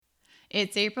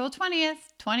It's April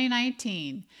 20th,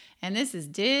 2019, and this is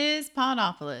Diz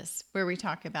Podopolis, where we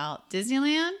talk about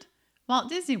Disneyland, Walt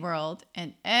Disney World,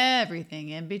 and everything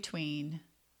in between.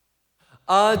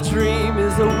 A dream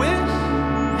is a wish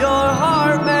your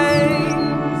heart makes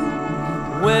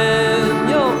when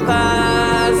you're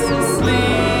fast asleep.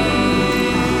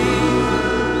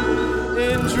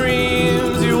 In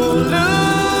dreams you will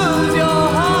lose your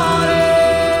heartaches.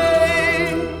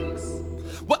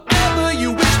 Whatever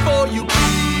you wish for, you keep.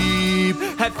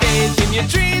 Have faith in your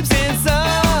dreams, and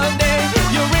someday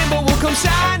your rainbow will come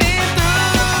shining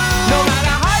through. No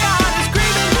matter how your heart is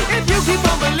screaming, if you keep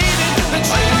on believing, the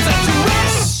dreams that you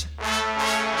wish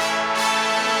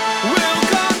will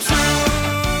come true.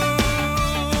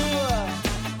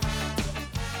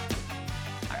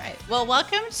 All right, well,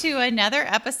 welcome to another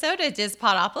episode of Diz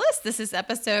Podopolis. This is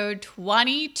episode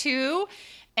 22,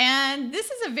 and this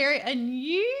is a very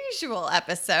unusual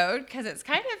episode because it's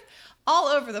kind of all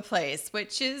over the place,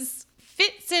 which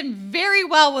fits in very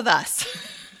well with us.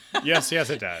 Yes,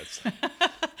 it does.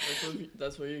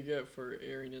 That's what you get for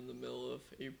airing in the middle of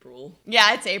April.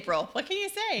 Yeah, it's April. What can you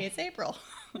say? It's April.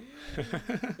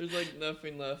 There's like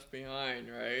nothing left behind,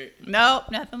 right?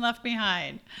 Nope, nothing left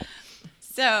behind.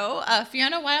 So,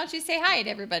 Fiona, why don't you say hi to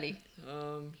everybody?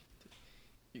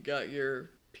 You got your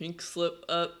pink slip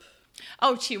up.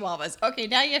 Oh, Chihuahuas. Okay,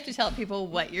 now you have to tell people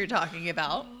what you're talking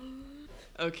about.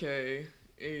 Okay,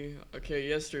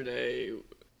 yesterday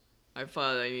I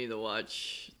thought I needed to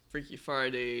watch Freaky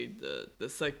Friday, the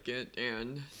second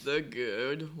and the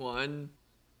good one.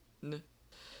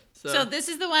 So this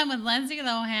is the one with Lindsay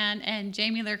Lohan and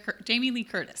Jamie Lee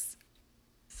Curtis.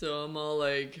 So I'm all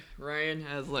like, Ryan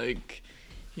has like,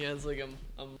 he has like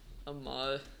a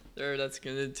mod there that's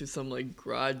gonna do some like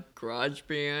garage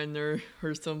band or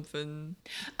something.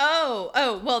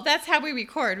 Oh, well, that's how we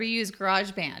record. We use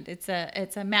GarageBand. It's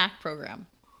a Mac program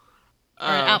or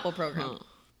an Apple program.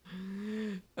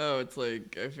 Oh, it's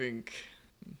like, I think,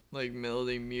 like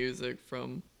melody music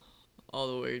from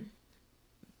all the way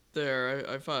there.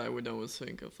 I thought I would almost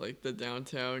think of like the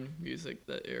downtown music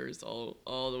that airs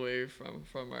all the way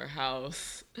from our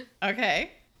house.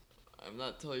 Okay. I'm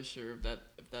not totally sure if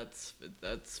that's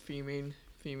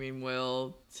theming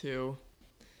well to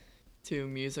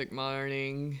music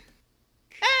moderning.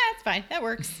 It's fine. That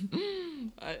works.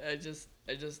 I just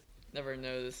never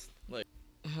noticed like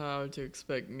how to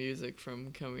expect music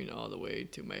from coming all the way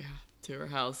to our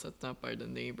house that's not by the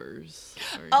neighbors.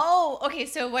 Sorry. Oh, okay.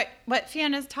 So what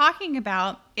Fiona's talking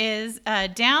about is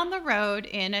down the road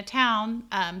in a town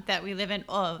that we live in.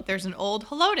 Oh, there's an old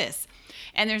Helotes,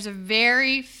 and there's a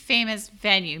very famous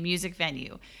music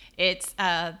venue. It's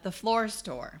the Floor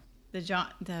Store, the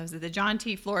John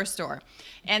T. Floor Store,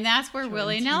 and that's where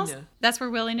Willie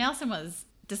Nelson was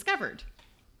discovered.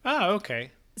 Oh,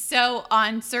 okay. So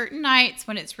on certain nights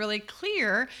when it's really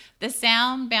clear, the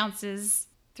sound bounces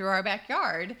through our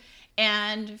backyard.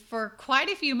 And for quite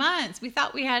a few months, we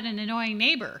thought we had an annoying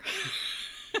neighbor.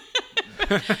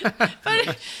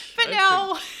 but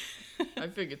no. I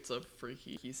think it's a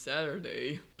freaky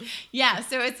Saturday. Yeah,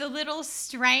 so it's a little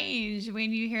strange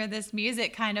when you hear this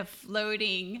music kind of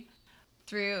floating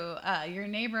through your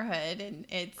neighborhood. And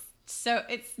it's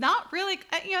not really,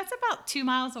 it's about 2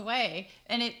 miles away,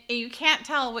 and you can't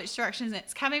tell which direction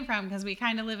it's coming from because we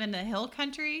kind of live in the hill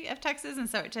country of Texas, and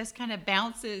so it just kind of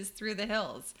bounces through the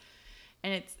hills,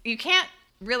 and you can't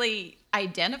really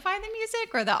identify the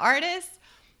music or the artist,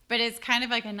 but it's kind of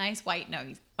like a nice white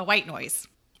noise.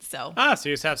 So so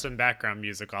you just have some background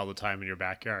music all the time in your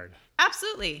backyard.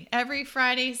 Absolutely, every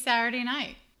Friday, Saturday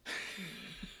night.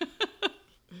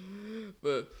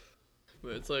 but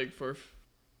it's like for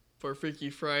Freaky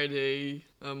Friday,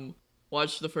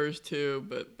 watch the first two,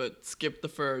 but skip the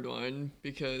third one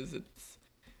because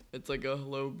it's like a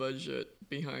low budget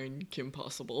behind Kim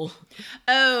Possible.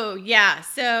 Oh yeah,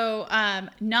 so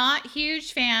not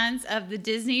huge fans of the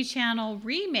Disney Channel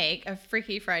remake of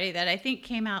Freaky Friday that I think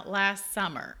came out last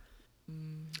summer.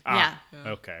 Yeah.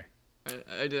 Okay.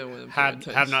 I didn't want to pay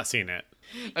attention. Have not seen it.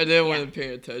 I didn't want to pay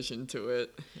attention to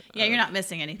it. Yeah, you're not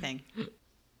missing anything.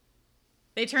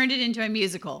 They turned it into a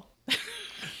musical.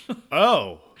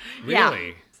 Oh,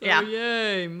 really? Yeah. So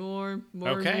yay, more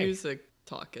Okay. music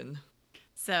talking.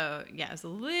 So yeah, it was a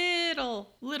little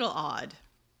odd.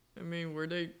 I mean, were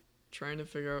they trying to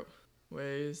figure out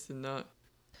ways to not?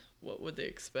 What would they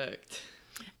expect?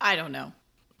 I don't know.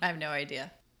 I have no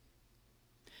idea.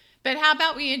 But how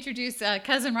about we introduce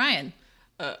Cousin Ryan?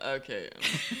 Okay.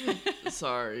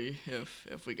 Sorry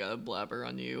if we got a blabber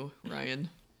on you, Ryan.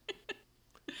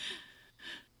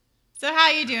 So how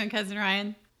you doing, Cousin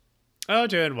Ryan? Oh,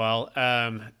 doing well.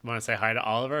 Want to say hi to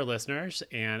all of our listeners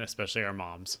and especially our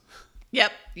moms.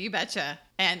 Yep, you betcha.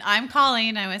 And I'm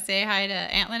Colleen. I want to say hi to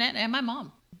Aunt Lynette and my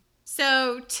mom.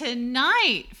 So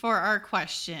tonight for our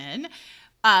question,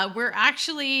 we're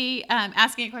actually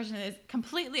asking a question that is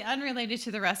completely unrelated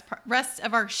to the rest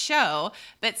of our show,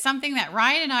 but something that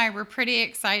Ryan and I were pretty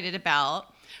excited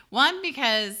about. One,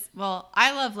 because, well,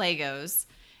 I love Legos.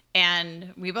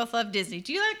 And we both love Disney.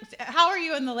 How are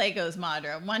you in the Legos,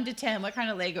 Madra? 1 to 10, what kind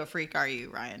of Lego freak are you,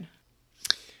 Ryan?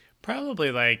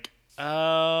 Probably like,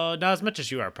 not as much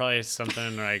as you are. Probably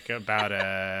something like about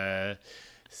a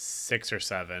 6 or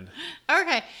 7.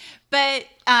 Okay. But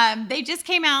they just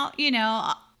came out,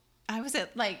 I was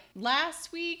at like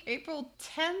last week, April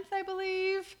 10th, I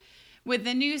believe, with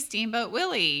the new Steamboat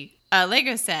Willie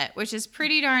Lego set, which is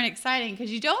pretty darn exciting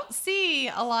because you don't see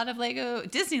a lot of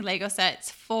Disney Lego sets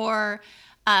for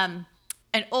an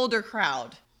older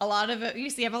crowd. A lot of it, you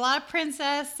have a lot of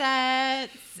princess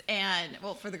sets and,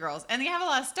 well, for the girls, and they have a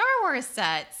lot of Star Wars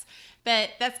sets,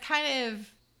 but that's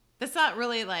not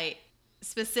really like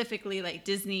specifically like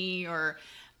Disney or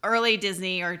early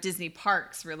Disney or Disney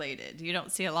parks related. You don't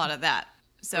see a lot of that.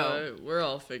 So we're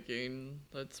all thinking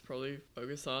let's probably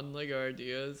focus on Lego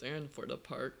ideas and for the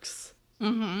parks.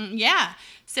 Yeah.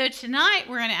 So tonight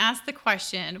we're going to ask the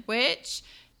question, which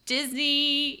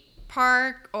Disney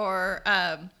park or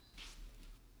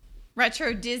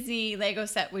retro Disney Lego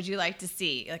set would you like to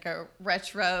see? Like a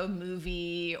retro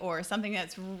movie or something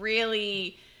that's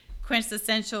really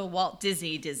quintessential Walt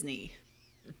Disney.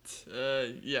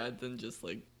 Yeah, then just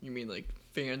like, you mean like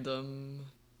fandom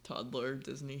toddler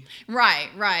Disney? Right.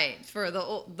 For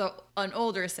an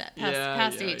older set,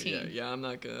 past 18. Yeah, I'm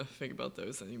not gonna think about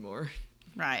those anymore.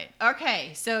 Right.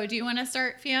 Okay. So do you want to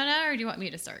start, Fiona, or do you want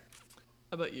me to start?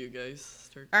 How about you guys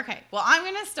start? Okay. Well, I'm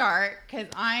gonna start because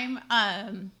I'm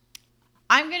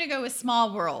gonna go with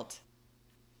Small World.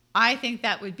 I think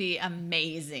that would be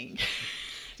amazing.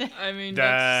 I mean,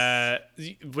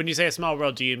 When you say a small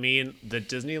world, do you mean the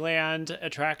Disneyland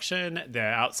attraction, the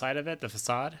outside of it, the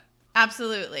facade?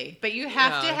 Absolutely. But you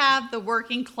have to have the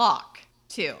working clock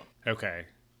too. Okay.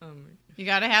 You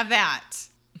got to have that.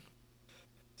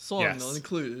 Song Yes. not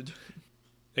included.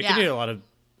 They can do a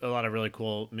lot of really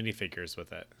cool minifigures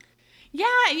with it.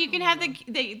 Yeah, you can have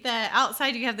the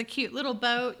outside. You have the cute little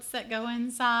boats that go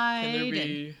inside. Can there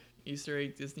be Easter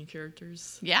egg Disney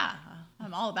characters? Yeah,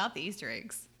 I'm all about the Easter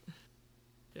eggs.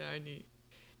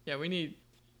 We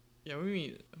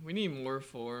need more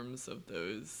forms of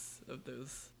those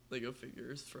Lego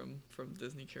figures from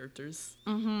Disney characters.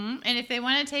 And if they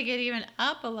want to take it even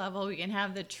up a level, we can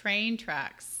have the train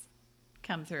tracks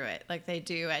come through it like they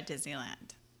do at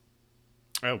Disneyland.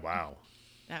 Oh, wow.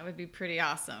 That would be pretty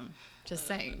awesome. Just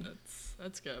saying.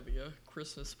 That's gotta be a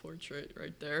Christmas portrait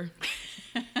right there.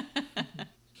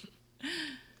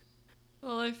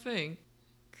 Well, I think.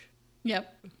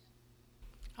 Yep.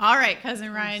 All right,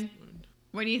 Cousin Ryan.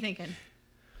 What are you thinking?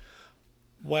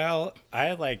 Well,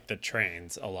 I like the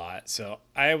trains a lot, so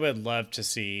I would love to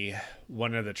see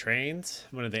one of the trains,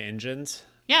 one of the engines.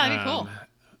 Yeah, that'd be cool.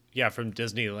 Yeah, from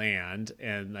Disneyland,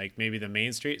 and like maybe the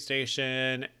Main Street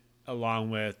station along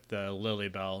with the Lily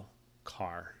Bell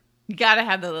car. You gotta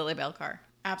have the Lily Bell car.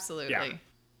 Absolutely. Yeah.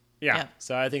 Yeah.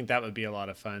 So I think that would be a lot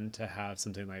of fun to have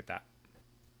something like that.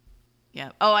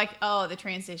 Yeah. Oh, the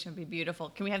train station would be beautiful.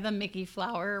 Can we have the Mickey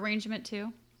flower arrangement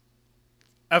too?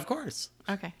 Of course.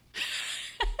 Okay.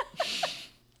 I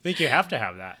think you have to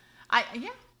have that.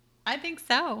 I think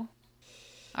so.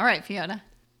 All right, Fiona.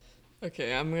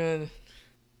 Okay, I'm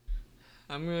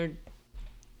gonna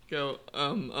go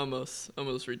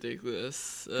almost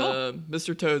ridiculous. Cool.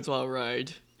 Mr. Toad's Wild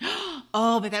Ride.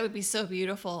 Oh, but that would be so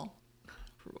beautiful.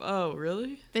 Oh,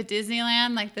 really? The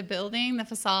Disneyland, like the building, the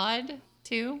facade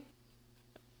too.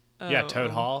 Yeah,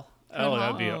 Toad Hall. Hall.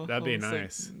 That'd be I was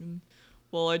nice. thinking-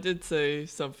 well, I did say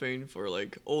something for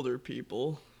like older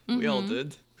people. We all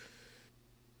did.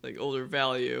 Like older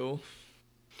value.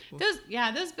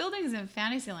 Those buildings in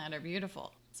Fantasyland are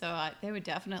beautiful. So they would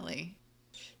definitely.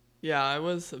 Yeah, I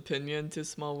was opinion to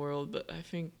Small World, but I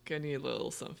think I need a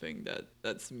little something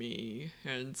that's me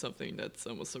and something that's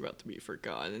almost about to be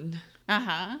forgotten.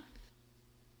 Uh-huh.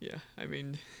 Yeah, I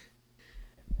mean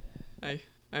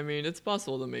it's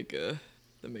possible to make a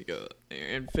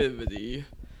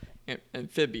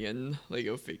amphibian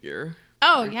Lego figure.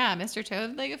 Oh yeah, Mr.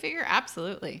 Toad Lego figure,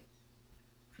 absolutely.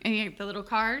 And you get the little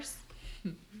cars.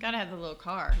 Gotta have the little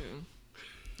car.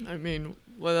 I mean,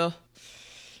 well,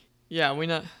 yeah,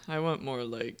 I want more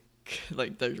like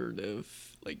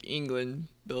decorative, like England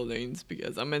buildings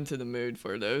because I'm into the mood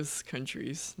for those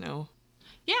countries now.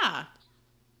 Yeah.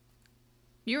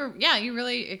 You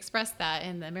really expressed that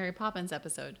in the Mary Poppins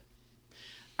episode.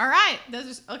 All right,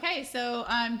 okay. So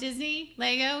Disney,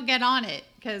 Lego, get on it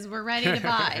because we're ready to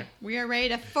buy. We are ready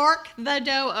to fork the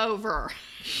dough over.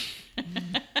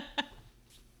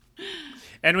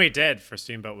 And we did for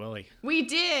Steamboat Willie. We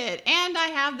did, and I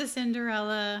have the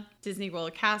Cinderella Disney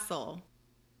World Castle.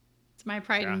 It's my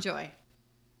pride and joy.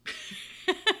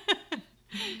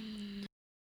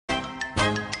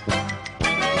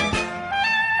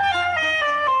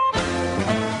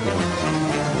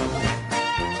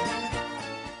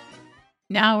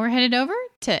 Now we're headed over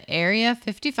to Area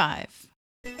 55.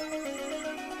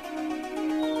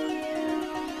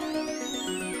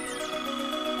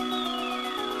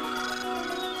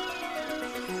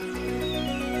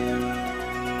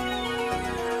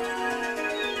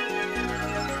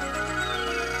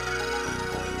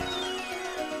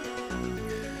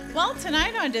 Well,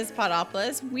 tonight on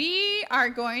Dispodopolis, we are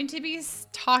going to be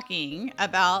talking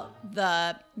about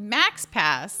the Max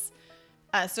Pass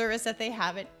service that they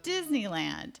have at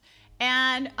Disneyland.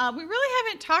 And we really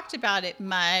haven't talked about it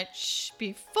much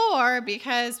before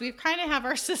because we've kind of have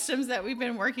our systems that we've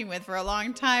been working with for a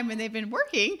long time and they've been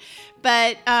working.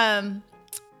 But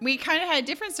we kind of had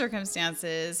different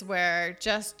circumstances where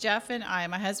just Jeff and I,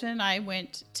 my husband and I,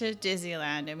 went to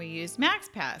Disneyland and we used Max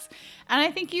Pass. And I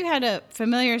think you had a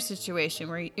familiar situation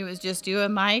where it was just you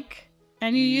and Mike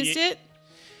and you used it?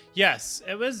 Yes,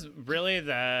 it was really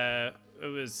it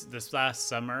was this last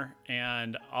summer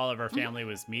and all of our family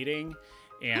was meeting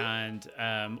and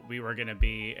we were going to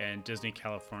be in Disney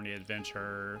California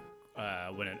Adventure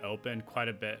when it opened quite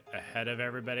a bit ahead of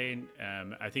everybody.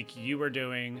 I think you were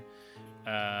doing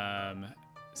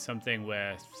something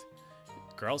with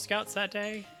Girl Scouts that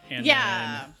day. And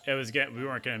then it was we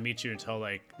weren't going to meet you until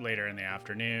like later in the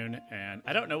afternoon. And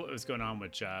I don't know what was going on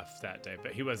with Jeff that day,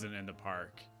 but he wasn't in the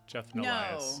park. Jeff and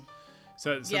Elias.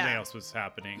 So something else was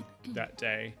happening that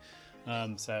day.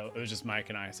 So it was just Mike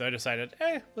and I. So I decided,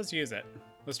 hey, let's use it.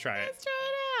 Let's try it. Let's try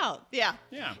it out. Yeah.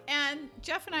 Yeah. And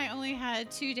Jeff and I only had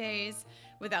 2 days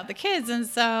without the kids. And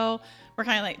so we're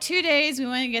kind of like 2 days. We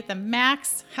want to get the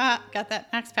max, got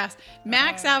that Max Pass,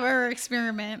 max out of our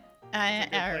experiment. Play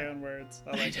on words.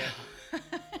 I like it.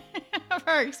 Of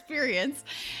our experience.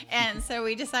 And so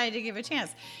we decided to give a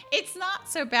chance. It's not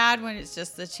so bad when it's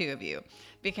just the two of you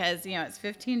because, it's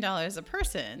 $15 a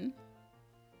person.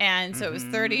 And so it was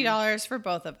 $30 for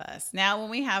both of us. Now,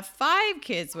 when we have 5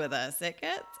 kids with us, it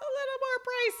gets a little more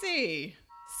pricey.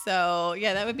 So,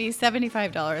 that would be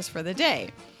 $75 for the day,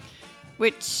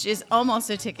 which is almost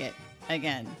a ticket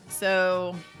again.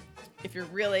 So, if you're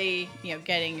really,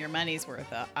 getting your money's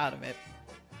worth out of it.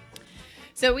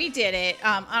 So we did it.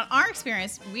 On our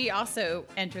experience, we also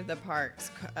entered the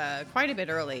parks quite a bit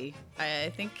early.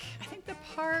 I think the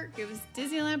park, it was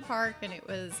Disneyland Park, and it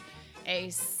was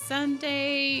a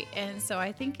Sunday, and so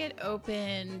I think it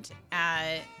opened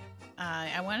at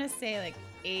I want to say like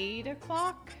 8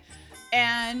 o'clock.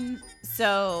 And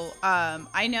so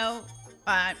I know,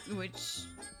 which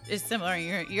is similar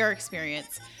in your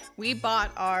experience. We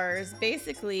bought ours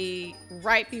basically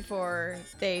right before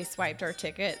they swiped our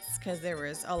tickets because there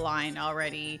was a line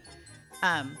already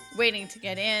waiting to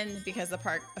get in because the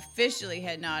park officially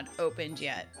had not opened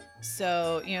yet.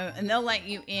 So, and they'll let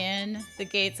you in the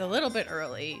gates a little bit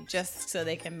early just so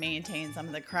they can maintain some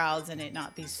of the crowds and it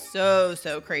not be so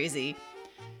crazy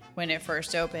when it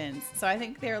first opens. So I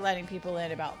think they're letting people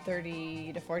in about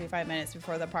 30 to 45 minutes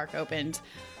before the park opened.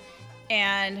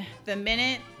 And the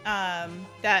minute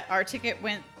that our ticket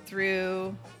went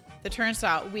through the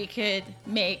turnstile, we could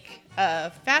make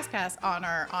a fast pass on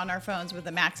our phones with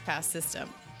the Max Pass system.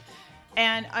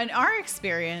 And in our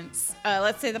experience,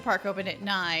 let's say the park opened at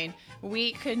 9,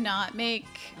 we couldn't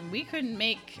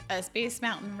make a Space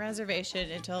Mountain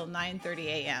reservation until 9:30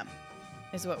 a.m.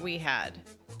 is what we had.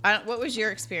 What was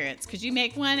your experience? Could you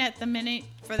make one at the minute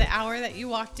for the hour that you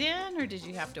walked in, or did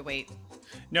you have to wait?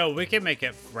 No, we could make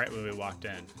it right when we walked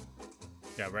in.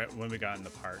 Yeah, right when we got in the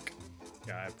park.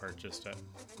 Yeah, I purchased it.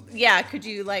 Yeah, could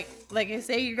you like I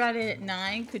say you got it at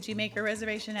 9? Could you make a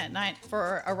reservation at 9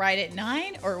 for a ride at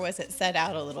 9, or was it set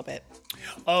out a little bit?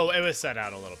 Oh, it was set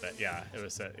out a little bit. Yeah, it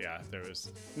was set. Yeah, there was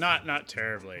not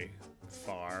terribly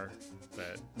far,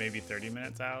 but maybe 30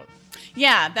 minutes out.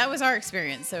 Yeah, that was our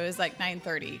experience. So it was like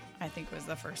 9:30, I think was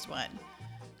the first one.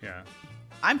 Yeah.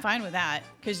 I'm fine with that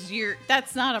because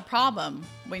that's not a problem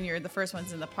when you're the first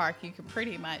ones in the park. You can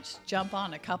pretty much jump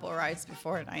on a couple rides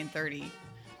before 9:30.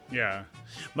 Yeah.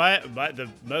 The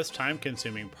most time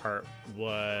consuming part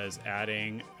was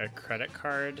adding a credit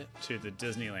card to the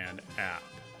Disneyland app.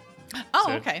 Oh,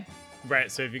 So okay.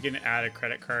 Right, so if you can add a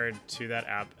credit card to that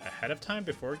app ahead of time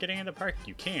before getting in the park,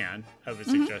 you can. I would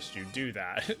suggest you do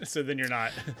that. So then you're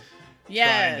not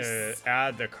trying to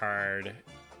add the card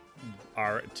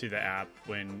to the app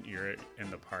when you're in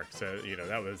the park. So,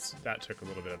 that took a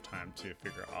little bit of time to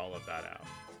figure all of that out.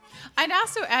 I'd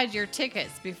also add your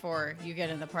tickets before you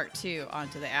get in the park too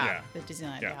onto the app, the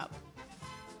Disneyland app.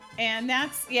 And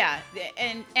that's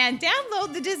and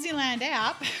download the Disneyland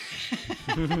app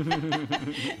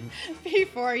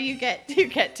before you get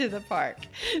to the park.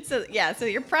 So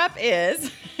your prep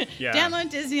is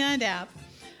download Disneyland app,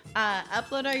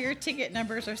 upload all your ticket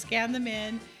numbers or scan them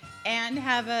in, and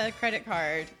have a credit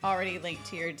card already linked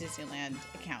to your Disneyland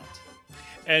account.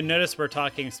 And notice we're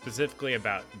talking specifically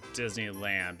about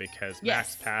Disneyland because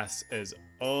Max Pass is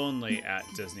only at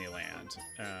Disneyland.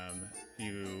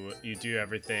 You do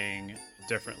everything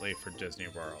differently for Disney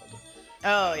World.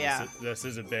 Oh yeah. This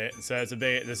is a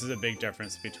big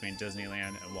difference between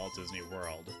Disneyland and Walt Disney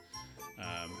World.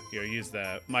 Use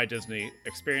the My Disney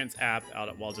Experience app out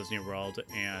at Walt Disney World,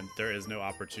 and there is no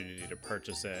opportunity to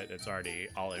purchase it. It's already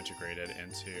all integrated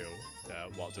into the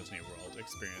Walt Disney World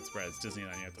experience, whereas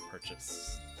Disneyland, you have to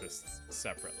purchase this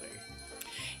separately.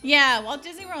 Yeah, Walt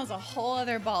Disney World is a whole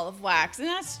other ball of wax, and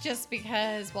that's just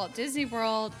because Walt Disney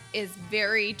World is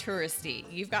very touristy.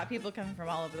 You've got people coming from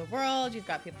all over the world. You've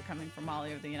got people coming from all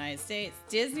over the United States.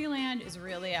 Disneyland is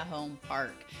really a home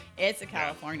park. It's a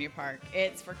California park.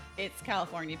 It's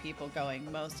California people going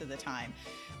most of the time.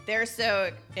 They're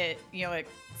so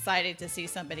excited to see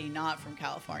somebody not from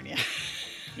California.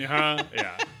 Yeah.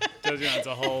 Disneyland's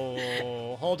a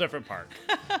whole different park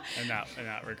in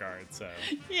that regard. So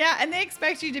yeah, and they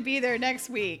expect you to be there next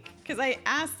week because I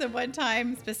asked them one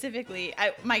time specifically.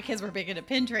 My kids were big into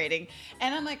pin trading,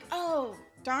 and I'm like, oh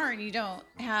darn, you don't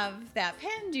have that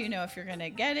pin. Do you know if you're gonna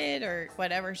get it or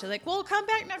whatever? She's like, well, come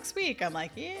back next week. I'm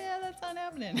like, yeah, that's not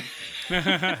happening.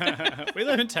 We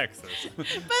live in Texas.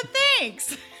 But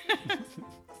thanks.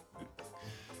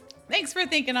 Thanks for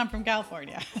thinking I'm from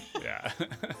California. Yeah.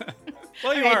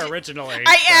 Well, you are originally.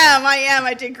 I am.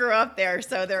 I did grow up there,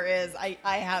 so there is.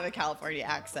 I have a California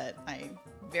accent. I'm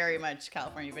very much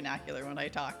California vernacular when I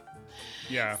talk.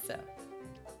 Yeah. So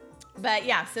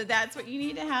that's what you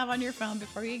need to have on your phone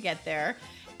before you get there.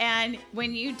 And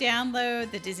when you download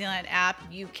the Disneyland app,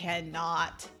 you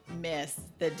cannot miss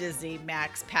the Disney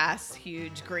Max Pass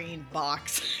huge green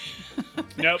box.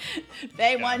 Nope.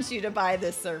 They want you to buy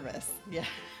this service. Yeah.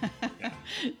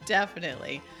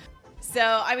 Definitely.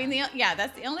 So, I mean,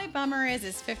 that's the only bummer is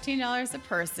it's $15 a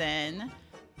person,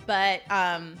 but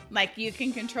you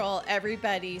can control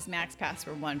everybody's Max Pass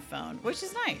from one phone, which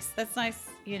is nice. That's nice,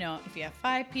 if you have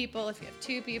 5 people, if you have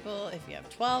 2 people, if you have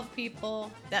 12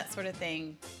 people, that sort of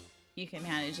thing, you can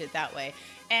manage it that way.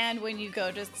 And when you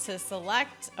go to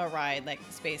select a ride like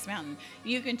Space Mountain,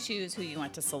 you can choose who you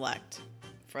want to select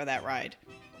for that ride.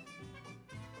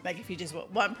 Like if you just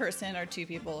want 1 person or 2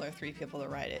 people or 3 people to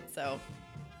ride it. So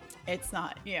it's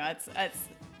not, it's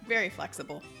very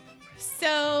flexible.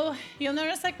 So you'll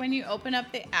notice like when you open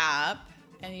up the app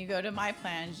and you go to My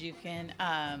Plans, you can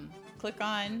click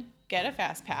on Get a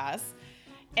Fast Pass.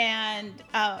 And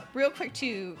real quick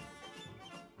too,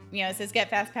 it says Get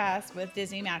Fast Pass with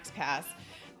Disney Max Pass.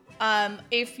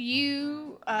 If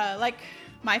you, like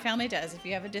my family does, if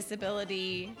you have a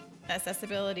disability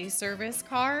accessibility service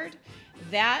card,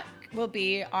 that will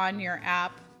be on your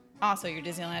app, also your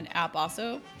Disneyland app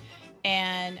also.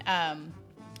 And,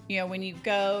 when you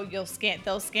go, they'll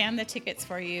scan the tickets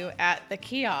for you at the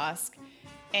kiosk,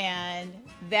 and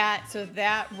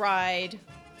that ride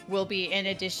will be in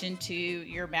addition to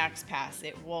your Max Pass.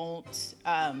 It won't,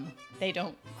 they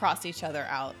don't cross each other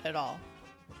out at all,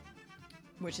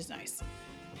 which is nice.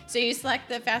 So you select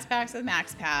the Fast Pass with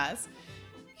Max Pass,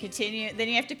 continue, then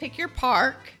you have to pick your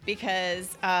park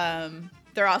because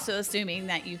they're also assuming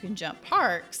that you can jump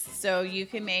parks. So you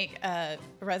can make a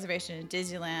reservation in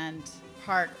Disneyland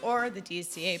Park or the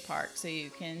DCA Park. So you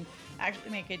can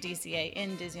actually make a DCA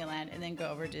in Disneyland and then go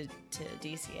over to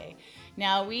DCA.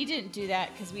 Now, we didn't do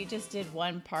that because we just did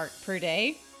 1 park per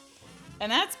day.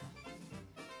 And that's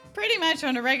pretty much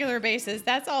on a regular basis.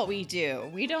 That's all we do.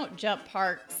 We don't jump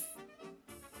parks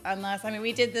unless,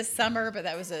 we did this summer, but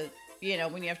that was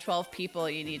when you have 12 people,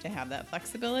 you need to have that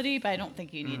flexibility, but I don't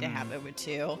think you need to have it with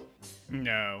 2.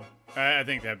 No, I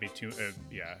think that'd be too, that'd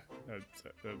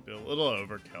be a little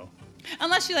overkill.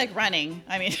 Unless you like running,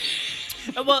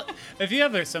 Well, if you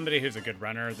have somebody who's a good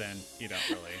runner, then you don't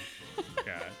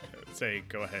really,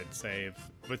 go ahead, save.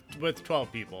 With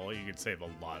 12 people, you could save a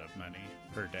lot of money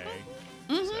per day.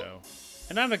 Mm-hmm. So,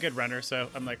 And I'm a good runner, so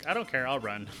I'm like, I don't care, I'll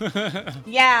run.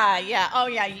 Yeah. Oh,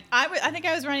 yeah. I think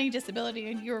I was running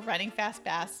disability and you were running fast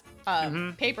pass,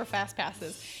 paper fast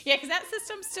passes. Yeah, because that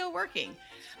system's still working.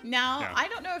 Now, Yeah. I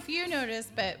don't know if you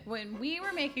noticed, but when we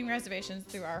were making reservations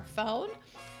through our phone,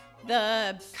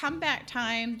 the comeback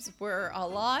times were a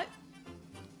lot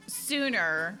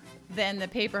sooner than the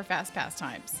paper fast pass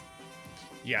times.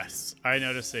 Yes, I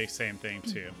noticed the same thing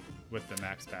too with the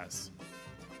Max Pass.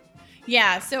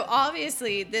 Yeah, so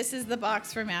obviously this is the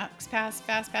box for Max Pass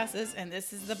Fast Passes, and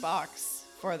this is the box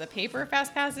for the paper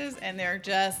Fast Passes, and they're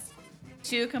just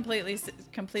two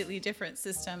completely different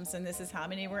systems. And this is how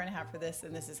many we're gonna have for this,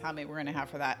 and this is how many we're gonna have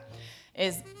for that.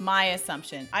 Is my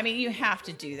assumption. I mean, you have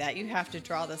to do that. You have to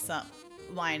draw the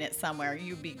line at somewhere.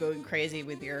 You'd be going crazy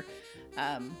with your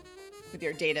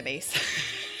database,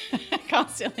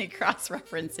 constantly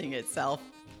cross-referencing itself.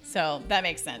 So that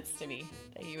makes sense to me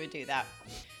that you would do that.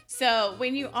 So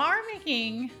when you are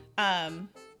making a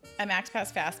Max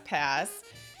Pass Fast Pass,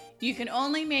 you can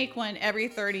only make one every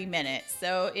 30 minutes.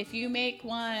 So if you make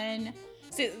one,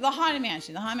 see the Haunted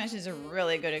Mansion is a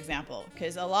really good example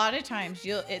because a lot of times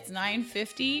it's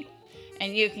 9:50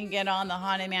 and you can get on the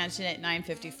Haunted Mansion at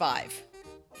 9:55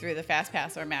 through the Fast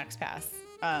Pass or Max Pass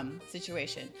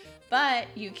situation. But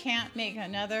you can't make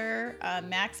another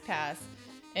Max Pass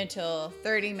until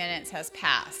 30 minutes has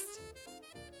passed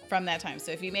from that time.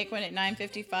 So if you make one at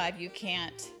 9:55, you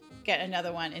can't get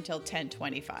another one until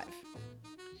 10:25.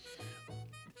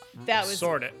 That was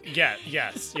sort of. Yeah.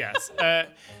 Yes.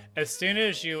 As soon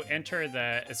as you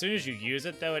use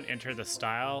it though and enter the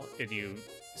style, if you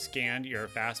scan your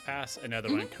Fast Pass, another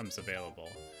one comes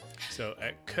available. So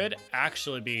it could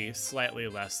actually be slightly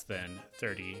less than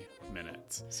 30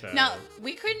 minutes. So No,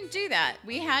 we couldn't do that.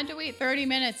 We had to wait 30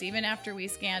 minutes even after we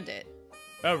scanned it.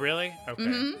 Oh, really? Okay.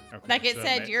 Okay. Like it So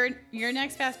said, your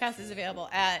next Fast Pass is available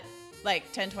at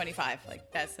like 10:25.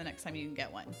 Like that's the next time you can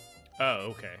get one.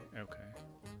 Oh, okay.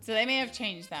 So they may have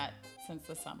changed that since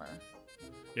the summer.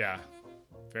 Yeah.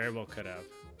 Very well could have.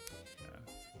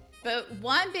 But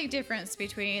one big difference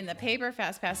between the paper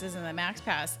Fast Passes and the Max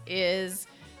Pass is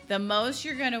the most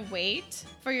you're going to wait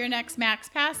for your next Max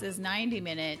Pass is 90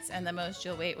 minutes, and the most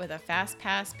you'll wait with a Fast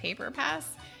Pass paper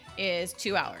pass is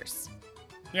 2 hours.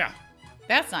 Yeah.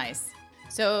 That's nice.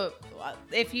 So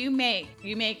if you make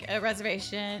a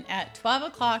reservation at 12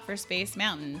 o'clock for Space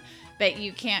Mountain, but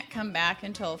you can't come back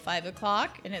until 5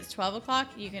 o'clock and it's 12 o'clock,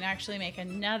 you can actually make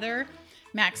another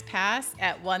Max Pass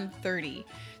at 1:30.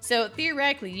 So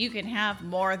theoretically, you can have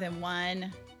more than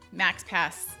one Max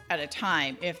Pass at a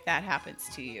time if that happens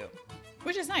to you,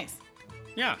 which is nice.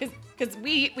 Yeah. Because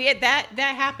we had that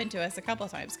happened to us a couple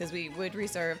of times because we would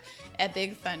reserve at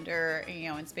Big Thunder,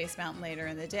 and Space Mountain later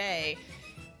in the day.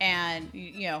 And,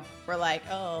 we're like,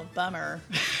 oh, bummer.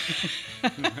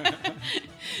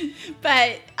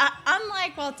 But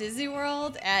unlike Walt Disney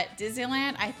World at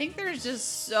Disneyland, I think there's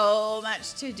just so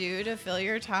much to do to fill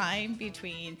your time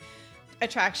between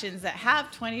attractions that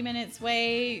have 20 minutes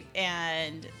wait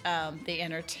and the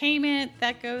entertainment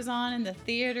that goes on in the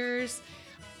theaters.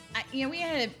 We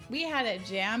had a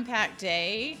jam-packed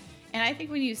day. And I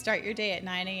think when you start your day at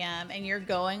 9 a.m. and you're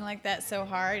going like that so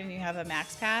hard and you have a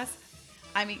Max Pass,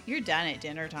 I mean, you're done at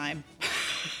dinner time.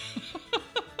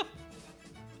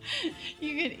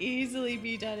 You could easily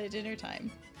be done at dinner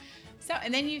time. So,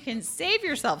 and then you can save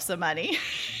yourself some money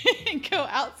and go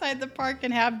outside the park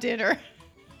and have dinner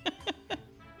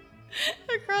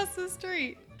across the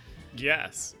street.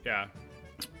 Yes. Yeah.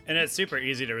 And it's super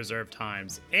easy to reserve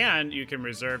times. And you can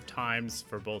reserve times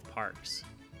for both parks.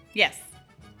 Yes.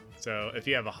 So if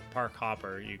you have a park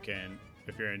hopper,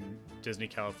 if you're in Disney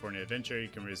California Adventure, you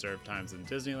can reserve times in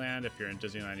Disneyland. If you're in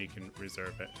Disneyland, you can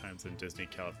reserve at times in Disney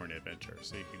California Adventure.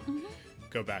 So you can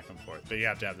go back and forth. But you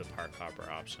have to have the park hopper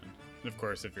option. And of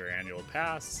course, if you're annual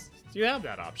pass, you have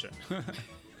that option.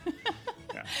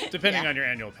 Yeah. Depending on your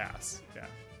annual pass. Yeah.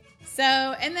 So,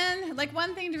 and then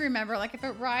one thing to remember, if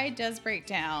a ride does break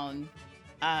down,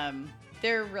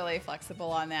 they're really flexible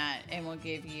on that and will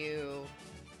give you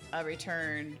a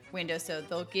return window. So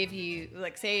they'll give you,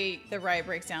 say the ride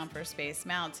breaks down for Space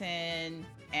Mountain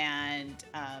and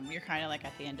you're kind of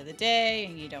at the end of the day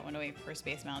and you don't want to wait for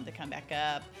Space Mountain to come back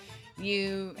up.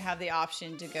 You have the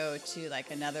option to go to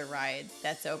another ride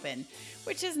that's open,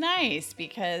 which is nice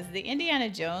because the Indiana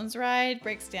Jones ride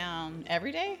breaks down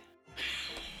every day.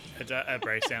 It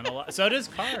breaks down a lot. So does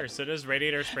Cars. So does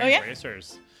Radiator Springs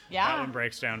Racers. Yeah. That one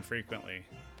breaks down frequently.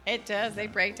 It does. They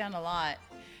break down a lot.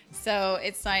 So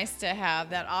it's nice to have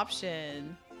that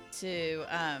option to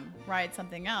ride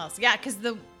something else. Yeah, because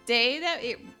day that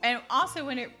it, and also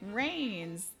when it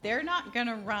rains, they're not going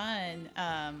to run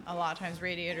a lot of times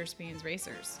Radiator Springs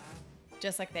racers.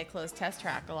 Just like they close Test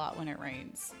Track a lot when it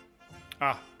rains.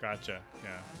 Ah, gotcha.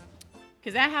 Yeah.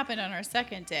 Because that happened on our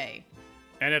second day.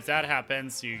 And if that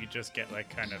happens, you just get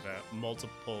like kind of a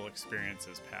multiple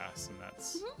experiences pass, and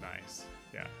that's nice.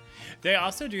 Yeah. They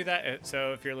also do that.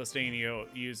 So if you're listening, you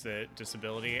use the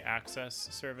Disability Access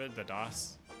Service, the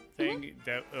DOS thing,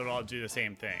 that it'll do the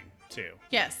same thing too.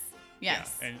 Yes. Yeah,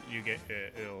 and you get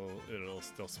it'll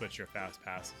still switch your fast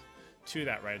pass to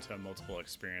that right to a multiple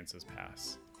experiences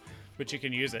pass, which you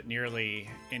can use at nearly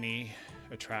any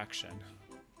attraction.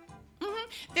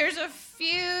 There's a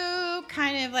few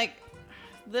kind of like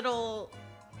little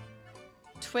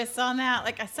twists on that.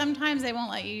 Like sometimes they won't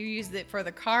let you use it for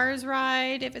the Cars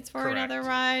ride if it's for Correct. another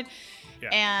ride. Yeah,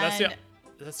 And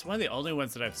that's one of the only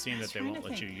ones that I've seen that they trying won't to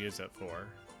let you think. use it for.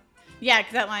 yeah,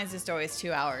 because that line's just always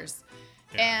 2 hours.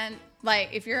 Yeah. And like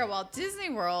if you're at Walt Disney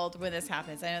World when this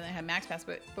happens, I know they have Max Pass,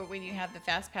 but when you have the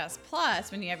Fast Pass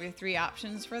Plus, when you have your 3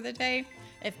 options for the day,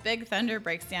 if Big Thunder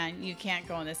breaks down, you can't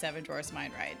go on the Seven Dwarfs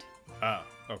Mine Ride. Oh,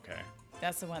 okay.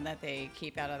 That's the one that they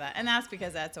keep out of that. And that's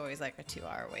because that's always like a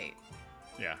 2-hour wait.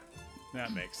 Yeah,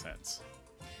 that makes sense.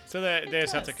 So they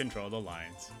just have to does. control the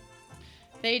lines.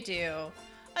 They do.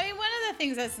 I mean, one of the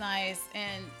things that's nice,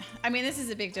 and I mean, this is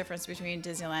a big difference between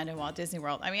Disneyland and Walt Disney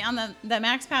World. I mean, on the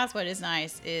Max Pass, what is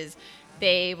nice is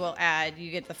they will add,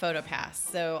 you get the photo pass.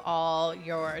 So all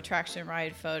your attraction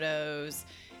ride photos,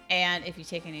 and if you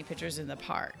take any pictures in the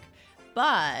park.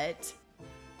 But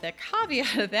the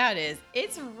caveat of that is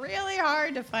it's really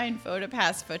hard to find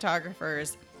PhotoPass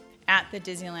photographers at the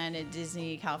Disneyland and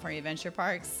Disney California Adventure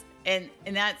Parks. And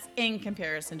that's in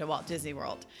comparison to Walt Disney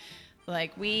World.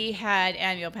 Like we had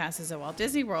annual passes at Walt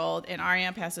Disney World, and our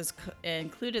annual passes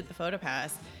included the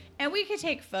PhotoPass. And we could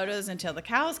take photos until the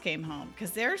cows came home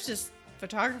because there's just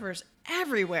photographers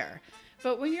everywhere.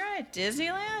 But when you're at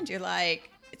Disneyland, you're like,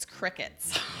 it's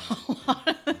crickets a lot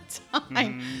of the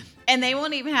time. And they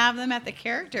won't even have them at the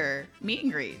character meet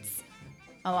and greets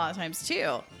a lot of times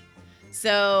too.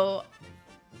 So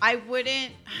I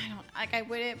wouldn't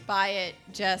buy it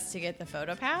just to get the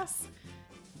photo pass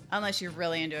unless you're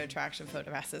really into attraction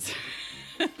photo passes.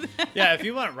 Yeah, if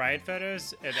you want ride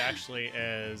photos, it actually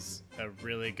is a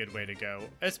really good way to go.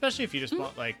 Especially if you just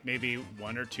want like maybe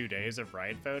 1 or 2 days of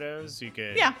ride photos. You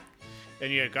could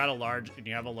and you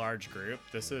have a large group.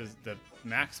 This is the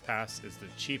Max Pass is the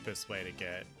cheapest way to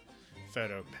get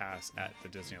photo pass at the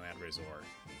Disneyland Resort.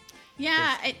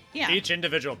 Each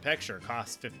individual picture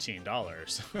costs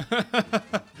 $15.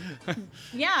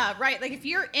 Yeah, right. Like if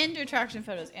you're into attraction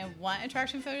photos and want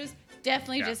attraction photos,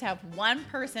 definitely just have one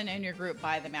person in your group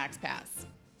buy the Max Pass.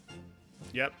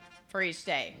 Yep. For each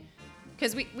day.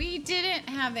 Because we didn't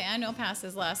have the annual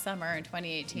passes last summer in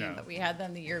 2018, but we had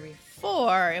them the year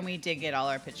before, and we did get all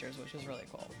our pictures, which was really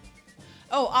cool.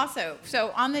 Oh, also,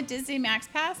 so on the Disney Max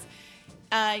Pass,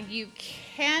 you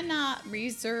cannot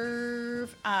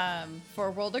reserve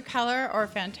for World of Color or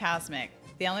Fantasmic.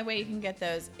 The only way you can get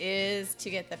those is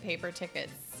to get the paper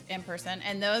tickets in person,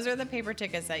 and those are the paper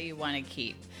tickets that you want to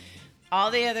keep. All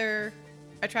the other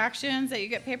attractions that you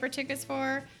get paper tickets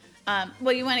for,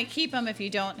 you want to keep them if you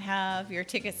don't have your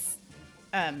tickets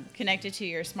connected to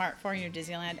your smartphone, your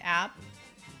Disneyland app.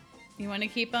 You want to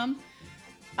keep them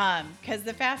because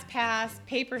the Fast Pass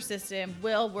paper system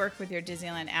will work with your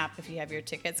Disneyland app if you have your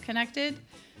tickets connected.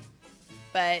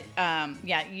 But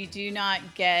you do not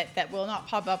get that will not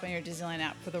pop up on your Disneyland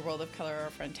app for the World of Color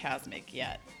or Fantasmic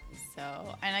yet.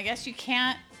 So, and I guess you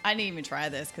can't. I didn't even try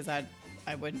this because I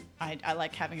wouldn't. I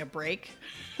like having a break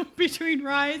between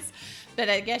rides, but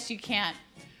I guess you can't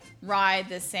ride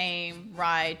the same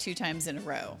ride 2 times in a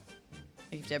row.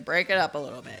 You have to break it up a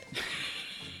little bit.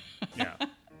 Yeah.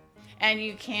 And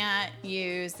you can't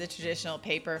use the traditional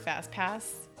paper Fast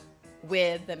Pass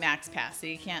with the Max Pass, so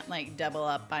you can't like double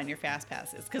up on your Fast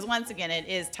Passes because once again, it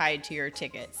is tied to your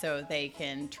ticket, so they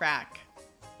can track.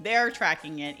 They're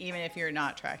tracking it even if you're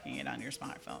not tracking it on your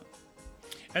smartphone.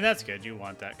 And that's good. You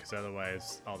want that because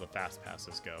otherwise all the fast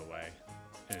passes go away.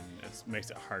 And it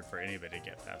makes it hard for anybody to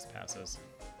get fast passes.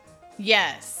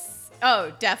 Yes.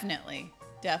 Oh, definitely.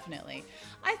 Definitely.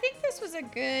 I think this was a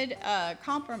good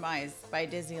compromise by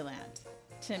Disneyland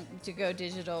to go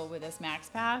digital with this Max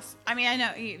Pass. I mean, I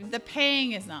know the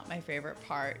paying is not my favorite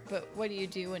part, but what do you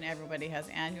do when everybody has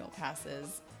annual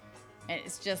passes? And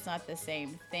it's just not the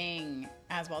same thing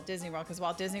as Walt Disney World because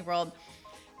Walt Disney World,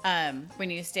 when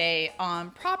you stay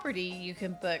on property, you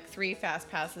can book 3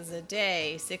 Fast Passes a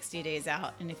day, 60 days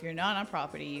out. And if you're not on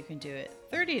property, you can do it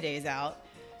 30 days out.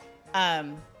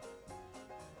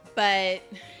 but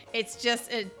it's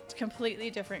just a completely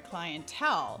different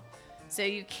clientele. So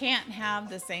you can't have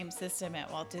the same system at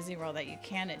Walt Disney World that you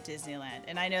can at Disneyland.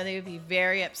 And I know they would be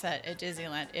very upset at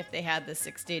Disneyland if they had the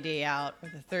 60-day out or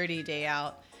the 30-day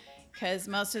out, because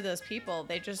most of those people,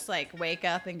 they just like wake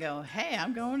up and go, hey,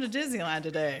 I'm going to Disneyland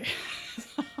today.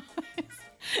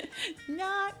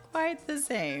 Not quite the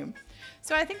same.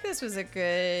 So I think this was a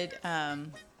good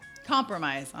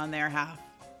compromise on their half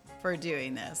for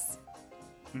doing this.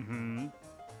 Mm-hmm.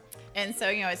 And so,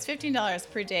 it's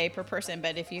 $15 per day per person,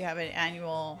 but if you have an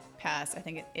annual pass, I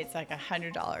think it's like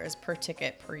 $100 per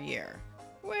ticket per year,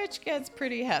 which gets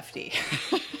pretty hefty.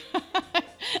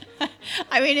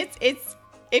 I mean, it's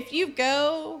if you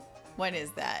go, what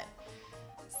is that?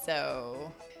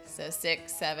 So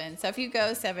 6, 7. So if you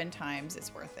go 7 times,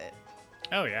 it's worth it.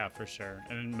 Oh yeah, for sure.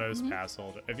 And most pass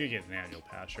holders, if you get an annual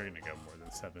pass, you're gonna go more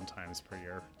than 7 times per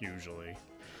year usually.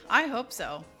 I hope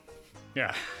so.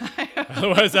 Yeah.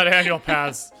 Otherwise, that annual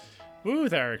pass,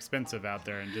 they're expensive out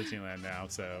there in Disneyland now.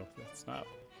 So that's not,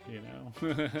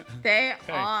 They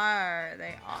are.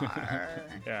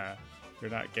 Yeah.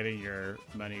 You're not getting your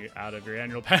money out of your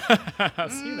annual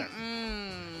pass either.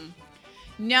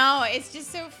 No, it's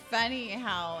just so funny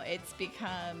how it's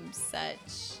become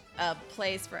such a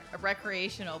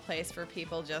recreational place for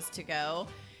people just to go.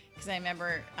 Because I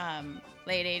remember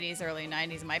late 80s, early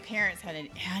 90s, my parents had an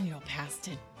annual pass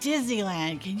to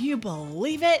Disneyland. Can you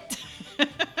believe it?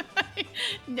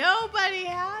 Nobody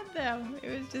had them.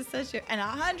 It was just and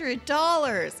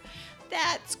 $100.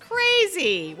 That's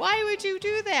crazy. Why would you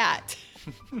do that?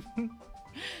 Who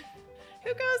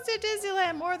goes to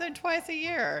Disneyland more than twice a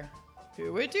year?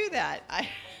 Who would do that?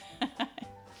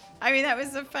 I mean, that was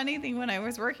the funny thing when I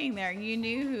was working there. You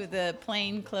knew who the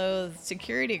plainclothes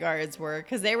security guards were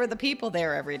because they were the people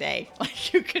there every day.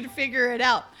 Like, you could figure it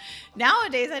out.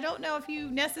 Nowadays, I don't know if you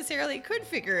necessarily could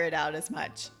figure it out as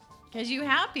much because you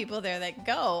have people there that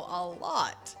go a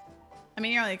lot. I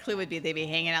mean, your only clue would be they'd be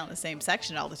hanging out in the same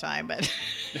section all the time, but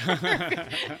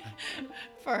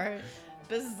for a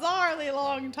bizarrely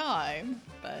long time.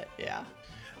 But yeah.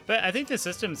 But I think the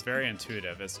system's very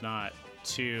intuitive. It's not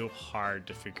too hard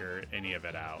to figure any of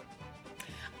it out.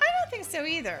 I don't think so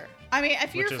either. I mean,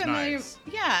 if you're familiar, nice.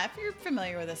 if you're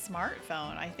familiar with a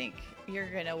smartphone, I think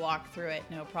you're gonna walk through it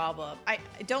no problem. I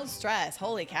don't stress.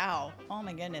 Holy cow! Oh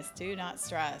my goodness, do not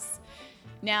stress.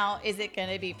 Now, is it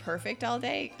gonna be perfect all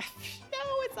day? No,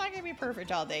 it's not gonna be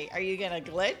perfect all day. Are you gonna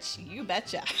glitch? You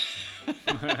betcha.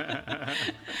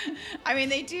 I mean,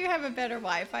 they do have a better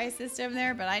Wi-Fi system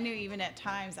there, but I knew even at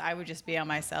times I would just be on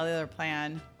my cellular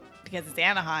plan because it's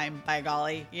Anaheim, by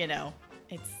golly, you're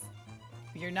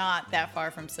not that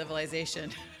far from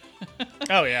civilization.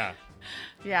 Oh, yeah.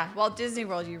 Yeah, Walt Disney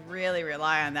World, you really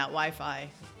rely on that Wi-Fi.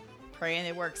 Praying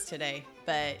it works today.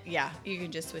 But yeah, you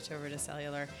can just switch over to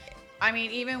cellular. I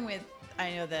mean, even with,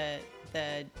 I know the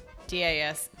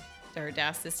DAS or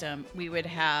DAS system, we would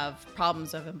have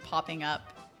problems of them popping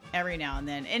up every now and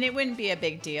then. And it wouldn't be a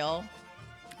big deal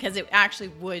because it actually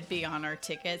would be on our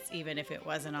tickets, even if it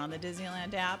wasn't on the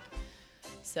Disneyland app.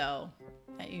 So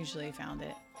I usually found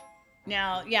it.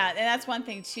 Now, yeah, and that's one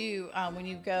thing too. When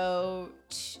you go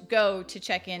to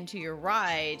check into your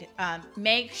ride,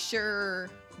 make sure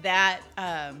that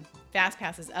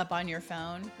FastPass is up on your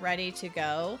phone, ready to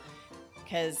go,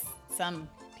 because some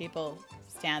people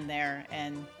stand there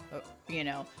and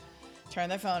turn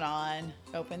their phone on,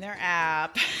 open their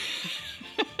app,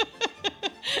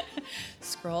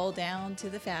 scroll down to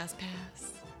the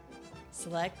FastPass,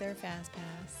 select their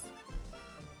FastPass.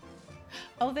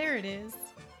 Oh, there it is.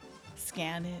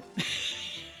 Scan it.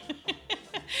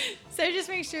 So just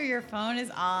make sure your phone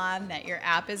is on, that your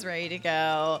app is ready to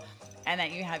go, and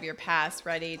that you have your pass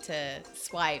ready to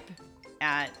swipe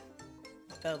at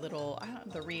the little,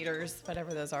 the readers,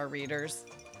 whatever those are, readers.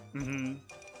 Mm-hmm.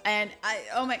 And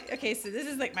so this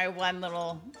is like my one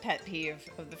little pet peeve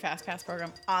of the FastPass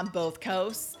program on both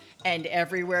coasts and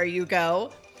everywhere you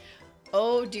go.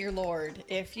 Oh, dear Lord,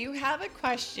 if you have a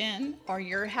question or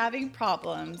you're having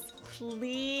problems,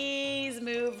 please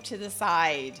move to the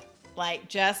side. Like,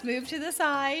 just move to the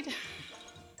side.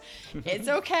 It's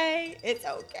okay. It's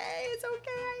okay. It's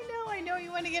okay. I know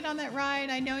you want to get on that ride.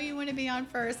 I know you want to be on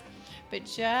first, but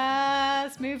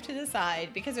just move to the side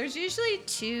because there's usually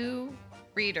 2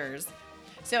 readers.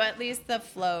 So at least the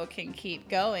flow can keep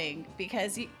going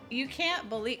because you can't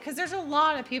believe, because there's a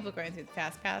lot of people going through the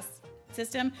FastPass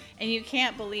system and you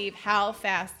can't believe how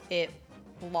fast it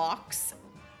blocks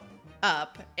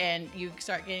up and you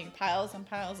start getting piles and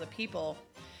piles of people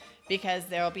because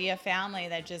there'll be a family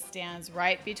that just stands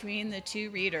right between the 2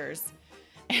 readers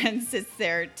and sits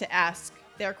there to ask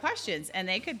their questions, and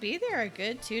they could be there a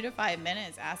good 2 to 5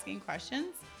 minutes asking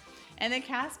questions. And the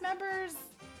cast members,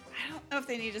 I don't know if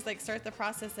they need to like start the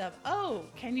process of, oh,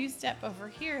 can you step over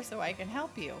here so I can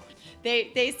help you?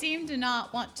 They seem to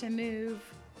not want to move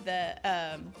the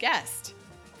guest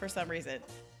for some reason.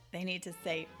 They need to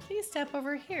say, please step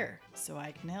over here so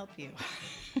I can help you.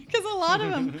 Because a lot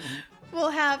of them will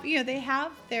have, they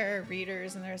have their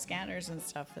readers and their scanners and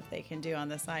stuff that they can do on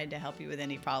the side to help you with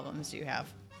any problems you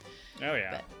have. Oh,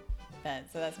 yeah.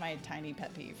 So that's my tiny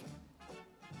pet peeve.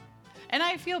 And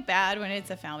I feel bad when it's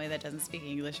a family that doesn't speak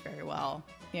English very well.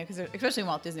 Because especially in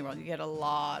Walt Disney World, you get a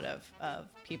lot of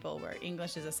people where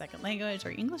English is a second language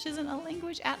or English isn't a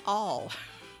language at all.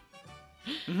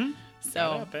 Mm-hmm.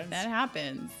 So that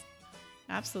happens.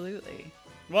 Absolutely.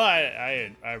 Well,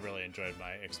 I really enjoyed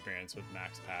my experience with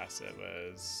MaxPass. It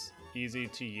was easy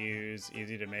to use,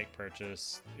 easy to make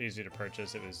purchase, easy to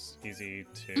purchase. It was easy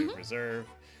to reserve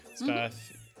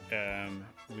stuff.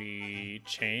 We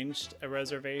changed a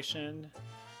reservation.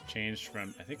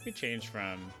 I think we changed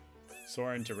from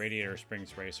Soarin' to Radiator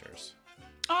Springs Racers.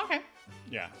 Oh, okay.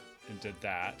 Yeah, and did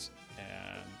that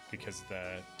because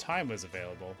the time was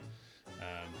available.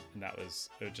 And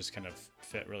it just kind of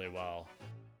fit really well.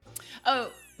 Oh,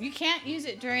 you can't use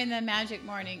it during the Magic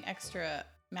Morning extra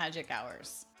magic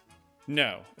hours.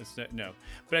 No.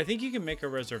 But I think you can make a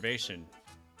reservation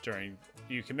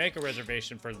you can make a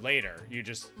reservation for later. You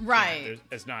just right.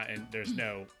 There's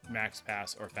no Max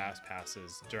Pass or Fast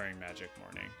Passes during Magic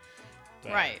Morning.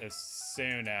 But right. As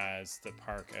soon as the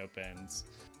park opens,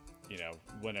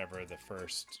 whenever the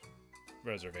first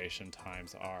reservation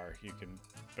times are, you can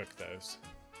book those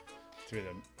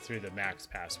through the Max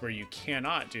Pass, where you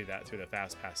cannot do that through the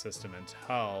Fast Pass system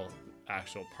until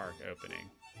actual park opening.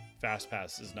 Fast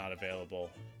Pass is not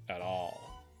available at all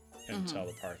until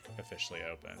the park officially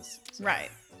opens. So, right.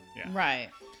 Yeah. Right.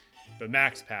 But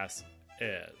Max Pass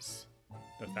is.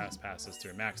 The Fast Passes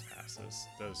through Max Passes,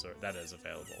 that is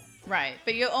available. Right.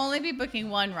 But you'll only be booking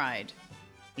one ride.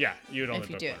 Yeah, you'd only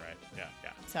book one ride. Yeah.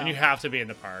 So. And you have to be in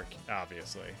the park,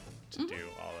 obviously, to do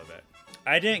all of it.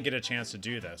 I didn't get a chance to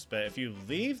do this, but if you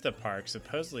leave the park,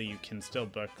 supposedly you can still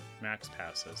book Max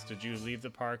Passes. Did you leave the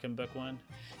park and book one?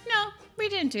 No, we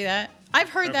didn't do that. I've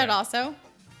heard that also.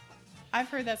 I've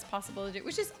heard that's possible to do,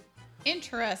 which is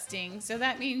interesting. So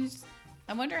that means,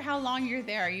 I wonder how long you're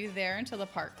there. Are you there until the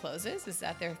park closes? Is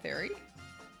that their theory?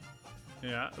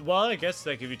 Yeah. Well, I guess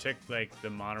if you took the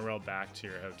monorail back to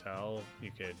your hotel,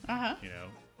 you could,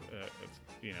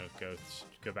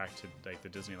 go back to the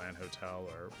Disneyland hotel,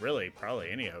 or really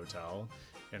probably any hotel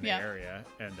in the area,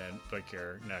 and then book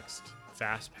your next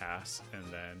Fast Pass, and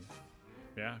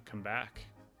then come back.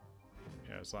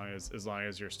 As long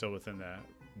as you're still within the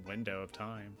window of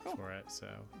time for it. So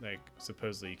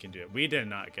supposedly you can do it. We did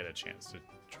not get a chance to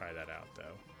try that out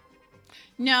though.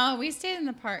 No, we stayed in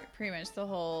the park pretty much the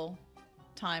whole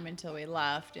time until we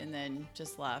left, and then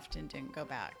just left and didn't go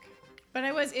back. But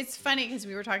it's funny because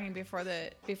we were talking before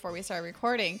we started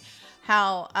recording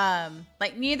how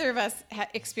neither of us had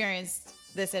experienced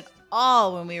this at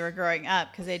all when we were growing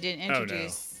up, because they didn't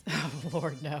introduce oh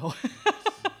Lord no.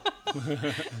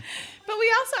 But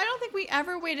I don't think we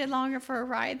ever waited longer for a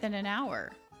ride than an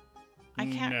hour. I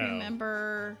can't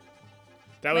remember.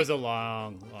 That was a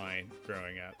long line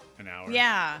growing up, an hour.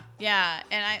 Yeah.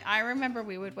 And I remember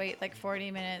we would wait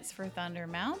 40 minutes for Thunder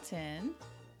Mountain,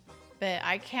 but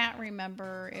I can't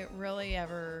remember it really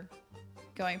ever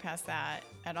going past that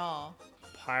at all.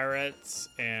 Pirates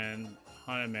and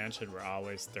Haunted Mansion were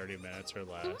always 30 minutes or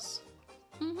less.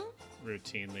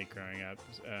 Routinely growing up.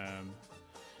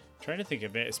 Trying to think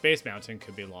of it. Space Mountain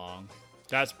could be long.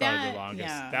 That's probably the longest.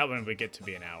 Yeah. That one would get to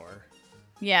be an hour.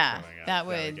 Yeah, that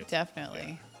would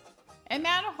definitely. Yeah. And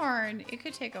Matterhorn,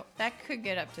 that could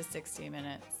get up to 60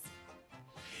 minutes.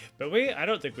 But I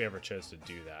don't think we ever chose to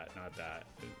do that. Not that.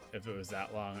 If it was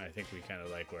that long, I think we kind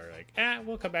of were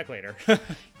we'll come back later.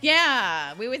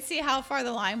 Yeah, we would see how far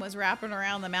the line was wrapping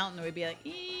around the mountain. We'd be like,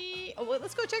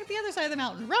 let's go check the other side of the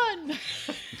mountain. Run!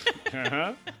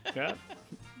 Yeah.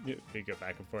 We go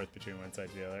back and forth between one side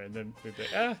and the other, and then we'd be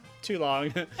too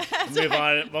long. Move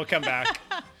on. We'll come back.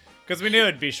 Because we knew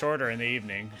it'd be shorter in the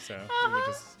evening, so we would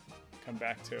just come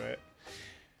back to it.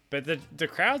 But the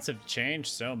crowds have changed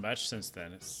so much since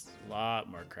then. It's a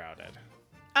lot more crowded.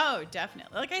 Oh,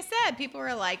 definitely. Like I said, people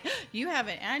were like, you have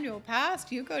an annual pass?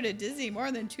 Do you go to Disney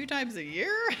more than 2 times a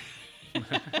year?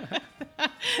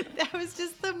 That was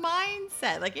just the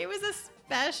mindset. It was a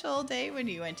special day when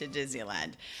you went to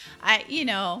Disneyland.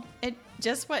 It's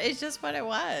just what it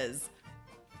was.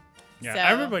 Yeah, so,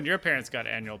 I remember when your parents got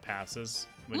annual passes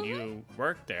when you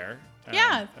worked there.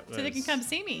 Yeah, that so they can was- come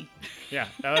see me. Yeah,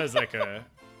 that was like a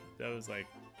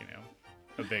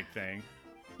big thing.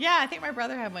 Yeah, I think my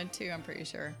brother had one too, I'm pretty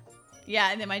sure.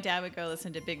 Yeah, and then my dad would go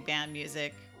listen to big band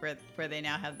music where they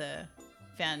now have the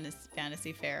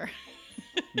fantasy fair.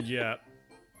 Yep.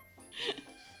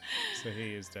 So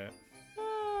he used it.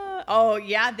 Oh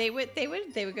yeah, they would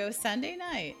go Sunday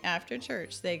night after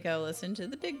church. They go listen to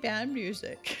the big band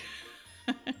music.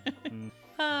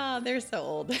 Oh, they're so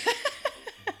old.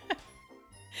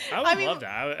 I would love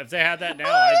that. If they had that now,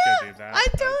 Oh, I'd yeah. go do that.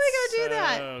 I'd totally go do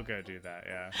that. So go do that,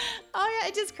 yeah. Oh yeah,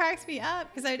 it just cracks me up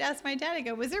because I'd ask my dad. I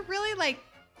go, was it really like?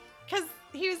 Because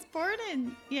he was born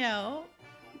in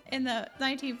in the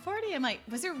 1940. I'm like,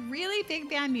 was there really big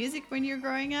band music when you were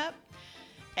growing up?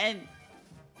 And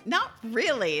not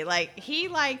really. Like he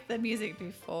liked the music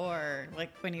before, like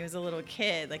when he was a little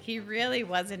kid. Like he really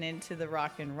wasn't into the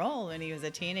rock and roll when he was a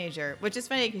teenager, which is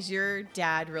funny because your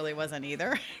dad really wasn't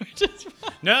either. Which is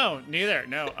funny. No, neither.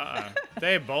 No,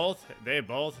 They both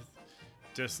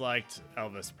disliked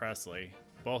Elvis Presley.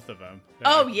 Both of them.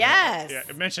 Oh, yes. Yeah,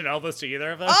 mention Elvis to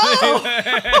either of them.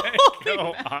 Oh!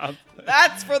 Go on.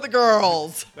 That's for the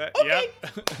girls. Yep.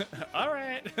 All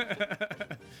right.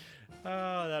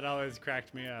 Oh, that always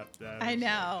cracked me up. I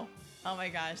know. Oh my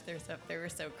gosh, they were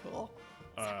so cool.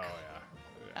 Oh yeah.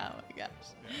 Oh my gosh.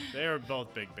 Yeah. They were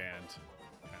both big band.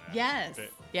 Yes. Big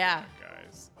Yeah.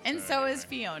 guys. And so is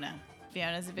anyway. Fiona.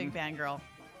 Fiona's a big band girl.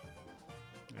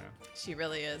 Yeah. She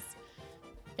really is.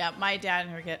 Yeah, my dad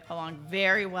and her get along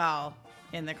very well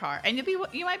in the car. And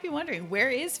you might be wondering, where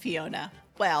is Fiona?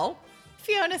 Well,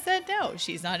 Fiona said no.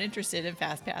 She's not interested in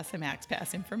Fast Pass and Max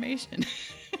Pass information.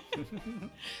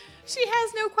 She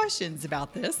has no questions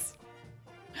about this.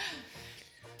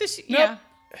 Does she? Nope. Yeah.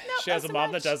 No, She has not a so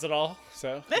mom much. that does it all.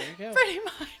 So there you go. Pretty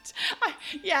much.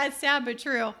 Yeah, it's sad but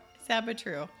true. Sad but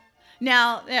true.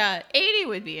 Now, 80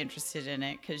 would be interested in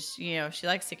it because, she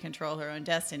likes to control her own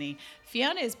destiny.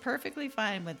 Fiona is perfectly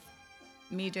fine with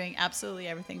me doing absolutely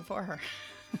everything for her.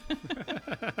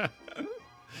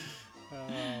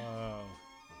 Oh.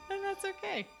 And that's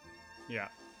okay. Yeah.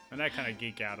 And I kind of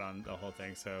geek out on the whole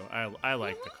thing, so I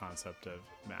like the concept of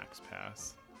Max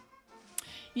Pass.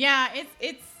 Yeah,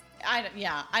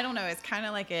 I don't know. It's kind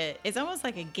of like it's almost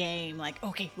like a game. Like,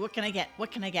 okay, what can I get?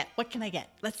 What can I get? What can I get?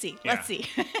 Let's see. Let's see.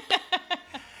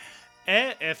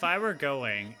 If I were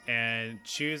going and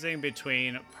choosing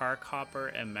between Park Hopper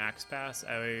and Max Pass,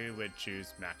 I would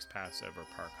choose Max Pass over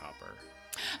Park Hopper.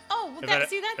 Oh, well, If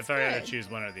that's I had good. to choose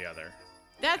one or the other.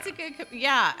 That's a good,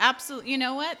 yeah, absolutely. You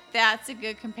know what? That's a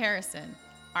good comparison.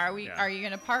 Are you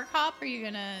going to park hop or are you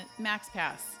going to max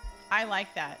pass? I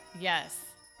like that. Yes,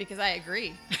 because I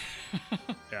agree.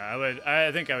 Yeah,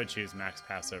 I think I would choose Max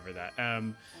Pass over that.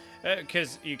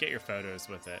 Because you get your photos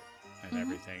with it and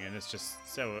everything, and it's just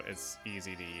it's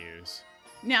easy to use.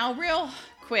 Now, real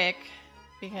quick,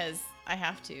 because I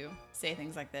have to say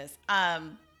things like this,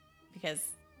 because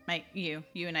you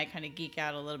and I kind of geek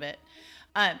out a little bit.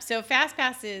 So fast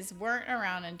passes weren't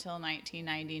around until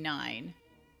 1999,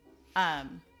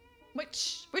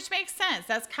 which makes sense.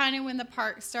 That's kind of when the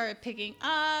parks started picking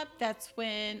up. That's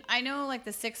when I know like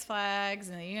the Six Flags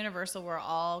and the Universal were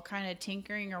all kind of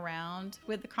tinkering around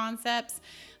with the concepts.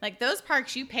 Like those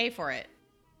parks, you pay for it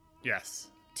Yes.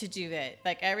 to do it,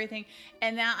 like everything.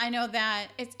 And now I know that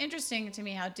it's interesting to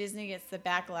me how Disney gets the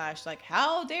backlash, like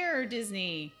how dare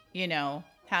Disney,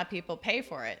 have people pay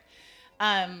for it.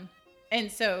 And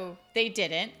so they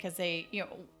didn't because they,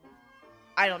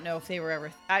 I don't know if they were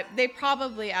ever, they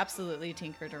probably absolutely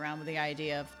tinkered around with the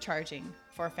idea of charging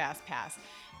for Fast Pass.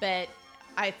 But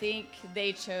I think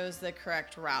they chose the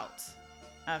correct route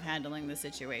of handling the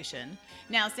situation.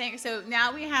 Now, so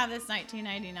now we have this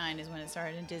 1999 is when it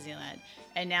started in Disneyland.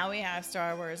 And now we have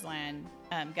Star Wars Land,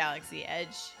 Galaxy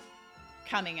Edge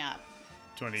coming up.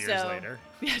 20 years later.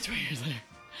 Yeah, 20 years later.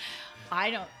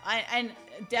 And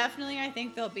definitely I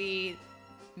think there'll be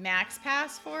Max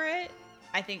Pass for it.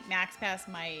 I think Max Pass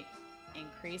might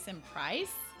increase in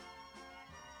price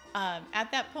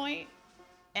at that point.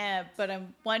 But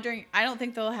I'm wondering, I don't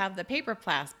think they'll have the paper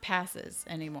passes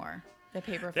anymore. The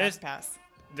paper Fast Pass.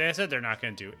 They said they're not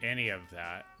going to do any of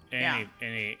that. Yeah.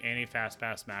 Any Fast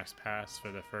Pass, Max Pass for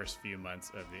the first few months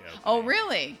of the opening. Oh,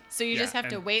 really? So you Yeah, just have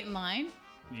to and- wait in line?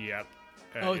 Yep.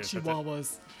 Oh, You just have to-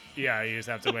 chihuahuas. Yeah, you just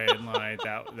have to wait in line.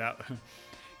 that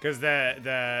because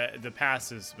the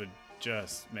passes would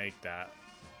just make that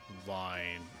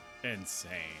line insane.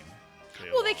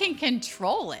 Well, they can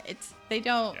control it. They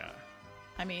don't. Yeah,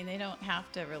 I mean, they don't have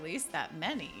to release that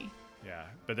many. yeah,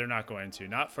 but they're not going to.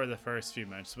 Not for the first few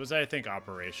months, which I think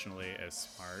operationally is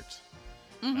smart.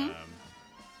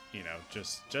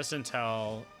 just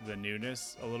until a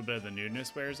little bit of the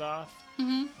newness wears off,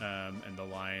 and the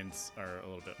lines are a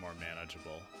little bit more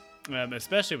manageable,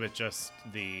 especially with just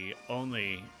the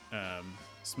only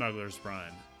Smuggler's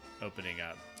Run opening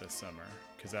up this summer,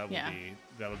 because that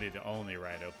will be the only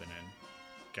ride open in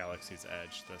Galaxy's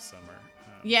Edge this summer.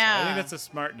 So I think that's a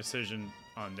smart decision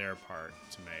on their part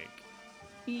to make.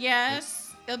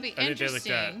 Yes, it'll be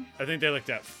interesting. I think they looked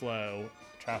at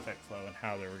traffic flow, and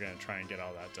how they were going to try and get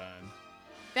all that done.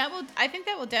 I think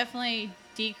that will definitely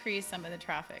decrease some of the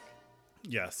traffic.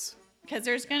 Yes. Because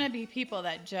there's going to be people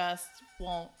that just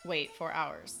won't wait 4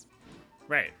 hours.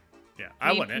 Right. Yeah,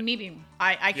 I wouldn't. Maybe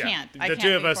I can't. The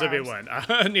two of us would be one.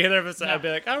 Neither of us. No. I'd be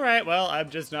like, all right, well, I'm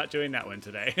just not doing that one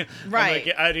today. Right.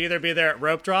 Like, I'd either be there at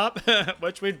rope drop,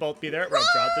 which we'd both be there at rope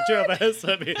drop. The two of us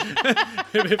would be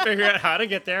figure out how to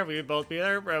get there. We would both be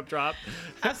there at rope drop.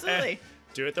 Absolutely.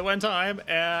 Do it the one time,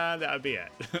 and that would be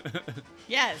it.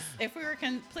 Yes, if we were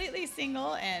completely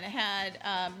single and had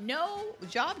no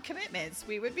job commitments,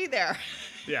 we would be there.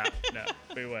 Yeah, no,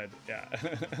 we would. Yeah.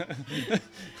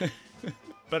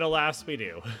 But alas, we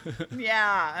do.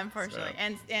 Yeah, unfortunately.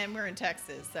 So. And we're in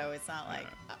Texas, so it's not like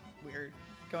we're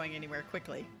going anywhere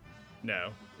quickly.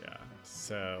 No, yeah.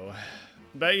 So,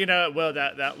 but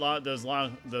those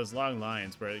long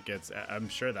lines where it gets, I'm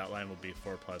sure that line will be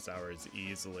 4+ hours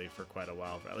easily for quite a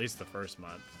while, for at least the first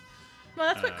month.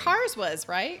 Well, that's what Cars was,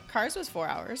 right? Cars was 4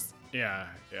 hours. Yeah.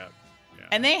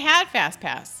 And they had Fast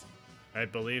Pass. I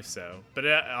believe so. But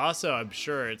also, I'm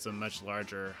sure it's a much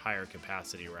larger, higher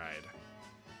capacity ride.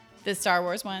 The Star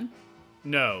Wars one?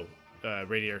 No,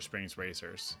 Radiator Springs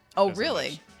Racers. Oh,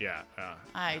 really? Yeah.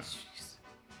 That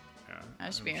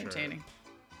should be entertaining.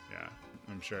 Yeah,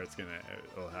 I'm sure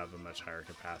it'll have a much higher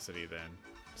capacity than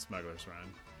Smuggler's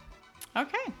Run.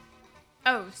 Okay.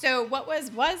 Oh, so what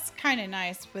was kind of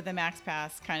nice with the Max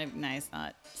Pass, kind of nice,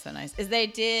 not so nice, is they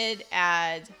did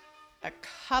add a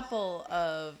couple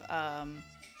of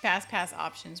Fast Pass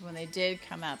options when they did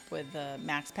come up with the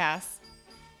Max Pass.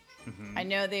 Mm-hmm. I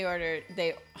know they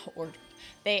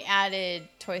added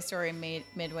Toy Story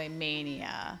Midway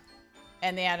Mania,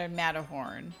 and they added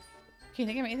Matterhorn. Can you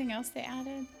think of anything else they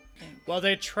added? Well,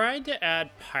 they tried to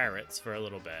add Pirates for a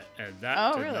little bit, and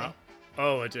that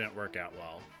it didn't work out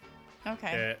well.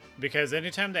 Okay. Because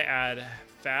anytime they add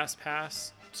Fast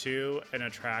Pass to an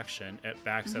attraction, it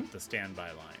backs up the standby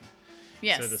line.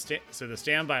 Yes. So the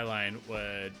standby line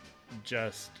would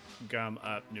just gum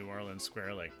up New Orleans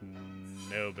Square like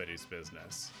nobody's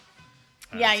business.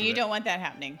 You don't want that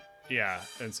happening. Yeah,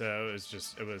 and so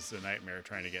it was a nightmare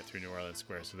trying to get through New Orleans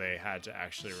Square. So they had to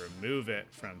actually remove it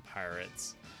from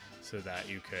Pirates so that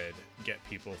you could get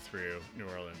people through New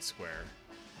Orleans Square.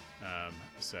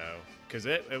 Because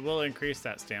it will increase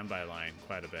that standby line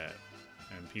quite a bit,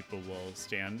 and people will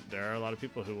stand. There are a lot of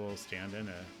people who will stand in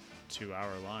a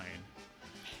 2-hour line.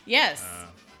 Yes.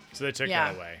 So they took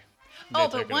that away.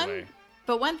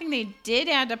 But one thing they did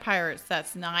add to Pirates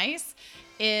that's nice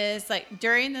is, like,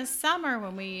 during the summer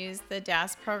when we use the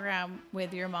DAS program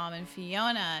with your mom and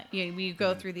Fiona, we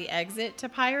go through the exit to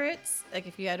Pirates, like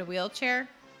if you had a wheelchair.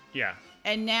 Yeah.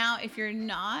 And now if you're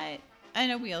not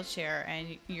in a wheelchair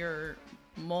and you're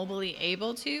mobily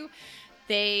able to,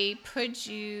 they put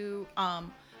you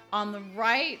on the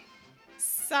right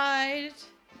side.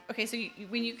 Okay, so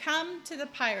when you come to the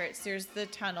Pirates, there's the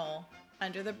tunnel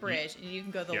under the bridge, and you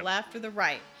can go the left or the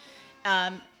right.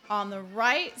 On the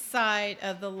right side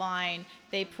of the line,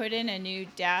 they put in a new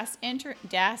DAS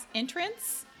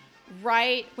entrance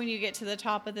right when you get to the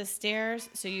top of the stairs.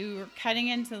 So you're cutting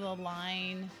into the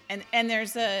line, and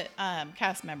there's a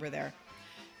cast member there.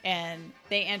 And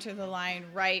they enter the line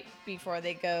right before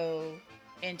they go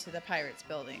into the Pirates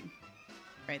building.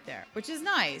 Right there, which is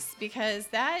nice because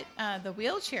that the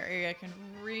wheelchair area can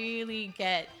really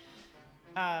get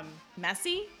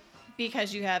messy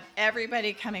because you have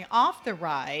everybody coming off the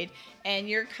ride and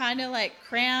you're kind of like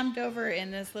crammed over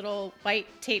in this little white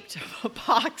taped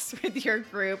box with your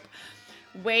group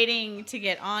waiting to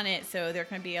get on it. So there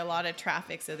can be a lot of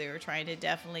traffic. So they were trying to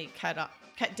definitely cut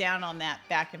down on that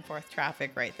back and forth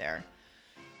traffic right there.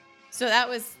 So that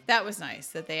was nice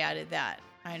that they added that.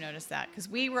 I noticed that because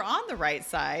we were on the right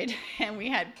side and we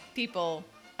had people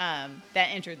that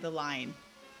entered the line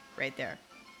right there.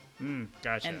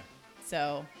 Gotcha. And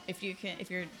so if you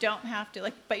don't have to,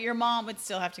 like, but your mom would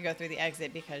still have to go through the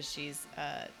exit because she's,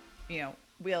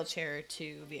 wheelchair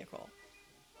to vehicle,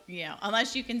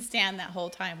 unless you can stand that whole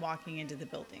time walking into the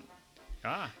building.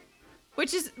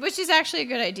 Which is actually a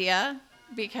good idea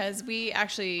because we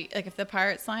actually, like, if the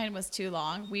Pirates line was too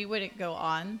long, we wouldn't go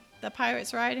on the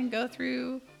Pirates ride and go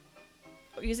through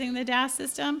using the DAS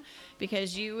system,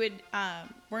 because you would,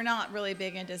 we're not really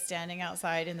big into standing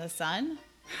outside in the sun.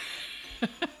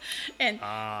 And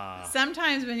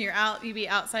sometimes when you're out, you'd be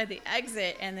outside the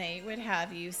exit and they would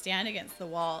have you stand against the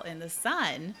wall in the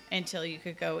sun until you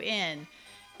could go in.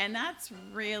 And that's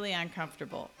really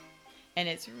uncomfortable. And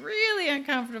it's really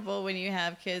uncomfortable when you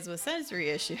have kids with sensory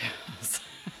issues.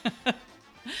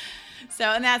 So,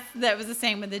 and that was the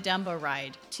same with the Dumbo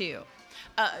ride too.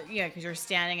 Because you're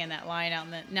standing in that line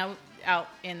out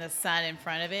in the sun in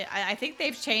front of it. I think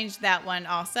they've changed that one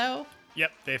also.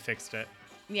 Yep, they fixed it.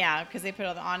 Yeah, because they put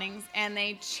all the awnings, and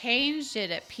they changed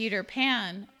it at Peter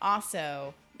Pan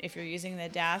also. If you're using the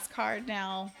DAS card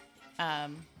now,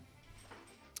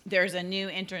 there's a new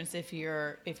entrance if you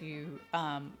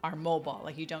are mobile,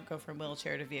 like you don't go from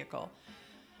wheelchair to vehicle.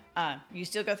 You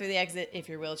still go through the exit if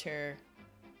you're wheelchair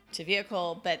to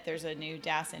vehicle, but there's a new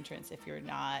DAS entrance if you're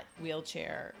not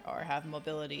wheelchair or have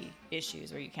mobility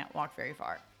issues or you can't walk very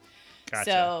far.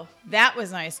 Gotcha. So that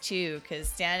was nice too,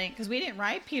 because we didn't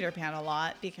ride Peter Pan a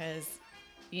lot because,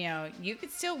 you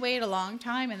could still wait a long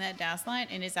time in that DAS line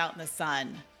and it's out in the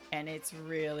sun and it's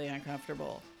really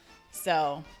uncomfortable.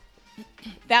 So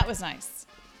that was nice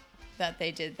that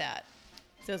they did that.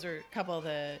 So those were a couple of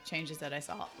the changes that I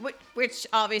saw, which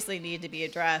obviously need to be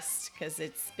addressed because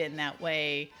it's been that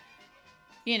way,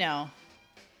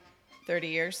 30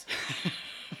 years.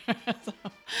 So,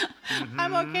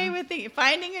 I'm okay with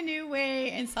finding a new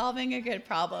way and solving a good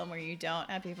problem where you don't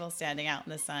have people standing out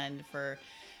in the sun for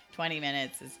 20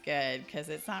 minutes is good, because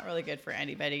it's not really good for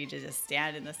anybody to just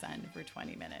stand in the sun for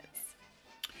 20 minutes.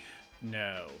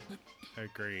 No,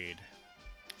 agreed.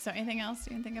 So anything else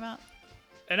you can think about?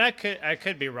 And I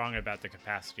could be wrong about the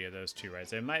capacity of those two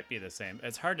rides. It might be the same.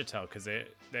 It's hard to tell because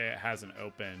it hasn't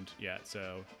opened yet.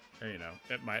 So,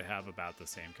 it might have about the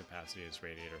same capacity as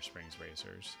Radiator Springs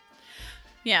Racers.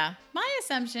 Yeah. My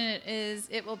assumption is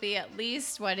it will be at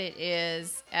least what it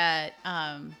is at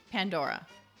Pandora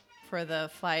for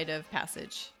the Flight of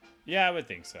Passage. Yeah, I would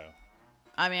think so.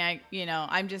 I mean,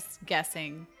 I'm just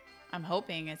guessing. I'm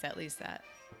hoping it's at least that.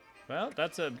 Well,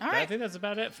 All right. I think that's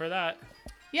about it for that.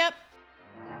 Yep.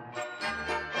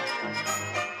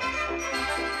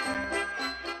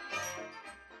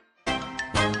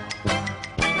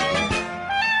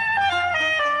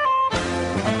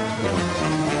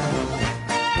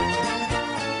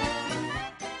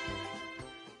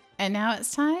 And now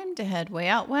it's time to head way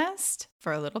out west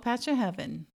for a little patch of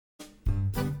heaven.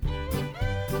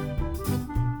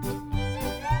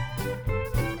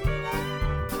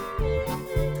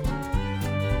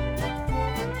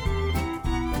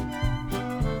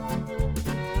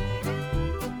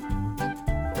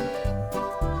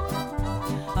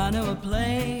 I know a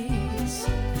place,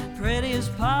 pretty as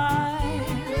pie,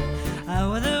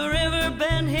 where the river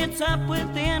bend hits up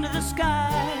with the end of the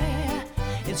sky.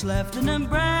 It's left in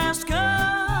Nebraska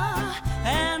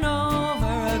and over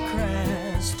a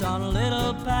crest on a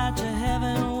little patch of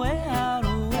heaven way out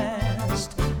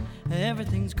west.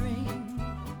 Everything's green.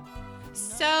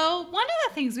 So one of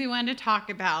the things we wanted to talk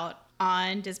about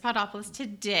on Dispodopolis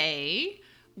today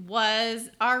was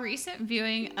our recent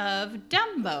viewing of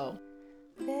Dumbo.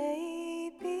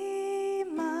 Baby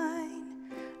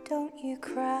mine, don't you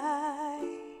cry.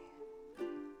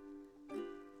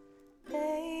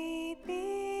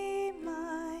 Baby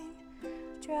mine,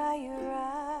 dry your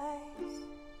eyes.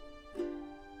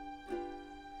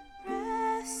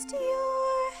 Rest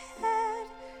your head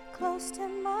close to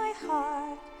my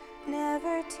heart,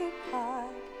 never to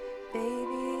part,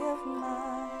 baby of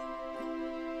mine.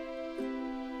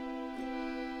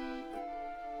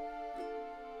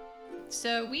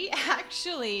 So we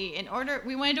actually,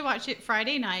 we wanted to watch it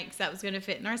Friday night because that was going to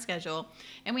fit in our schedule.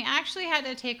 And we actually had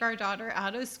to take our daughter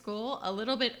out of school a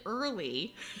little bit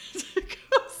early to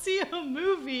go see a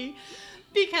movie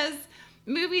because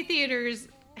movie theaters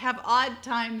have odd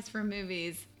times for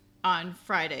movies on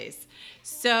Fridays.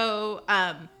 So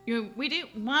we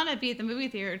didn't want to be at the movie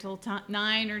theater till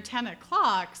 9 or 10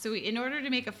 o'clock. So in order to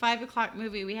make a 5 o'clock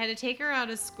movie, we had to take her out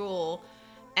of school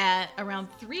at around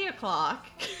 3 o'clock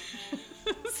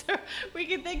so we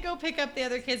could then go pick up the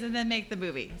other kids and then make the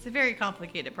movie. It's a very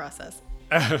complicated process.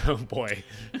 Oh boy.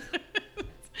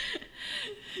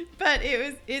 But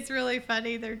it's really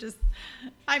funny. They're just,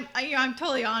 I'm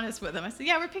totally honest with them. I said,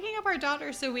 yeah, we're picking up our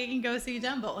daughter so we can go see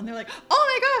Dumbo. And they're like,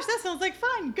 oh my gosh, that sounds like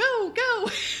fun. Go.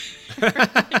 Like,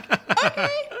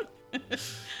 okay.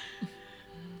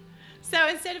 So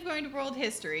instead of going to world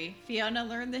history, Fiona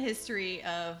learned the history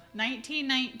of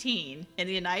 1919 in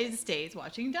the United States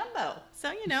watching Dumbo.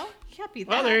 So, you can't beat that.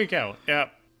 Well, there you go.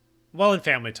 Yep. Well, and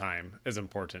family time is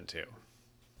important too.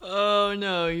 Oh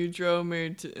no, you drove me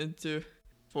into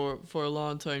for a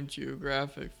long time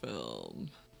Geographic film.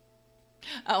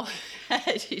 Oh,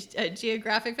 a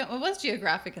geographic film. Well, it was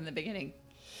geographic in the beginning.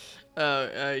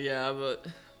 Yeah, but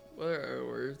what are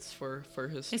words for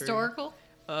history? Historical?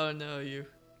 Oh no, you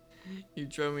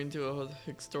drove me into a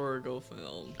historical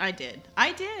film. I did.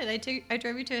 I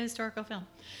drove you to a historical film.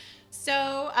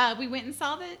 So we went and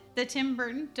saw the Tim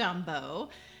Burton Dumbo,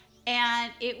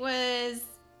 and it was,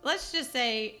 let's just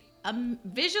say,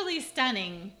 visually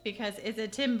stunning because it's a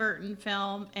Tim Burton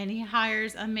film, and he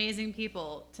hires amazing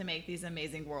people to make these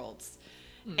amazing worlds.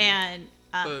 And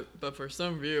But for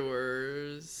some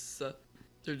viewers,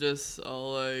 they're just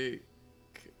all like,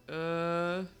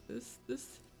 this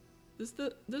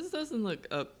doesn't look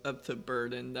up to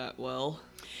Burton that well.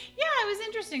 yeah, it was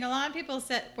interesting. A lot of people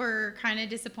were kind of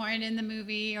disappointed in the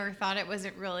movie or thought it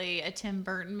wasn't really a Tim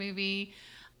Burton movie.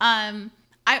 How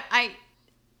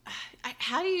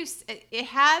do you? It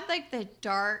had like the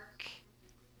darkness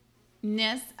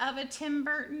of a Tim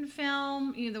Burton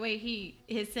film. You know, the way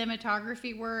his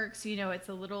cinematography works. You know, it's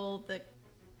a little, the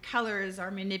colors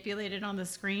are manipulated on the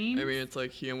screen. I mean, it's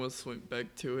like he almost went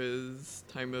back to his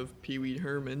time of Pee Wee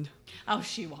Herman. Oh,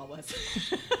 She-Wa was.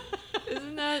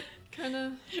 Isn't that kind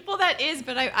of? Well, that is,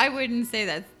 but I wouldn't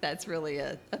say that's really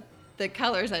the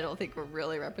colors. I don't think were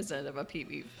really representative of Pee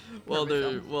Wee. Well,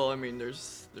 Herman film. I mean,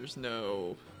 there's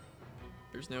no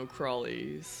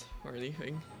crawlies or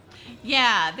anything.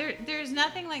 Yeah, there's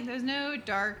nothing like, there's no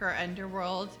dark or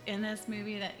underworld in this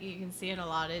movie that you can see in a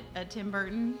lot of Tim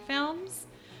Burton films.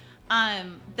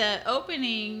 The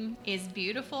opening is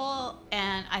beautiful,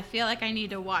 and I feel like I need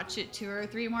to watch it 2 or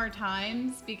 3 more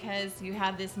times because you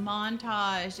have this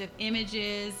montage of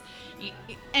images,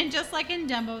 and just like in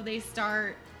Dumbo, they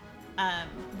start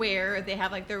where they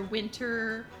have like their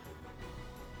winter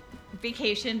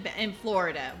vacation in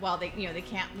Florida while they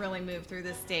can't really move through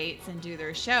the states and do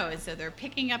their show, and so they're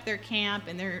picking up their camp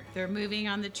and they're moving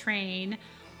on the train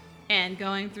and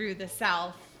going through the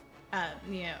south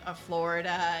of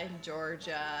Florida and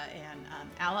Georgia and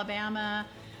Alabama,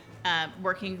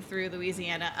 working through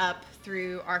Louisiana up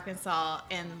through Arkansas,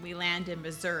 and we land in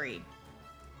Missouri.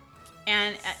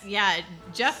 And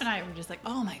Jeff and I were just like,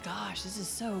 oh my gosh, this is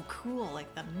so cool.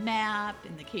 Like the map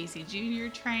and the Casey Jr.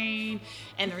 train,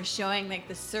 and they're showing like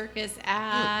the circus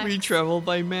act. We traveled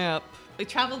by map. We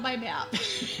traveled by map.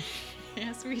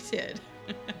 Yes, we did.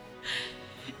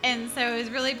 And so it was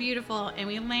really beautiful. And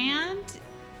we land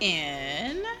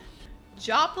in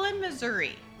Joplin,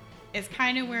 Missouri. Is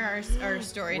kind of where our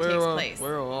story takes place.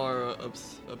 Where our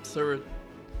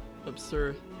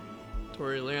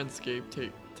observatory landscape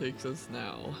takes us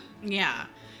now. Yeah.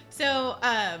 So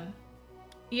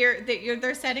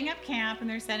they're setting up camp, and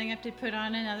they're setting up to put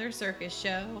on another circus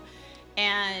show.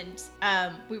 And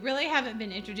we really haven't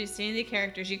been introduced to any of the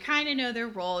characters. You kind of know their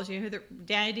roles. You know who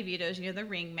Danny DeVito's, you know, the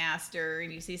ringmaster,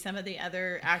 and you see some of the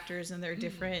other actors and their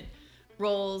different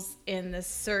roles in the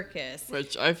circus.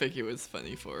 Which I think it was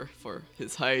funny for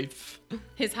his height.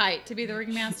 His height to be the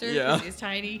ringmaster? Yeah. Because he's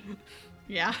tiny.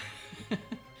 Yeah.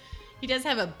 He does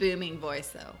have a booming voice,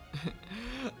 though.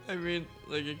 I mean,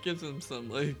 like, it gives him some,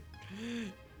 like...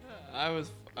 I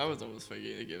was almost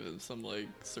thinking to give him some, like,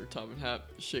 Sir Topham Hatt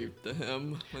shape to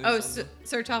him.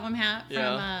 Sir Topham Hatt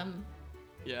from...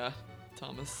 Yeah,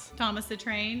 Thomas. Thomas the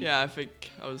Train? Yeah, I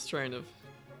think I was trying to...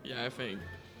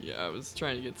 I was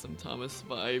trying to get some Thomas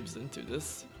vibes into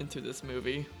this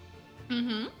movie.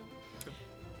 Mm-hmm.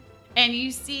 And you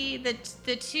see the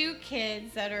 2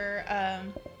 kids that are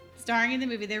starring in the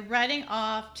movie. They're running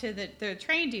off to the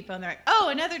train depot, and they're like, "Oh,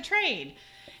 another train!"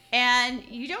 And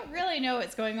you don't really know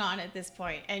what's going on at this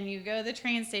point. And you go to the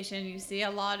train station, and you see a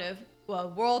lot of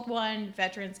World I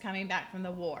veterans coming back from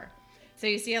the war. So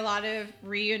you see a lot of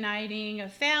reuniting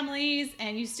of families,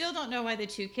 and you still don't know why the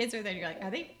 2 kids are there. You're like,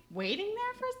 are they waiting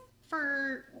there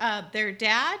for their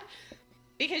dad?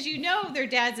 Because you know their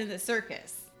dad's in the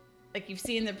circus. Like you've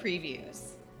seen the previews.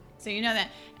 So you know that.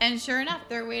 And sure enough,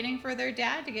 they're waiting for their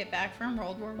dad to get back from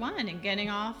World War I and getting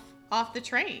off the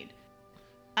train.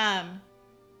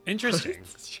 Interesting.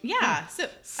 Yeah. So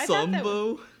I thought that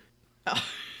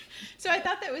So I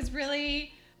thought that was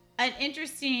really an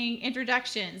interesting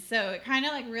introduction. So it kind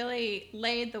of like really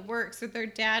laid the work. So their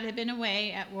dad had been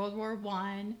away at World War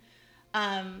I.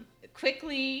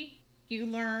 Quickly, you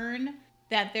learn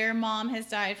that their mom has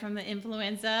died from the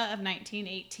influenza of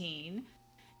 1918,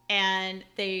 and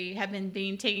they have been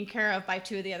being taken care of by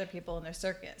 2 of the other people in their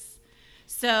circus.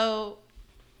 So,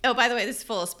 oh, by the way, this is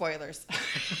full of spoilers.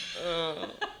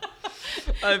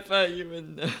 I thought you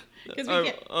would.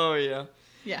 Oh yeah.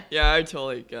 Yeah. Yeah, I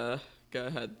totally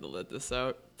had to let this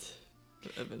out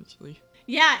eventually.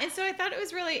 Yeah, and so I thought it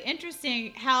was really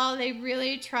interesting how they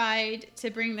really tried to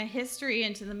bring the history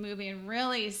into the movie and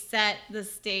really set the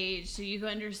stage so you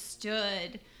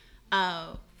understood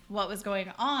what was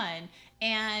going on.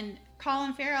 And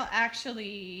Colin Farrell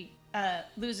actually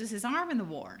loses his arm in the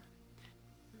war.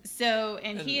 So,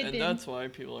 and he had and been... that's why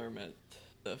people are meant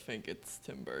to think it's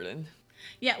Tim Burton.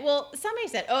 Yeah, well, somebody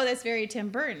said, oh, that's very Tim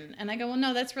Burton. And I go, well,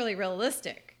 no, that's really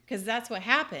realistic because that's what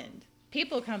happened.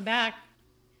 People come back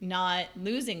not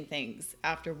losing things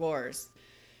after wars.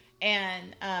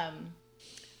 And I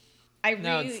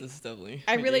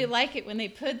really like it when they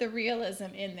put the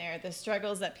realism in there, the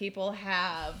struggles that people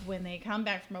have when they come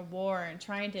back from a war and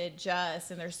trying to adjust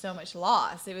and there's so much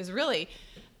loss. It was really,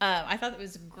 I thought it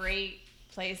was a great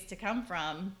place to come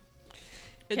from.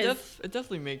 It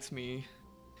definitely makes me,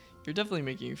 you're definitely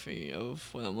making me think of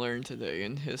what I'm learning today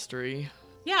in history.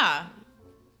 Yeah.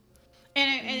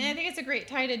 And I think it's a great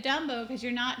tie to Dumbo because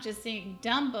you're not just seeing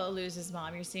Dumbo lose his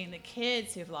mom, you're seeing the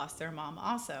kids who've lost their mom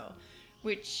also,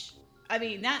 which, I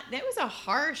mean, that was a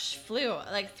harsh flu.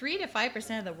 Like 3 to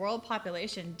 5% of the world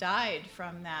population died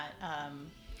from that.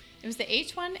 It was the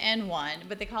H1N1,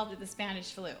 but they called it the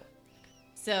Spanish flu.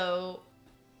 So,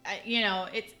 you know,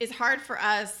 it's hard for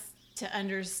us to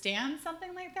understand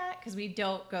something like that because we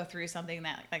don't go through something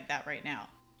like that right now.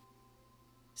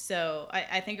 So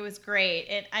I think it was great.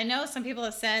 And I know some people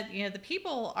have said, you know, the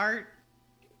people aren't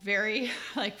very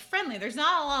like friendly. There's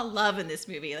not a lot of love in this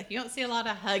movie. Like you don't see a lot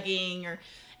of hugging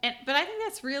but I think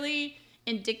that's really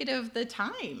indicative of the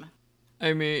time.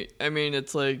 I mean,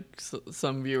 it's like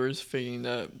some viewers thinking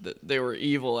that they were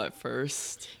evil at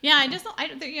first. Yeah,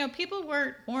 you know, people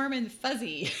weren't warm and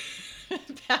fuzzy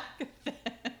back then.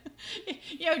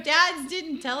 You know, dads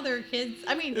didn't tell their kids.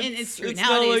 I mean, and it's true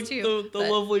nowadays too. It's not like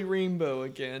the lovely rainbow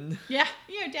again. Yeah,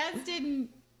 you know, dads didn't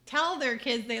tell their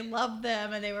kids they loved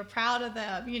them and they were proud of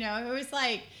them. You know, it was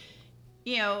like,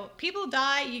 you know, people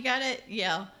die. You gotta, you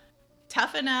know,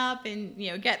 toughen up and, you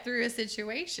know, get through a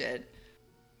situation.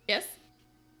 Yes?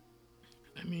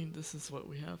 I mean, this is what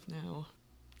we have now.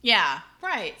 Yeah,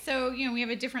 right. So, you know, we have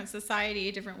a different society,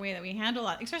 a different way that we handle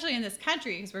it, especially in this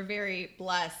country, because we're very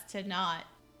blessed to not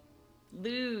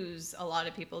lose a lot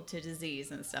of people to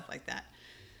disease and stuff like that.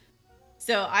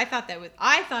 So I thought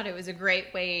it was a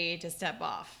great way to step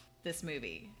off this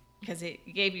movie because it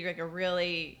gave you like a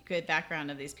really good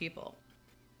background of these people.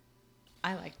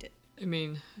 I liked it. I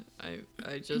mean, I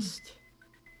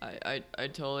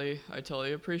totally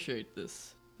appreciate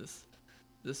this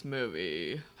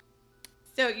movie.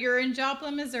 So you're in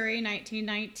Joplin, Missouri,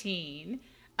 1919.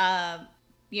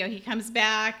 You know, he comes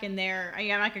back and I'm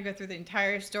not going to go through the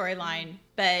entire storyline,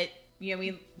 but, you know,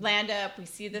 we land up, we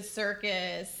see the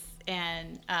circus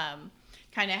and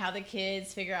kind of how the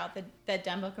kids figure out that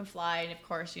Dumbo can fly. And of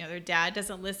course, you know, their dad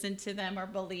doesn't listen to them or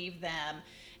believe them.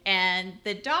 And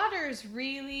the daughter's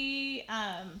really,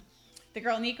 the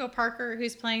girl, Nico Parker,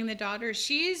 who's playing the daughter,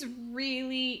 she's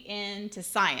really into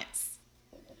science.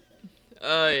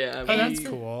 Oh, yeah. Oh, that's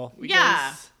cool.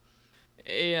 Yeah.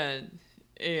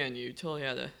 And you totally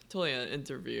had an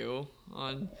interview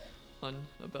on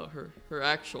about her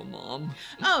actual mom.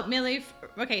 Oh, Millie.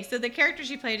 Okay, so the character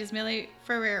she played is Millie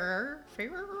Ferrer.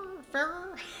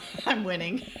 I'm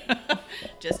winning.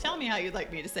 Just tell me how you'd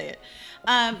like me to say it.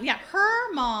 Yeah,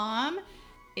 her mom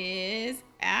is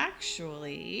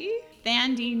actually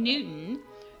Thandie Newton,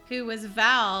 who was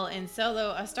Val in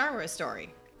Solo: A Star Wars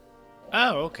Story.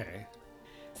 Oh, okay.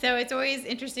 So it's always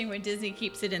interesting when Disney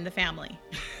keeps it in the family.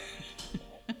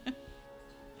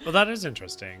 Well, that is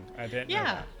interesting. I didn't know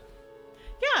that.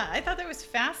 Yeah, I thought that was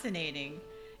fascinating.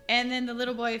 And then the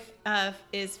little boy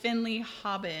is Finley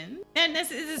Hobbin. And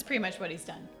this is pretty much what he's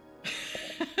done.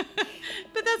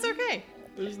 But that's okay.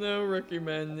 There's no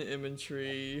recommend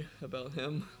imagery about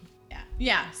him.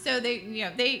 Yeah. So they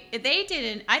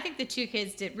did I think the two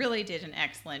kids really did an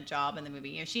excellent job in the movie.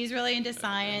 You know, she's really into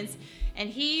science and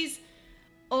he's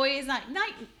always not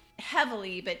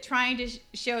heavily, but trying to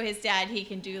show his dad he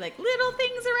can do like little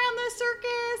things around the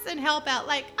circus and help out.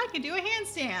 Like, I can do a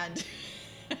handstand.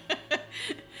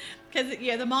 Because,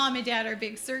 you know, the mom and dad are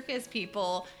big circus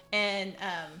people. And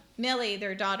Millie,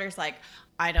 their daughter's like,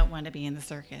 I don't want to be in the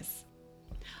circus.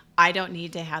 I don't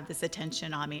need to have this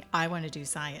attention on me. I want to do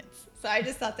science. So I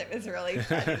just thought that was really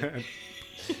funny.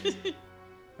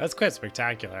 That's quite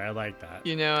spectacular. I like that.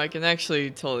 You know, I can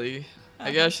actually totally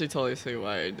see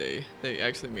why they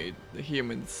actually made the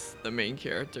humans the main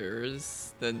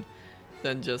characters than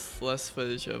just less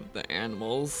footage of the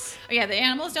animals. Oh, yeah, the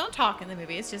animals don't talk in the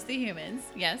movie. It's just the humans.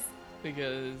 Yes.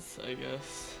 Because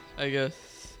I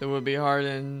guess it would be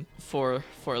hard for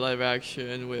live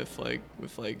action with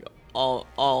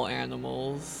all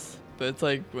animals. but it's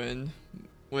like when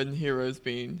heroes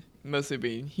mostly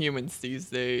being humans these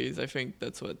days, I think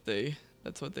that's what they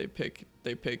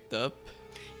picked up.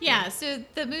 Yeah, so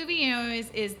the movie,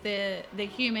 is the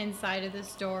human side of the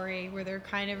story where they're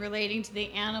kind of relating to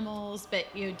the animals, but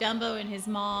Dumbo and his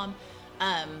mom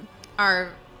are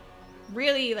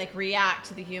really like react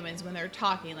to the humans when they're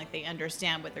talking, like they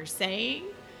understand what they're saying,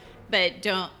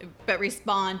 but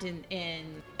respond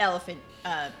in elephant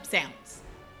sounds,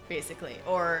 basically,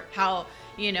 or how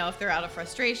if they're out of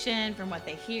frustration from what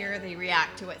they hear, they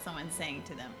react to what someone's saying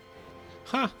to them.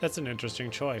 Huh, that's an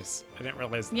interesting choice. I didn't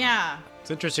realize that. Yeah.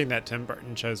 It's interesting that Tim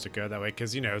Burton chose to go that way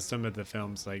because, some of the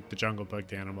films like The Jungle Book,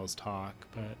 the animals talk,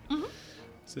 but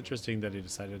it's interesting that he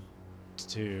decided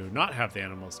to not have the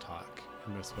animals talk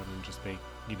in this one and just make,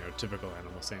 typical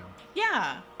animal sound.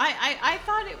 Yeah, I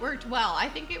thought it worked well. I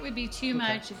think it would be too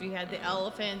much if you had the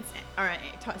elephants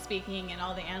speaking and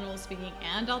all the animals speaking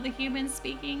and all the humans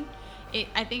speaking.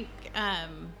 I think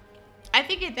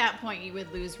at that point you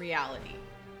would lose reality.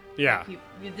 Yeah.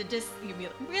 You'd be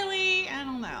like, really? I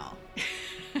don't know.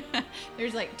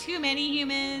 There's like too many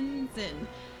humans, and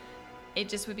it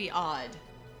just would be odd.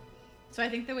 So I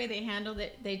think the way they handled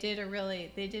it, they did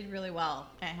really well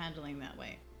at handling that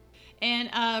way. And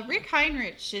Rick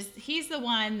Heinrich he's the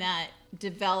one that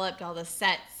developed all the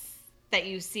sets that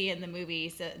you see in the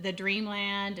movies, the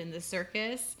Dreamland and the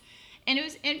circus. And it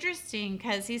was interesting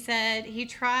because he said he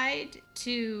tried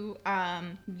to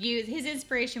use, his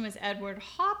inspiration was Edward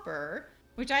Hopper,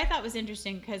 which I thought was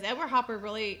interesting because Edward Hopper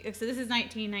really, so this is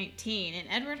 1919, and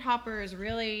Edward Hopper is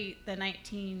really the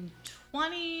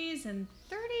 1920s and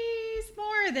 30s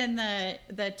more than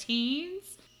the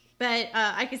teens. But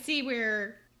I could see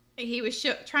where he was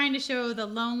trying to show the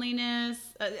loneliness.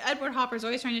 Edward Hopper's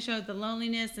always trying to show the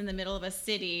loneliness in the middle of a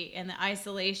city and the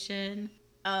isolation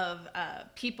of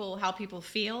people, how people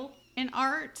feel in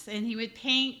art. And he would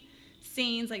paint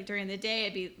scenes like during the day,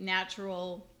 it'd be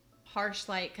natural, harsh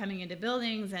light coming into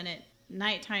buildings, and at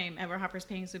nighttime, Edward Hopper's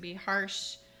paintings would be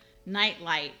harsh night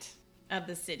light of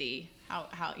the city, how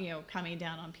coming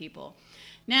down on people.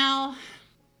 Now,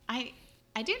 I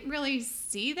didn't really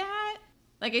see that.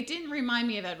 Like, it didn't remind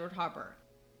me of Edward Hopper,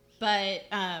 but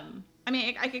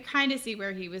I could kind of see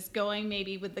where he was going,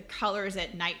 maybe with the colors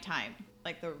at nighttime,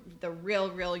 like the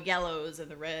real yellows and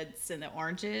the reds and the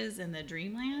oranges and the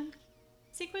Dreamland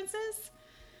sequences.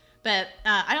 But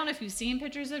I don't know if you've seen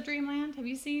pictures of Dreamland. Have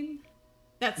you seen?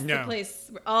 That's the place.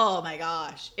 Oh my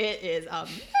gosh, it is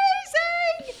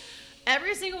amazing.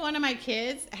 Every single one of my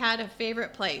kids had a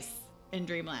favorite place in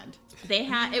Dreamland.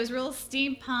 It was real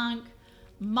steampunk,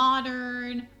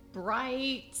 modern,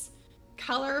 bright,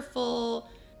 colorful,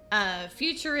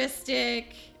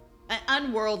 futuristic,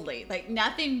 unworldly. Like,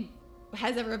 nothing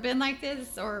has ever been like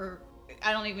this, or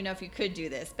I don't even know if you could do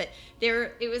this, but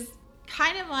it was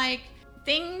kind of like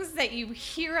things that you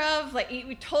hear of, like you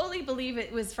would totally believe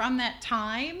it was from that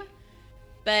time,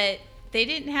 but they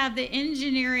didn't have the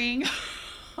engineering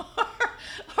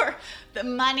or the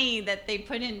money that they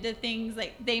put into things.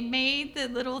 Like, they made the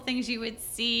little things you would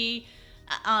see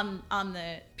on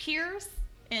the piers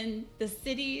in the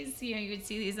cities. You would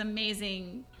see these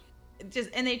amazing,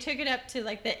 and they took it up to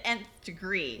like the nth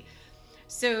degree.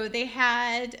 So they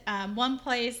had one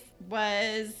place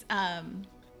was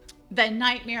the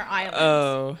Nightmare Island.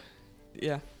 Oh,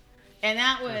 yeah. And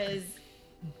that was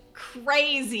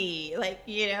crazy. Like,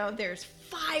 there's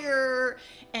fire,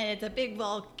 and it's a big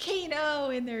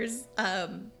volcano, and there's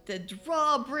the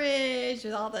drawbridge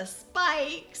with all the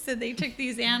spikes, and they took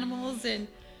these animals. And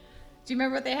do you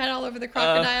remember what they had all over the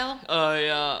crocodile? Oh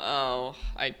yeah.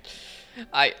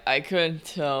 I couldn't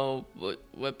tell what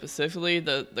specifically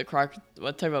the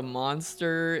what type of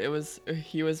monster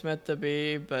he was meant to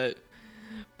be, but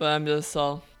I'm just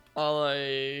all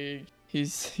like,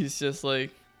 he's just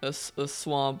like a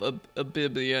swamp, a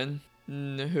biblion.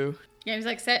 No. Yeah, he was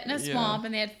like set in a swamp,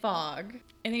 and they had fog,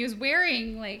 and he was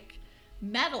wearing like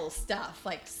metal stuff,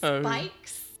 like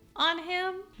spikes on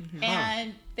him,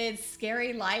 and they had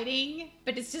scary lighting,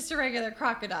 but it's just a regular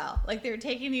crocodile. Like, they were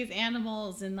taking these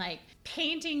animals and like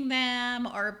painting them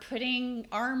or putting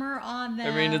armor on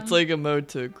them. I mean, it's like a mode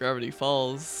to Gravity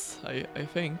Falls, I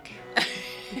think.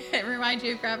 It reminds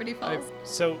you of Gravity Falls.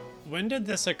 So when did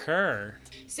this occur?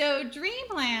 So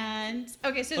Dreamland.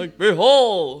 Okay, so like,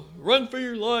 behold, run for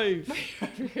your life.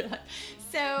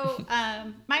 So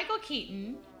Michael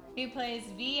Keaton, who plays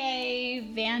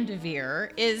V.A.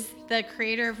 Vanderveer, is the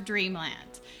creator of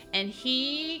Dreamland, and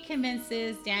he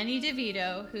convinces Danny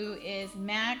DeVito, who is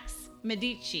Max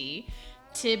Medici,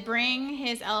 to bring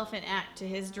his elephant act to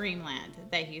his Dreamland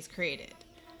that he's created.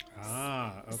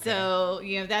 Okay. So,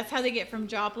 that's how they get from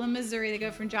Joplin, Missouri. They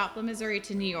go from Joplin, Missouri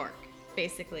to New York,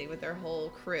 basically, with their whole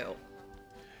crew.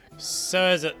 So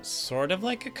is it sort of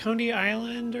like a Coney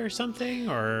Island or something,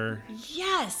 or?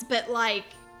 Yes, but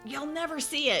you'll never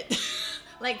see it.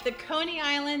 Like the Coney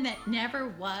Island that never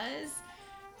was,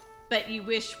 but you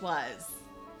wish was.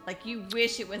 Like you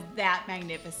wish it was that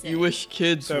magnificent. You wish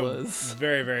kids So was.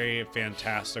 very, very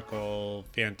fantastical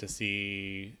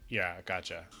fantasy. Yeah,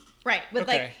 gotcha. Right, with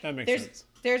Okay, that makes sense.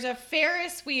 There's a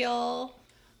Ferris wheel.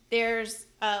 There's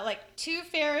 2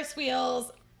 Ferris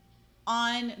wheels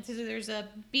so there's a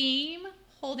beam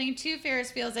holding 2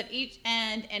 Ferris wheels at each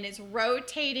end, and it's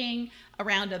rotating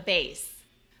around a base.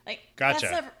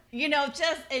 Gotcha. That's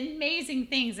just amazing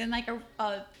things, and like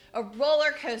a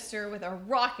roller coaster with a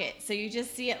rocket. So you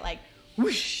just see it like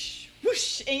whoosh,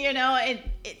 whoosh, and a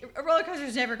roller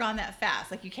coaster's never gone that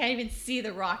fast. Like you can't even see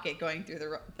the rocket going through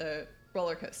the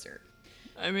roller coaster.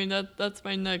 I mean, that's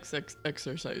my next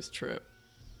exercise trip.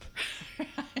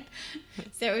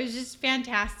 So it was just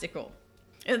fantastical.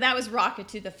 And that was Rocket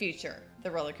to the Future,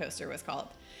 the roller coaster was called.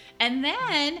 And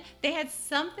then they had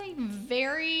something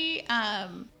very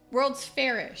World's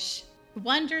Fairish,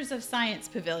 Wonders of Science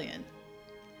Pavilion.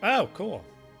 Oh, cool.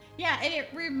 Yeah, and it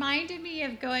reminded me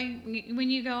of when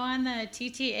you go on the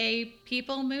TTA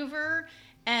People Mover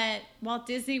at Walt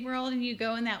Disney World, and you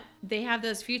go in they have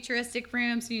those futuristic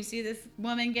rooms, and you see this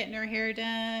woman getting her hair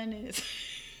done, and it's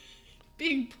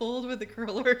being pulled with the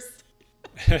curlers.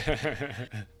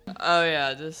 Oh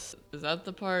yeah, is that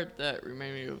the part that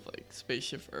reminded me of like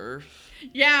Spaceship Earth?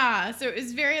 Yeah, so it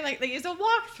was very it's a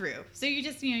walkthrough. So you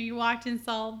just you walked and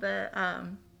saw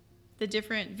the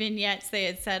different vignettes they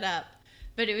had set up,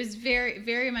 but it was very,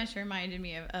 very much reminded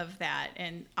me of that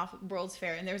and off World's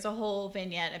Fair. And there's a whole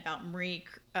vignette about Marie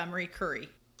Curie.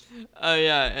 Oh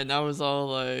yeah, and I was all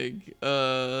like,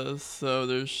 so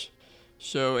there's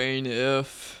showing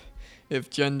if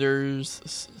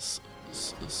genders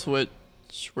switch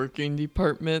working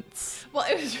departments. Well,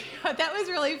 that was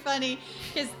really funny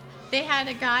because they had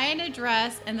a guy in a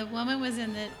dress and the woman was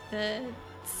in the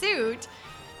suit,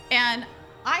 and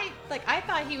I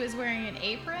thought he was wearing an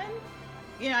apron.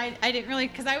 I didn't really,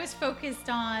 because I was focused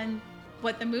on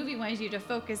what the movie wants you to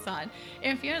focus on.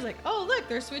 And Fiona's like, oh, look,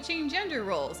 they're switching gender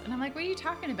roles. And I'm like, what are you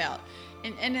talking about?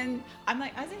 And then I'm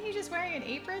like, isn't he just wearing an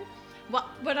apron? Well,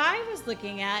 what I was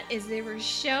looking at is they were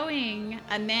showing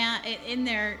a man in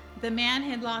there. The man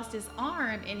had lost his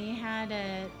arm and he had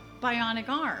a bionic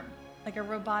arm, like a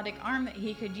robotic arm that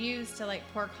he could use to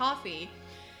pour coffee.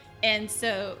 And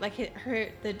so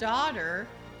the daughter,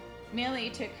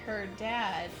 Millie, took her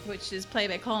dad, which is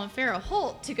played by Colin Farrell,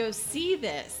 Holt, to go see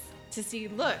this, to see,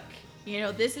 look,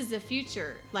 this is the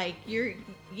future.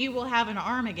 You will have an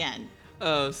arm again.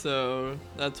 Oh, so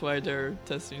that's why they're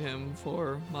testing him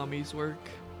for mommy's work.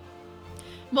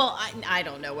 Well, I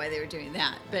don't know why they were doing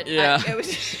that, but yeah.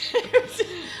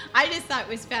 I just thought it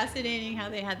was fascinating how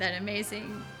they had that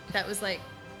amazing, that was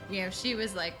she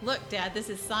was like, look, Dad, this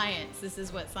is science. This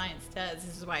is what science does.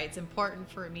 This is why it's important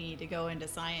for me to go into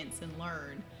science and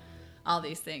learn all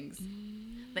these things.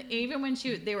 Even when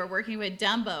they were working with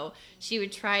Dumbo, she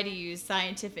would try to use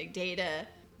scientific data,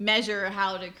 measure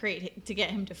how to get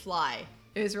him to fly.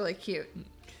 It was really cute.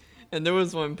 And there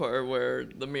was one part where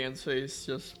the man's face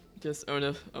just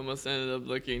almost ended up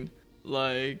looking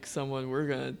like someone we're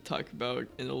gonna talk about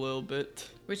in a little bit.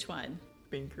 Which one?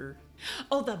 Banker.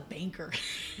 Oh, the banker.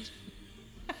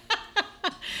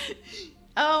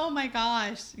 Oh my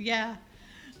gosh, yeah.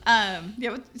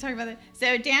 We'll talk about that.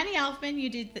 So Danny Elfman, you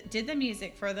did the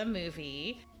music for the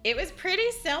movie. It was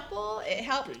pretty simple. It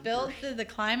helped build the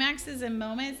climaxes and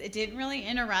moments. It didn't really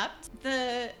interrupt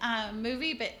the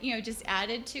movie, but just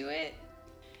added to it.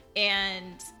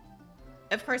 And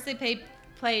of course, they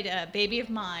played Baby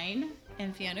of Mine,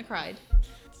 and Fiona cried.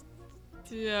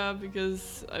 Yeah,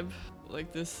 because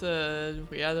like this said,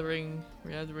 we had to bring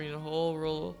a whole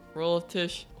roll of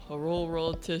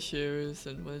tissues,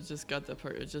 and when it just got that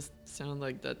part, it just sounded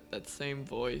like that same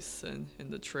voice and in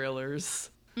the trailers.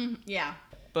 Yeah.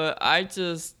 But I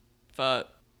just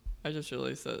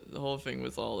realized that the whole thing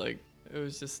was all it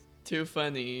was just too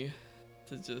funny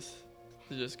to just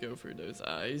go through those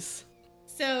eyes.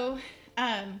 So,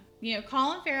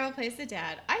 Colin Farrell plays the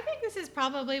dad. I think this is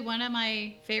probably one of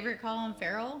my favorite Colin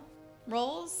Farrell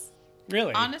roles.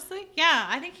 Really? Honestly, yeah.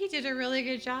 I think he did a really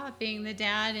good job being the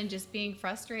dad and just being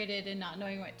frustrated and not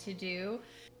knowing what to do,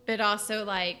 but also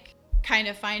kind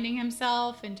of finding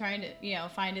himself and trying to,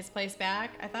 find his place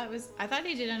back. I thought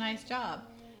he did a nice job.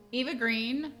 Eva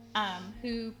Green,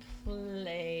 who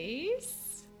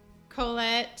plays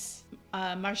Colette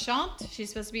Marchant, she's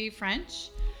supposed to be French.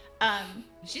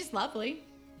 She's lovely.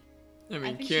 I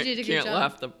mean, think she did a good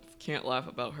job. Can't laugh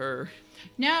about her.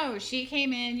 No, she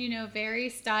came in, very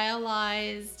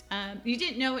stylized. You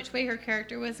didn't know which way her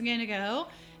character was going to go.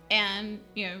 And,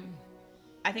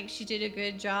 I think she did a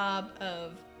good job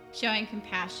of showing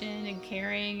compassion and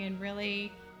caring and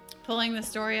really pulling the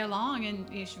story along. And,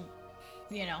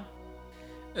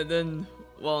 And then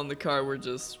while in the car, we're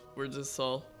just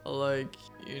all like,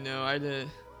 I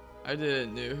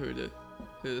didn't know who to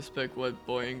expect what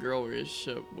boy and girl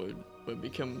relationship would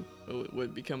become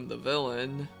the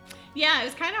villain. Yeah, it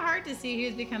was kind of hard to see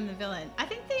who's become the villain. I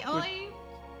think the only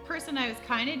person I was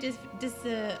kind of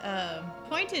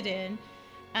disappointed in,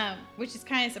 which is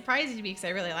kind of surprising to me because I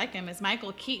really like him, is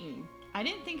Michael Keaton. I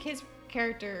didn't think his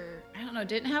character,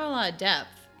 didn't have a lot of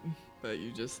depth. But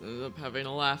you just ended up having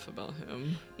a laugh about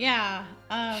him. Yeah.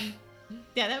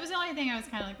 Yeah, that was the only thing I was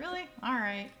kind of like, really? All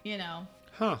right,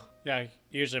 Huh. Yeah,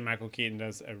 usually Michael Keaton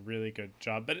does a really good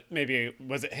job. But maybe,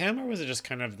 was it him or was it just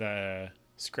kind of the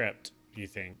script, do you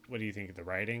think? What do you think of the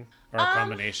writing? Or a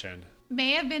combination?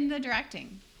 May have been the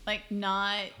directing. Like,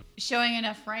 not showing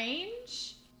enough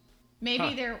range.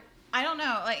 Maybe I don't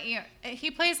know. Like, he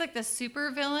plays like the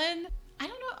super villain. I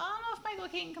don't know if Michael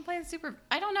Keaton can play the super.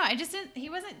 I don't know. He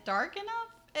wasn't dark enough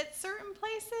at certain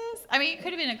places. I mean, it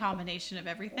could have been a combination of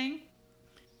everything.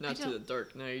 Not to the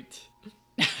Dark Knight.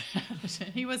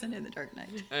 He wasn't in the Dark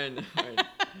Knight. And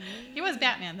he was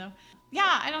Batman though.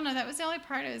 Yeah, I don't know. That was the only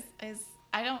part is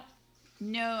I don't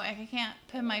know. I can't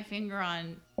put my finger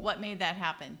on what made that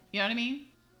happen. You know what I mean?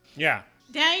 Yeah.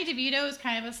 Danny DeVito is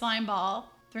kind of a slime ball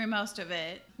through most of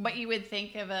it. What you would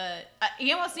think of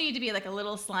he almost needed to be like a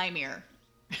little slimier.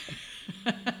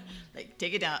 Like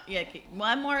take it down. Yeah,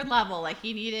 one more level. Like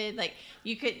he needed,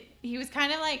 he was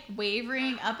kind of like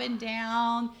wavering up and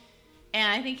down. And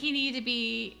I think he needed to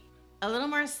be a little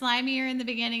more slimier in the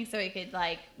beginning so he could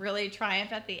like really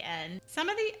triumph at the end. Some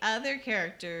of the other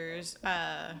characters,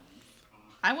 I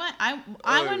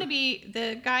want to be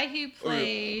the guy who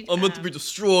played. I'm meant to be the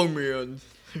strong man.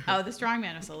 Oh, the strong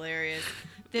man was hilarious.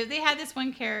 They had this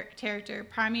one character,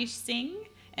 Parmesh Singh,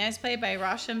 and it's played by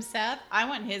Roshan Seth. I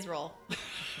want his role.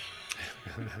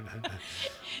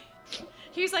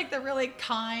 He was like the really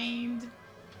kind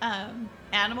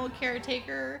animal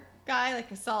caretaker guy, like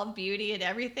a solid beauty and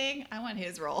everything. I want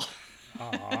his role.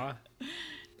 Aww.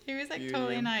 He was like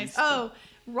totally nice. Oh,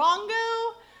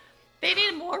 Rongo. They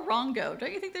needed more Rongo.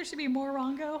 Don't you think there should be more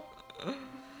Rongo?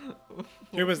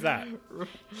 Who was that?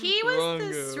 He was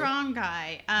Rongo. the strong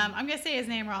guy. I'm gonna say his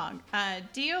name wrong.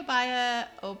 Diobaya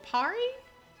Opari.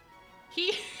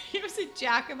 He was a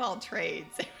jack of all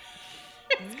trades.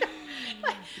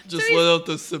 Just let out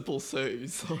the simple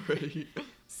says already.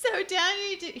 So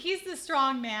he's the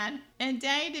strong man, and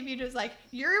Danny DeVito's like,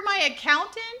 you're my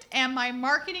accountant and my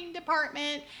marketing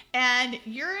department, and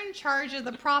you're in charge of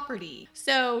the property.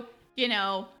 So, he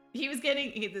was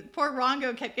the poor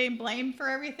Rongo kept getting blamed for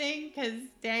everything because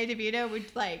Danny DeVito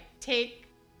would like take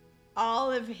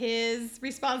all of his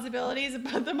responsibilities and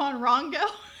put them on Rongo.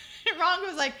 And Rongo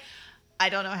was like, I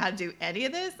don't know how to do any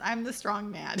of this. I'm the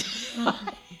strong man.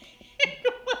 What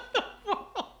the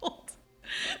world?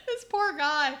 This poor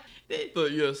guy.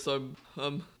 But yes, I'm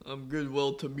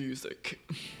goodwill to music.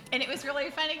 And it was really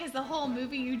funny because the whole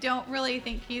movie, you don't really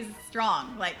think he's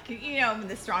strong. Like, in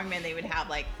the strong man, they would have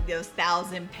like those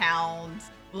 1,000-pound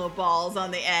little balls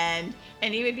on the end,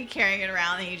 and he would be carrying it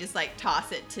around, and you just like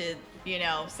toss it to,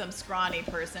 some scrawny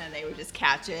person, and they would just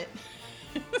catch it.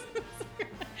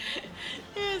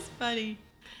 It was funny.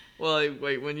 Well,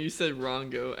 wait, when you said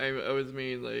Rongo, I was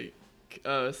meaning like,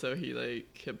 so he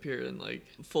like appeared in like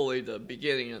fully the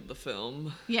beginning of the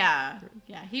film. Yeah,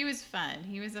 he was fun.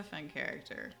 He was a fun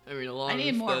character. I mean, I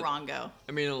need more Rongo.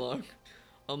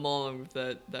 Along with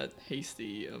that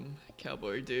hasty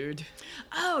cowboy dude.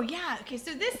 Oh yeah. Okay,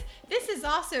 so this is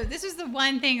the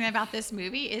one thing about this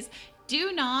movie is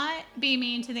do not be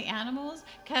mean to the animals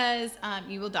because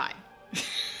you will die.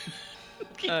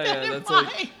 That's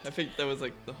like, I think that was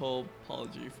like the whole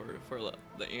apology for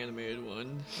the animated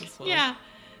one as well. Yeah.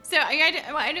 So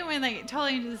I don't want to like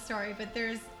totally into the story, but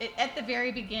at the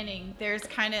very beginning, there's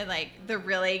kind of like the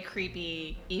really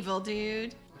creepy evil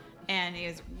dude, and he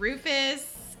was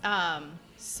Rufus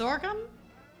Sorghum.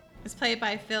 It's played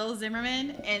by Phil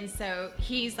Zimmerman, and so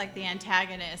he's like the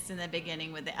antagonist in the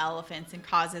beginning with the elephants and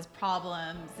causes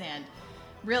problems and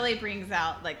really brings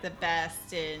out like the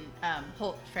best in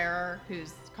Holt Farrer,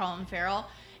 who's Colin Farrell,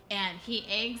 and he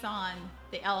eggs on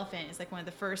the elephant. It's like one of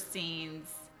the first scenes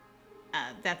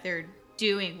that they're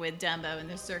doing with Dumbo in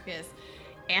the circus,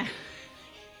 and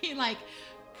he like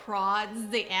prods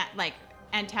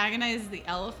antagonizes the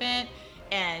elephant,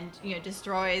 and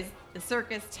destroys the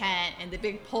circus tent, and the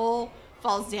big pole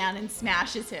falls down and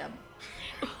smashes him.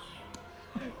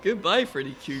 Goodbye,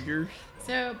 Freddy Krueger.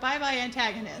 So bye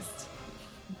antagonist.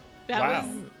 That Wow.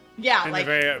 was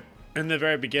yeah, In the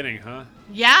very beginning, huh?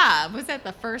 yeah, was that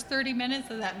the first 30 minutes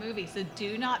of that movie? So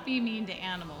do not be mean to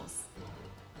animals.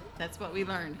 That's what we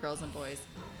learned, girls and boys.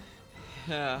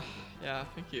 Yeah,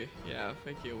 thank you. Yeah,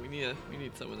 thank you. We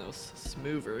need someone else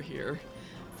smoother here.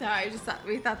 So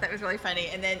we thought that was really funny.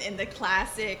 And then in the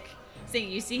classic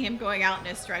thing, you see him going out in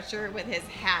a stretcher with his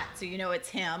hat, so it's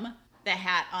him. The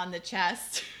hat on the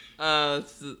chest.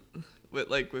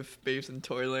 With Babes in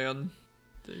Toyland.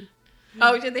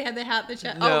 Oh, did they have the hat on the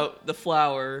chest? No, the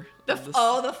flower. The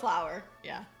flower.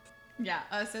 Yeah.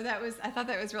 So I thought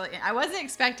that was really. I wasn't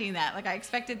expecting that. Like I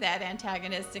expected that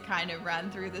antagonist to kind of run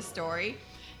through the story,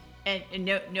 and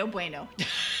no bueno.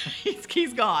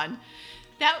 he's gone.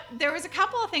 There was a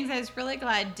couple of things I was really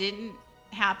glad didn't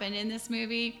happen in this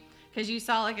movie, because you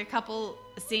saw like a couple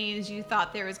scenes you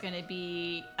thought there was going to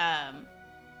be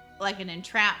like an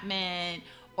entrapment,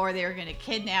 or they were going to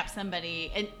kidnap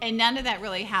somebody, and none of that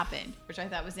really happened, which I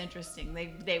thought was interesting.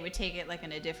 They would take it like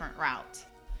in a different route,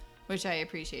 which I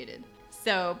appreciated.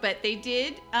 So, but they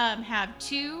did have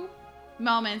two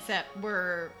moments that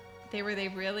they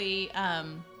really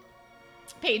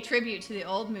paid tribute to the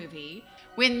old movie.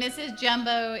 When Mrs.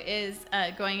 Jumbo is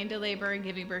going into labor and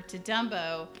giving birth to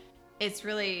Dumbo, it's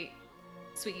really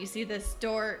sweet. You see the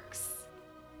storks,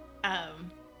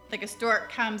 like a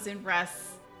stork comes and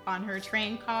rests on her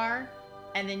train car,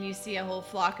 and then you see a whole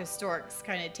flock of storks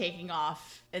kind of taking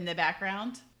off in the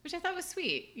background, which I thought was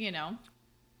sweet,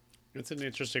 It's an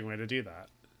interesting way to do that.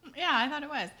 Yeah, I thought it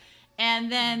was. And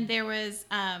then there was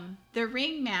the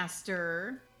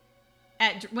ringmaster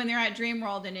when they're at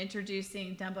Dreamworld and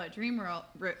introducing Dumbo at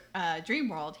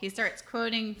Dreamworld, he starts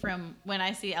quoting from When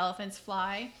I See Elephants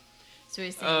Fly. So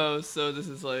he's saying, oh, so this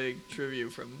is like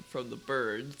tribute from the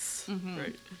birds,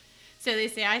 right? So they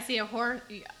say, I see a horse.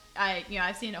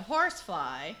 I've seen a horse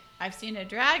fly. I've seen a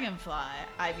dragon fly.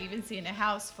 I've even seen a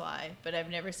house fly, but I've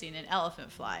never seen an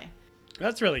elephant fly.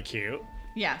 That's really cute.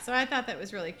 Yeah, so I thought that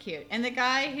was really cute. And the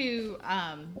guy who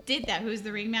did that, who's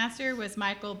the ringmaster, was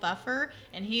Michael Buffer,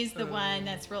 and he's the one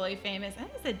that's really famous. I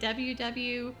think it's a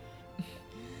WW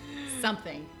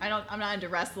something. I'm not into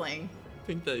wrestling. I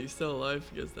think that he's still alive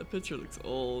because that picture looks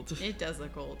old. It does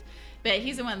look old. But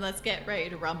he's the one, let's get ready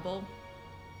to rumble.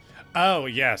 Oh,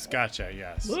 yes, gotcha,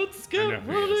 yes. Let's get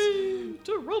ready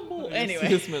to rumble. Anyway.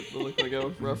 He's meant to look like a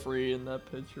referee in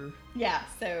that picture. Yeah,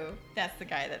 so that's the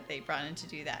guy that they brought in to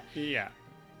do that. Yeah.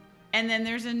 And then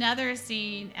there's another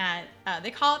scene at,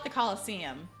 they call it the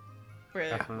Coliseum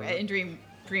in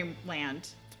Dreamland.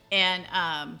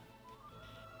 And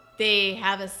they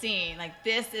have a scene, like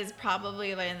this is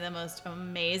probably one of the most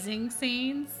amazing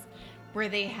scenes, where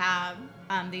they have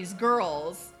these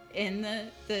girls in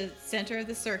the center of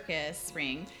the circus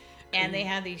ring, and they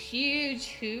have these huge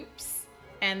hoops,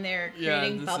 and they're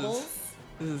creating bubbles.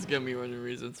 This is gonna be one of the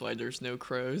reasons why there's no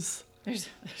crows.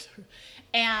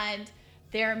 And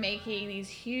they're making these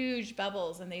huge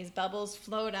bubbles, and these bubbles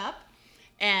float up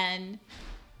and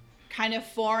kind of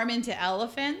form into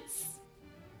elephants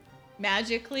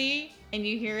magically, and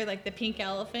you hear like the Pink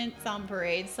Elephants on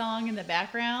Parade song in the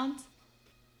background.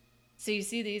 So you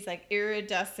see these like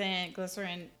iridescent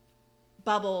glycerin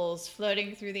bubbles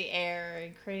floating through the air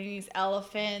and creating these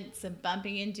elephants and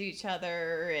bumping into each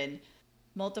other and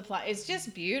multiply. It's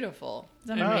just beautiful. It's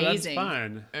amazing. Oh, that's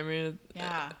fun. I mean,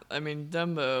 Yeah.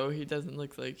 Dumbo, he doesn't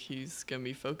look like he's gonna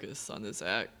be focused on this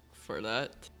act for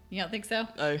that. You don't think so?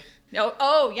 No.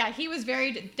 Oh yeah, he was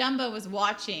Dumbo was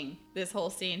watching this whole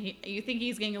scene. You think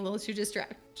he's getting a little too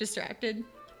distracted?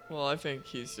 Well, I think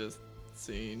he's just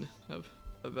seeing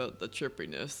about the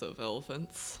trippiness of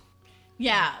elephants.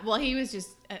 Yeah, well, he was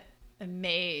just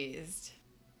amazed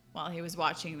while he was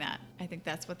watching that. I think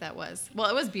that's what that was. Well,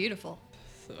 it was beautiful.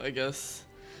 So I guess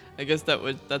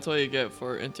that's what you get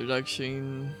for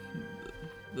introducing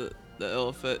the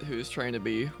elephant who's trying to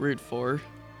be rude for.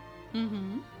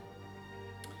 Mm-hmm.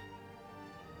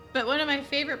 But one of my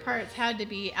favorite parts had to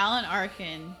be Alan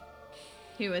Arkin,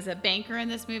 who was a banker in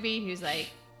this movie, who's like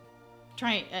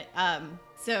trying.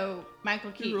 So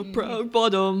Michael Keaton, You're a proud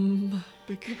bottom.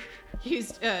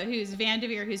 who's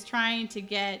Vanderveer, who's trying to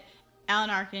get Alan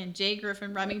Arkin, J.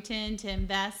 Griffin Remington to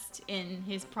invest in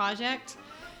his project,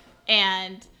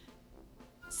 and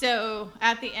so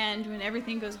at the end, when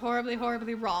everything goes horribly,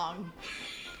 horribly wrong.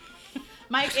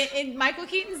 Michael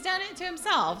Keaton's done it to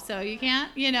himself, so he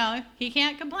can't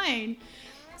complain.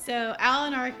 So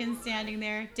Alan Arkin's standing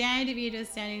there, Danny DeVito's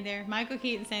standing there, Michael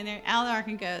Keaton's standing there. Alan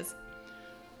Arkin goes,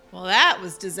 Well, that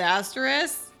was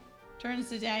disastrous. Turns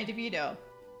to Danny DeVito.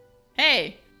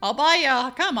 Hey, I'll buy you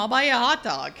a hot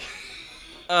dog.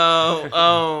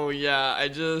 Oh, yeah.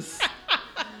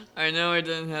 I know I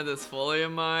didn't have this fully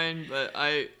in mind, but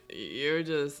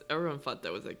everyone thought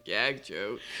that was a gag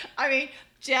joke. I mean,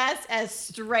 just as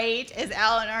straight as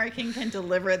Alan Arkin can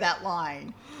deliver that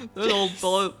line. Then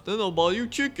I'll buy you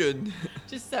chicken.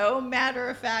 Just so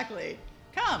matter-of-factly.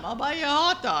 Come, I'll buy you a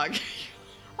hot dog.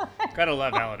 Gotta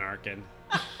love Alan Arkin.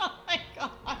 Oh my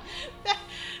god.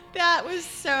 That was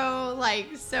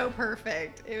so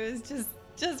perfect. It was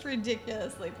just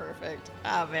ridiculously perfect.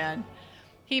 Oh man.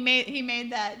 He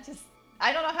made that just,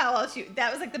 I don't know how else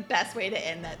that was like the best way to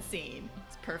end that scene.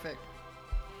 It's perfect.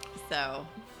 So,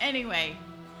 anyway.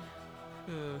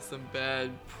 Some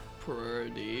bad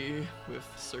priority with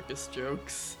circus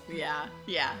jokes. Yeah.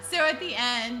 So at the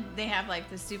end, they have like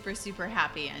the super, super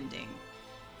happy ending.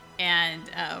 And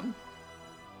I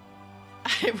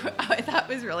thought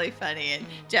it was really funny. And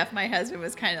Jeff, my husband,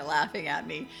 was kind of laughing at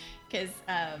me because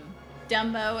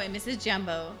Dumbo and Mrs.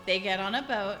 Jumbo, they get on a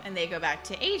boat and they go back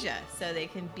to Asia so they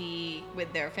can be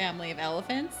with their family of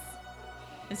elephants.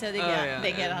 And so they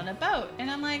get on a boat.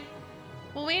 And I'm like,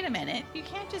 well, wait a minute. You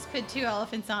can't just put 2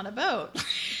 elephants on a boat.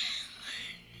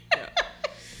 Yeah.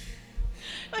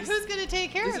 Like, who's going to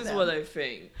take care of them? This is what I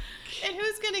think. And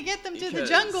who's going to get them to the Because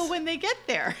jungle when they get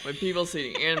there? When people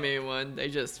see the animated one, they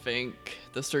just think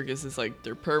the circus is like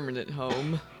their permanent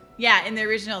home. Yeah, in the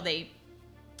original, they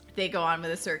go on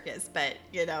with a circus, but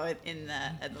in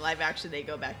the live action, they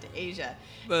go back to Asia.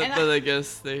 But And I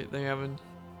guess they haven't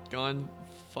gone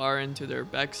far into their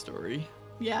backstory.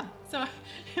 Yeah. So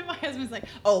my husband's like,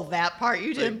 "Oh, that part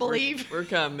you didn't believe." We're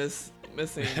kind of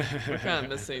missing. We're kind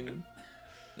of missing.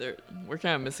 We're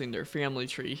kind of missing their family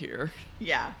tree here.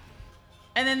 Yeah.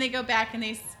 And then they go back and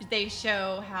they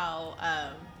show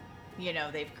how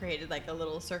they've created like a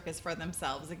little circus for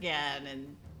themselves again,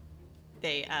 and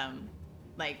they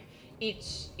like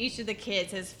each of the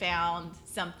kids has found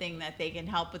something that they can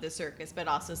help with the circus, but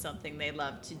also something they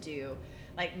love to do.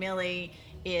 Like Millie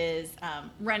is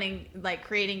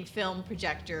creating film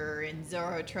projector and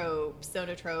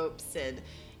sonotropes, and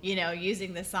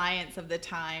using the science of the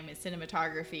time and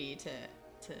cinematography to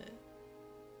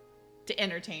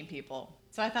entertain people.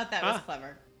 So I thought that was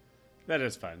clever. That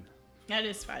is fun. That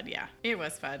is fun, yeah. It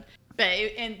was fun. But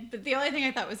the only thing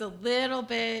I thought was a little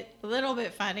bit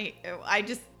funny.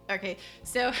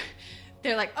 So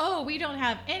they're like, "Oh, we don't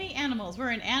have any animals. We're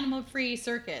an animal-free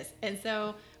circus." And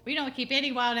so we don't keep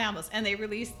any wild animals. And they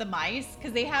release the mice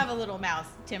because they have a little mouse,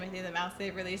 Timothy the mouse.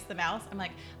 They release the mouse. I'm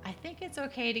like, I think it's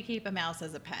okay to keep a mouse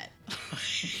as a pet.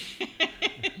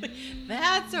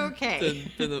 That's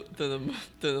okay. Then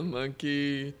the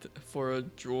monkey for a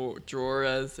drawer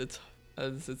as its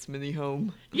mini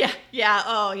home. Yeah.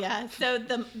 Oh, yeah. So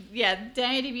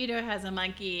Danny DeVito has a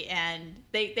monkey, and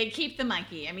they keep the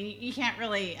monkey. I mean, you can't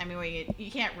really. I mean, he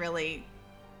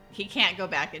can't go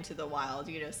back into the wild.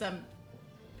 Some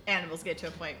animals get to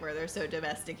a point where they're so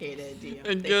domesticated.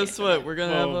 And guess what? We're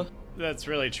gonna have a. That's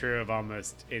really true of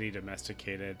almost any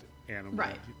domesticated animal.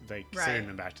 Right. Sending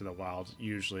them back to the wild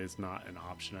usually is not an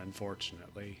option,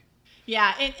 unfortunately.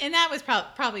 Yeah, and that was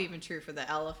probably even true for the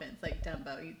elephants, like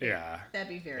Dumbo. That'd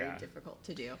be very difficult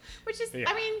to do. Which is,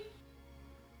 I mean,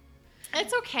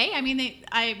 it's okay. I mean,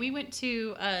 we went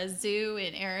to a zoo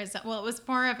in Arizona. Well, it was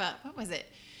more of what was it?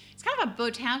 It's kind of a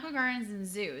botanical gardens and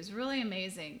zoo. It was really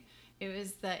amazing. It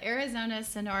was the Arizona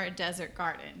Sonora Desert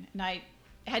Garden, and I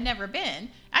had never been.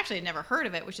 Actually, I'd never heard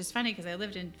of it, which is funny because I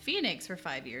lived in Phoenix for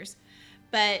 5 years.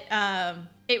 But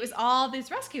it was all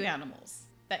these rescue animals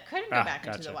that couldn't go back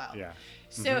into the wild. Yeah.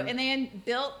 So, and they had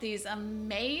built these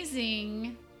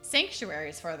amazing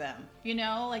sanctuaries for them.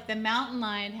 Like the mountain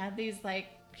lion had these like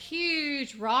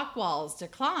huge rock walls to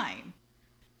climb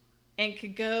and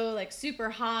could go like super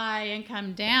high and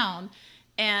come down.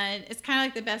 And it's kind of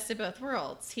like the best of both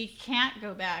worlds. He can't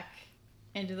go back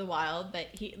into the wild, but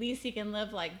at least he can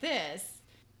live like this.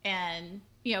 And,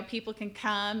 people can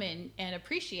come and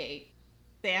appreciate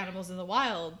the animals in the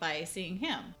wild by seeing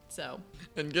him. So.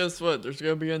 And guess what? There's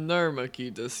gonna be another monkey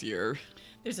this year.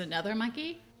 There's another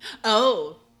monkey?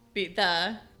 Oh, you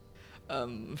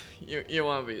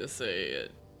want me to say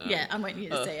it? Yeah, I'm waiting you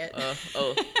to say it.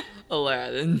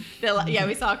 Aladdin.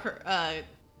 We saw a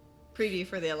preview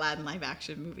for the Aladdin live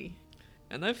action movie.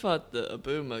 And I thought the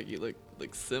Abu monkey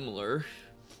looked similar.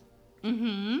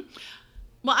 Mm-hmm.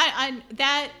 Well, I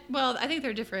think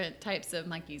they're different types of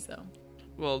monkeys, though.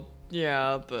 Well,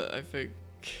 yeah, but I think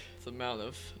the amount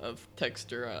of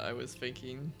texture I was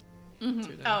thinking.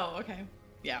 Mm-hmm. Oh, okay.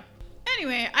 Yeah.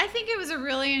 Anyway, I think it was a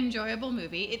really enjoyable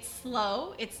movie. It's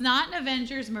slow. It's not an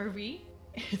Avengers movie.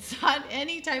 It's not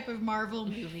any type of Marvel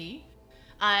movie.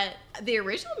 The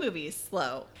original movie is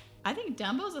slow. I think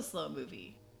Dumbo's a slow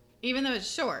movie, even though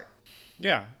it's short.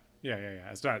 Yeah.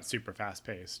 It's not super fast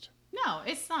paced. No,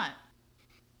 it's not.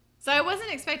 So I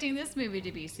wasn't expecting this movie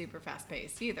to be super fast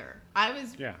paced either.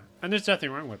 Yeah, and there's nothing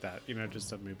wrong with that. Just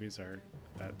some movies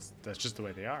that's just the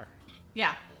way they are.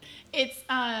 Yeah, it's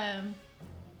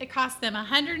it cost them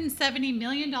 $170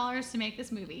 million to make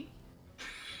this movie.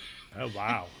 Oh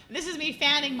wow! This is me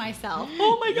fanning myself.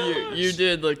 Oh my gosh! You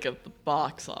did look at the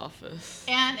box office.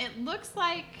 And it looks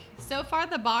like so far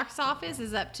the box office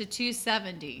is up to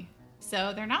 270.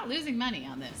 So they're not losing money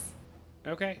on this.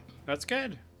 Okay, that's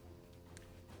good.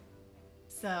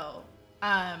 So,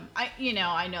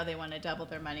 I know they want to double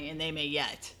their money, and they may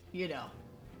yet,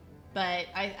 But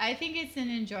I think it's an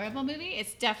enjoyable movie.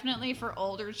 It's definitely for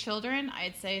older children.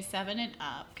 I'd say 7 and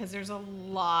up, because there's a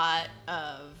lot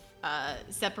of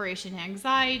separation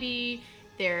anxiety.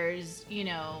 There's,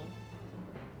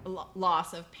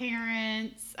 loss of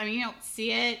parents. I mean, you don't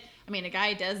see it. I mean, a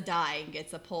guy does die and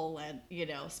gets a pole and,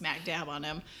 smack dab on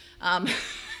him.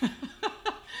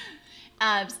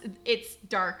 It's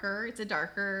darker. It's a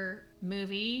darker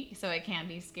movie, so it can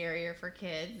be scarier for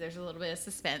kids. There's a little bit of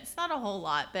suspense. Not a whole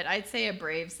lot, but I'd say a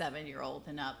brave 7-year-old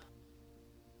and up.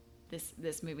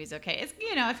 This movie's okay. It's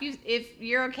if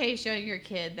you're okay showing your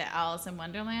kid the Alice in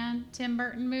Wonderland Tim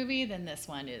Burton movie, then this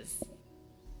one is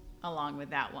along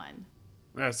with that one.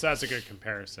 That's a good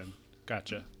comparison.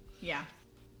 Gotcha. Yeah.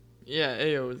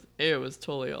 Yeah, Aya was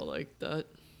totally all like that.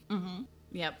 Mm-hmm.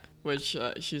 Yep. Which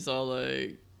she's all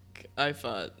like, I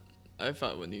thought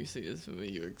when you see this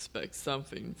movie, you expect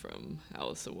something from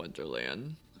Alice in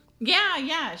Wonderland.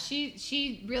 Yeah.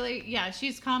 She really,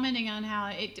 she's commenting on how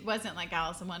it wasn't like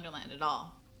Alice in Wonderland at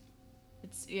all.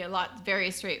 It's a lot,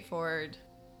 very straightforward,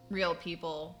 real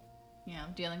people,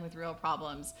 dealing with real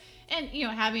problems. And,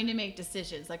 having to make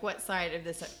decisions. Like, what side of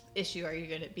this issue are you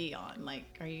going to be on? Like,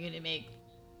 are you going to make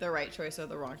the right choice or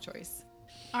the wrong choice?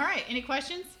 All right. Any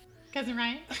questions, Cousin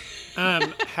Ryan?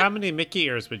 How many Mickey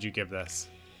ears would you give this?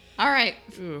 All right.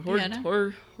 Ooh, them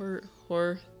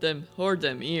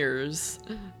ears.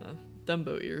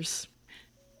 Dumbo ears.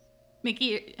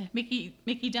 Mickey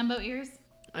Dumbo ears?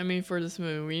 I mean, for this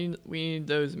movie, we need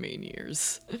those main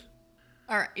ears.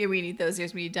 All right. Yeah, we need those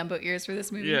ears. We need Dumbo ears for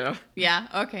this movie? Yeah. Yeah.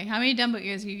 Okay. How many Dumbo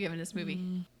ears are you giving this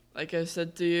movie? Like I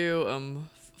said to you,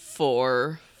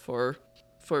 4 for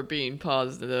being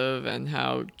positive and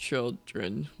how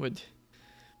children would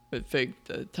fake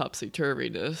the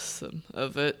topsy-turviness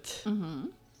of it. Mm-hmm.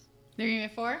 They're giving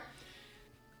it 4?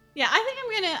 Yeah, I think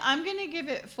I'm gonna give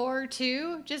it 4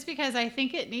 too, just because I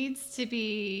think it needs to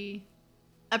be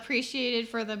appreciated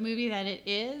for the movie that it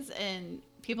is, and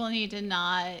people need to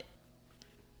not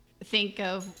think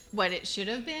of what it should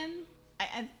have been.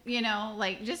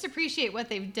 Just appreciate what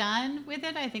they've done with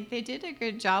it. I think they did a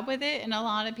good job with it, and a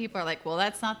lot of people are like, well,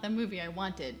 that's not the movie I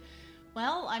wanted.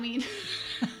 Well, I mean,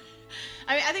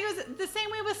 I think it was the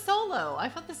same way with Solo. I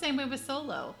felt the same way with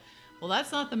Solo. Well,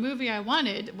 that's not the movie I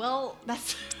wanted. Well,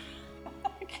 that's...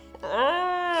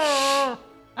 I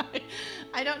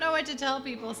don't know what to tell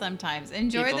people sometimes.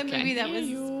 Enjoy People the movie that can't was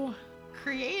hear you.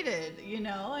 created,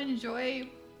 enjoy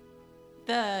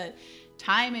the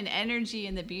time and energy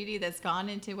and the beauty that's gone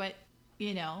into what,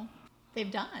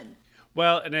 they've done.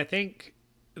 Well, and I think,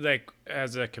 like,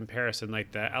 as a comparison,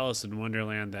 like the Alice in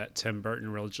Wonderland that Tim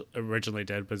Burton originally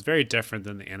did was very different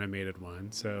than the animated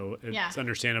one. So it's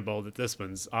understandable that this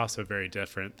one's also very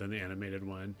different than the animated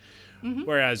one. Mm-hmm.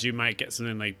 Whereas you might get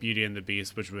something like Beauty and the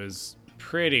Beast, which was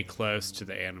pretty close to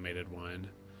the animated one.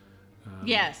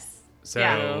 Yes. So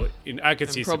Yeah. I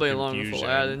could see some probably along with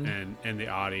confusion Aladdin. in the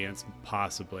audience,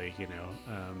 possibly,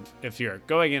 if you're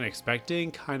going in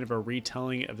expecting kind of a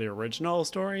retelling of the original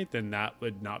story, then that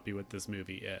would not be what this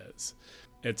movie is.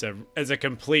 It's a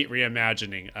complete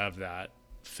reimagining of that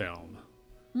film.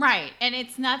 Right. And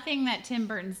it's nothing that Tim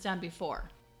Burton's done before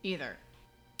either.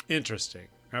 Interesting.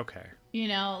 Okay.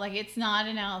 It's not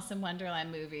an Alice in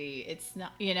Wonderland movie. It's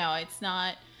not, it's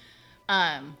not...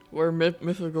 Where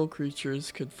mythical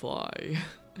creatures could fly.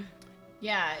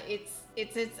 Yeah,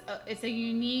 it's a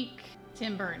unique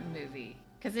Tim Burton movie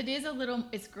because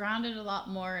it's grounded a lot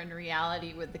more in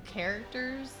reality with the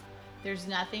characters. There's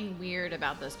nothing weird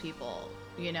about those people,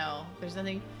 There's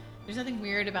nothing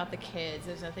weird about the kids.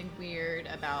 There's nothing weird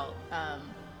about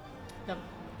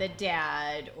the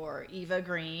dad or Eva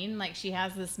Green. Like, she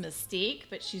has this mystique,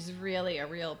 but she's really a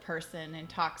real person and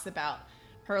talks about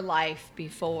her life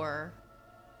before,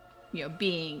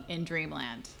 being in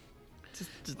Dreamland.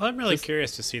 Well, I'm really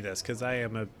curious to see this because I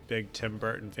am a big Tim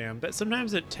Burton fan, but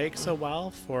sometimes it takes a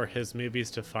while for his movies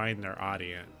to find their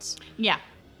audience. Yeah.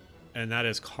 And that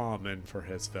is common for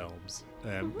his films.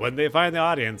 And when they find the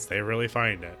audience, they really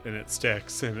find it, and it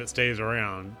sticks, and it stays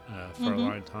around for a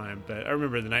long time. But I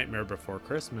remember The Nightmare Before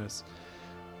Christmas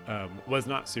was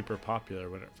not super popular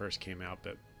when it first came out,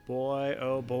 but boy,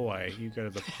 oh boy, you go to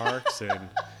the parks and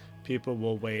people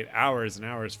will wait hours and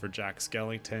hours for Jack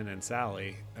Skellington and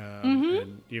Sally.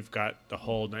 And you've got the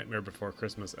whole Nightmare Before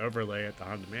Christmas overlay at the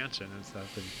Haunted Mansion and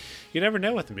stuff. And you never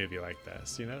know with a movie like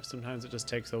this. You know, sometimes it just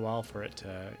takes a while for it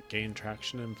to gain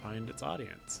traction and find its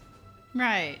audience.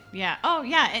 Right. Yeah. Oh,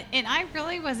 yeah. And I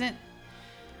really wasn't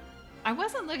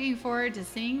looking forward to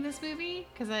seeing this movie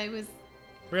because I was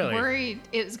Really? worried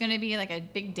it was going to be like a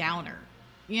big downer.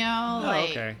 You know? Oh, like,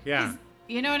 okay. Yeah. 'cause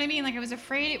you know what I mean? Like I was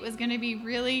afraid it was going to be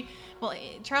really well.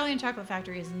 Charlie and Chocolate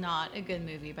Factory is not a good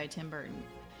movie by Tim Burton,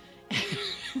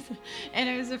 and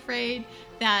I was afraid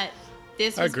that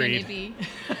this was going to be.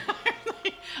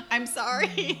 I'm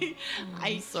sorry.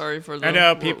 Sorry for the I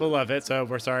know people love it, so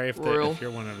we're sorry if Royal-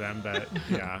 you're one of them, but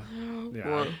yeah.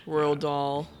 Royal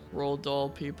doll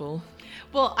people.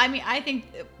 Well, I mean, I think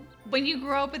when you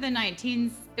grow up in the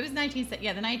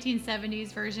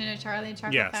 1970s version of Charlie and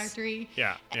Chocolate Yes. Factory.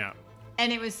 Yeah.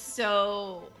 And it was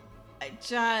so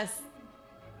just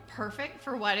perfect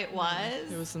for what it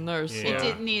was. It was another Yeah. It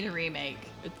didn't need a remake.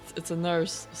 It's another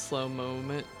slow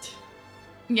moment.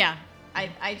 Yeah.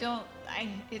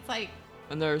 It's like,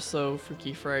 Another slow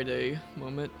Freaky Friday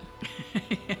moment.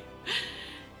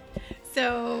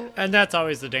 so, And that's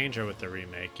always the danger with the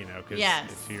remake, you know, because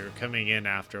Yes. if you're coming in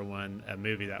after a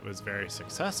movie that was very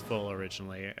successful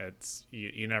originally, it's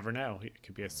you never know. It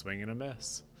could be a swing and a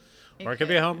miss, or it could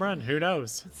be a home run. Who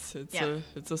knows?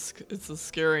 It's a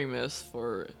scary miss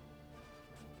for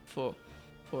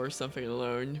something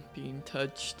alone being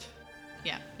touched.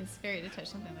 yeah, it's scary to touch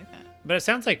something like that. But it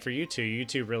sounds like for you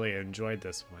two really enjoyed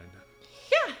this one.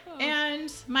 Yeah.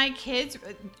 And my kids,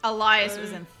 Elias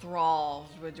was enthralled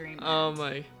with Dreamland. Oh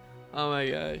my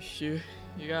gosh, you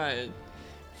got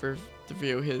to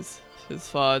view his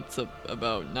thoughts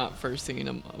about not first seeing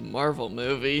a Marvel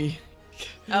movie.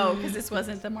 Oh, because this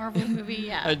wasn't the Marvel movie.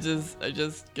 Yeah. I just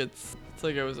it's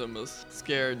like I was almost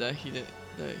scared that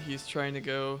he's trying to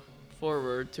go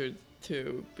forward to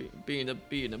being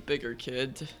a bigger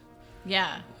kid.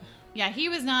 Yeah. Yeah, he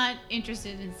was not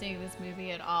interested in seeing this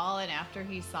movie at all, and after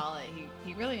he saw it,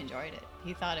 he really enjoyed it.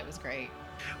 He thought it was great.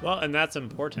 Well, and that's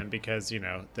important because, you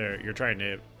know, you're trying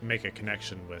to make a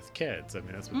connection with kids. I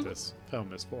mean, that's what this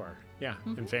film is for. Yeah,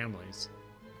 and families.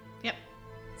 Yep.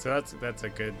 So that's a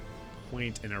good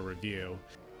point in a review.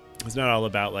 It's not all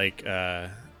about like the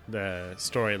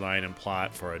storyline and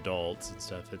plot for adults and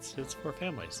stuff. It's for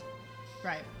families.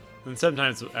 Right. And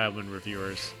sometimes when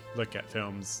reviewers look at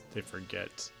films, they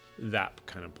forget that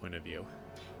kind of point of view.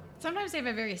 Sometimes they have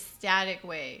a very static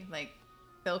way, like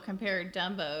they'll compare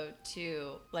Dumbo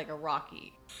to like a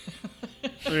Rocky.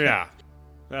 Yeah,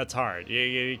 that's hard.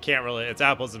 You can't really. It's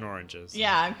apples and oranges.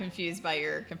 Yeah, I'm confused by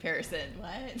your comparison.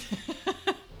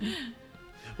 What?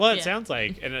 Well, it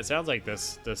Yeah. sounds like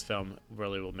this film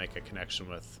really will make a connection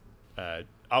with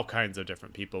all kinds of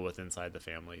different people inside the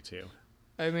family too.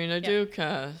 I mean, I do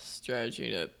kind of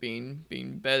strategy that being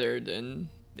better than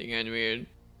the animated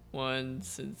one,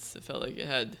 since it felt like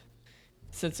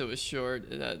since it was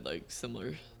short, it had like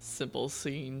similar simple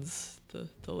scenes to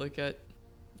look at.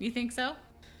 You think so?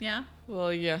 Yeah.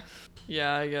 Well, yeah,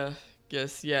 I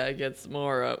guess it gets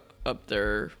more up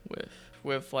there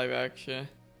with live action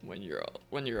when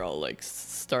you're all like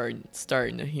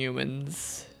starting the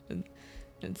humans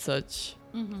and such.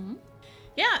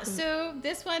 Yeah. So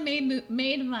this one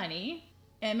made money,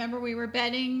 and remember we were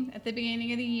betting at the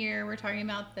beginning of the year. We're talking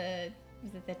about the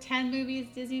 10 movies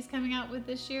Disney's coming out with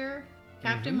this year.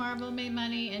 Captain Marvel made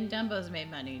money, and Dumbo's made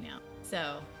money now.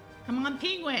 So come on,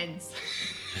 Penguins.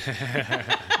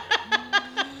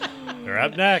 They're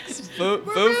up next. We're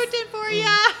rooting for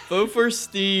ya. Vote for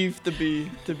Steve to be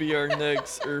our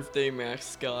next Earth Day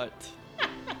mascot.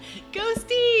 Go,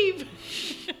 Steve.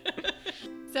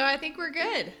 So I think we're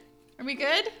good. Are we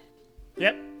good?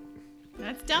 Yep.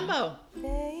 That's Dumbo.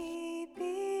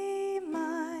 Baby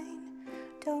mine,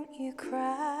 don't you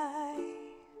cry.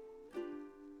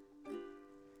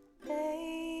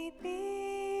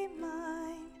 Baby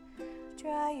mine,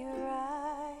 dry your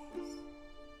eyes.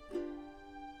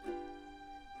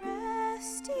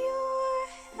 Rest your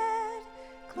head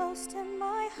close to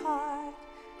my heart,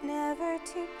 never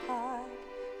to part,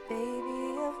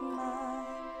 baby of mine.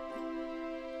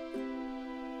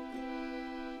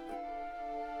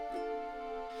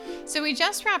 So we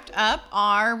just wrapped up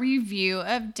our review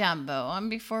of Dumbo. And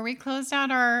before we closed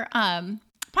out our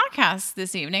podcast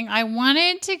this evening, I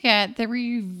wanted to get the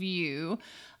review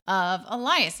of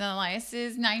Elias. And Elias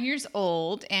is 9 years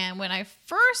old. And when I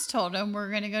first told him we're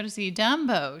going to go to see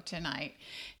Dumbo tonight,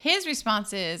 his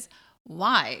response is,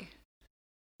 why?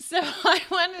 So I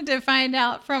wanted to find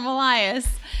out from Elias.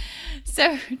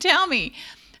 So tell me,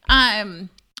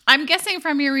 I'm guessing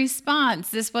from your response,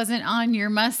 this wasn't on your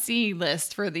must-see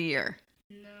list for the year.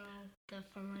 No,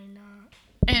 definitely not.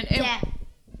 And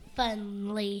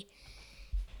Definitely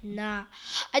not.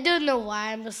 I don't know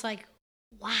why. I'm just like,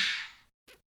 wow.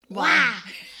 Why?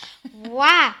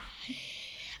 Wow.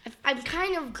 I'm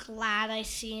kind of glad I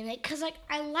seen it because, like,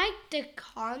 I like the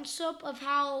concept of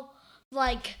how,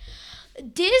 like,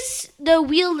 the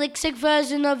realistic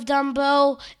version of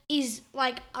Dumbo is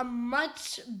like a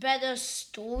much better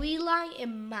storyline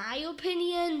in my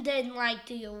opinion than like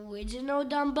the original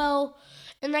Dumbo.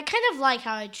 And I kind of like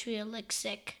how it's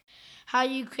realistic. How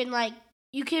you can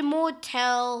more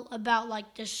tell about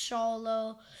like the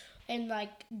sorrow and like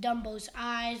Dumbo's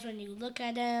eyes when you look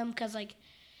at him, cuz like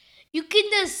you can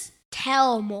just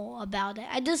tell more about it.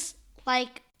 I just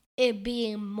like it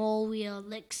being more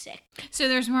realistic. so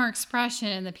there's more expression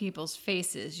in the people's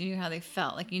faces. You knew how they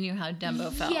felt. Like you knew how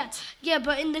Dumbo felt. Yeah,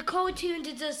 but in the cartoons,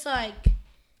 it's just like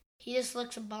he just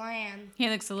looks bland. He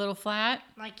looks a little flat.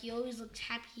 Like he always looks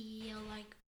happy, or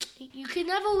like you can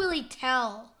never really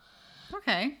tell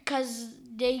Okay. because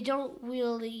they don't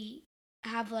really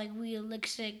have like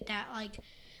realistic that like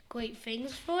great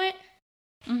things for it.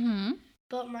 Mm-hmm.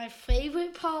 But my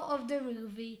favorite part of the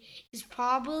movie is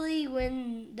probably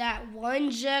when that one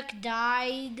jerk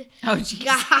died. Oh, jeez.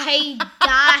 Guy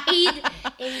died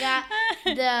and got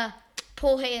the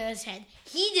pull hair in his head.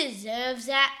 He deserves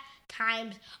that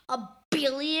times a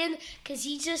billion because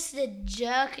he's just the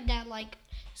jerk that like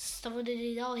started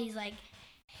it all. He's like,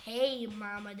 hey,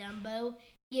 Mama Dumbo,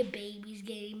 your baby's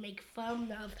getting made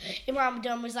fun of. And Mama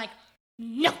Dumbo's like,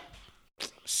 no.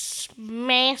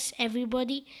 Smash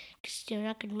everybody because you're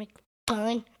not going to make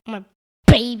fun of my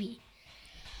baby.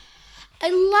 I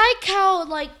like how,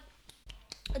 like,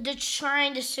 they're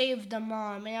trying to save the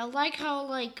mom. And I like how,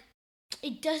 like,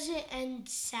 it doesn't end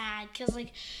sad. Because,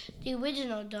 like, the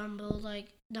original Dumbo, like,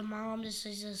 the mom is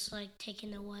just, like,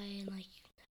 taken away. And, like,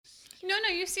 No,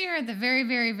 you see her at the very,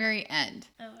 very, very end.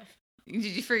 oh, Did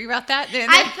you forget about that?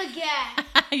 I forget.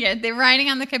 Yeah, they're riding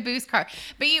on the caboose car.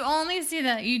 But you only see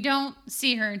that. You don't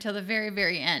see her until the very,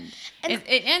 very end. And-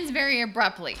 It ends very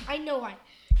abruptly. I know why.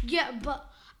 Yeah, but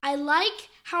I like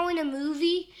how in a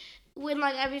movie, when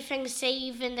like everything's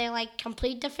safe and they like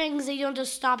complete the things, they don't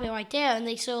just stop it right there and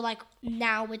they show like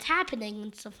now what's happening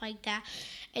and stuff like that.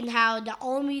 And how the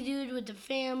army dude with the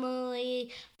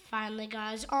family finally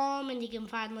got his arm and he can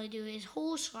finally do his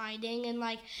horse riding and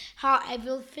like how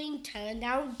everything turned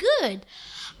out good.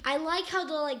 I like how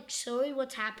they're like showing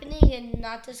what's happening and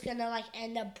not just gonna like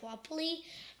end abruptly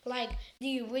like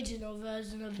the original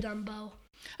version of Dumbo.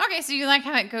 Okay, so you like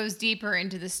how it goes deeper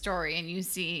into the story and you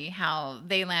see how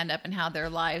they land up and how their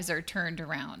lives are turned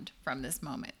around from this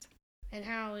moment. And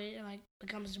how it like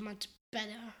becomes much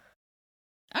better.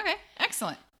 Okay,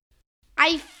 excellent.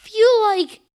 I feel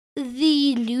like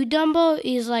the new Dumbo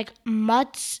is like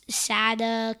much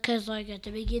sadder because like at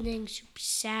the beginning super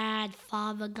sad,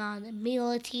 father gone in the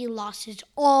military, lost his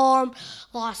arm,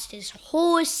 lost his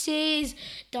horses,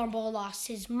 Dumbo lost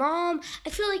his mom. I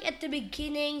feel like at the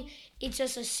beginning it's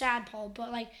just a sad part,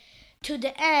 but like to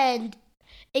the end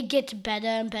it gets better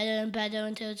and better and better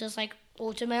until it's just like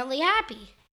ultimately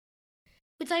happy,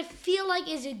 which I feel like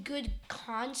is a good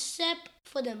concept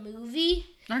for the movie.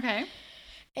 Okay.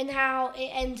 And how it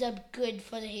ends up good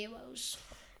for the heroes.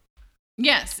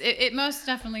 Yes, it most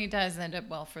definitely does end up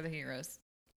well for the heroes.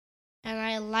 And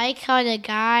I like how the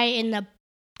guy in the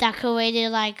decorated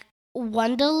like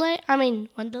Wonderland,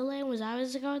 was that what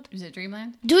it's called? Is it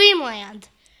Dreamland? Dreamland.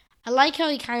 I like how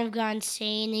he kind of got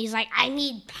insane. He's like, I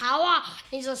need power.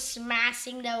 And he's just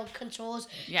smashing the controls.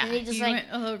 Yeah, And he just he like went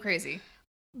a little crazy.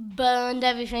 burned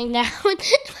everything down.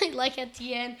 I like at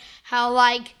the end how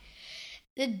like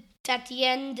at the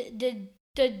end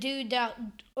the dude that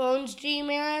owns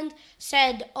Dreamland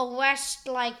said arrest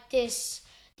like this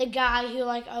the guy who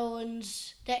like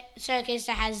owns the circus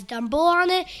that has Dumbo on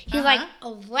it. He's like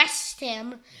arrest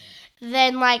him.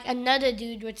 Then like another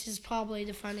dude, which is probably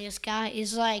the funniest guy,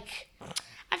 is like,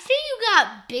 I think you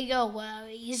got bigger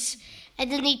worries.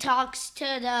 And then he talks to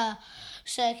the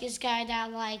circus guy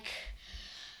that like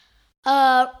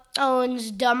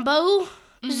owns Dumbo.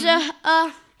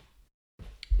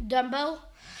 Dumbo.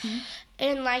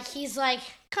 And like he's like,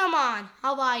 come on,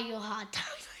 I'll buy you a hot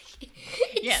dog.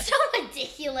 It's Yes. so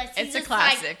ridiculous. It's He's a just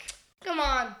classic. Like, come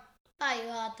on, buy you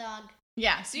a hot dog.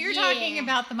 Yeah, so you're talking Yeah.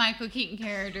 about the Michael Keaton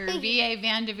character, V.A.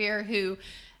 Vanderveer, who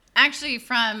actually,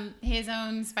 from his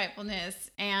own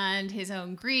spitefulness and his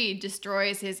own greed,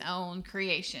 destroys his own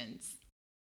creations.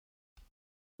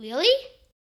 Really?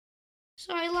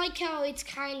 So I like how it's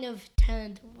kind of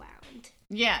turned around.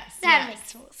 Yes. That yes.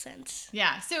 makes more sense.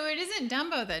 Yeah, so it isn't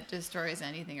Dumbo that destroys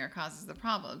anything or causes the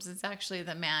problems. It's actually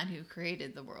the man who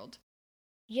created the world.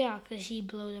 Yeah, because he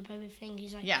blew up everything.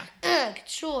 He's like, Yeah.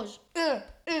 chores,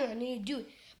 I need to do it.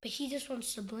 But he just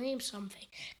wants to blame something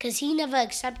because he never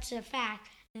accepts the fact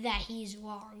that he's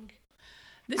wrong.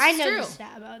 This I is true. noticed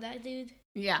that about that dude.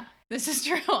 Yeah, this is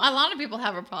true. A lot of people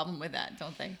have a problem with that,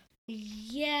 don't they?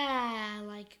 Yeah,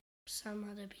 like some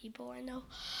other people I know.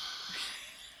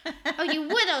 Okay,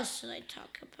 what else should I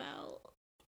talk about?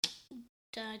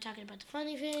 Talking about the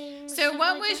funny things. So, stuff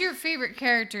what like was that? your favorite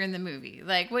character in the movie?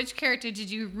 Like, which character did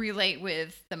you relate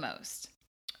with the most?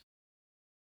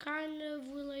 Kind of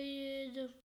related.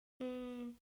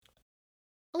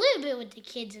 A little bit with the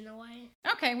kids in a way.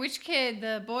 Okay, which kid,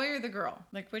 the boy or the girl?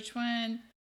 Like, which one?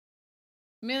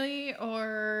 Millie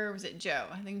or was it Joe?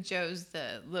 I think Joe's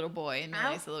the little boy and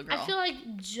Millie's the little girl. I feel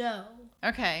like Joe.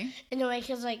 Okay. In a way,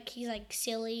 because like, he's like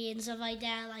silly and stuff like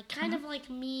that. Like, kind of like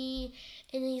me.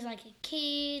 And he's like a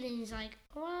kid. And he's like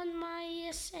on my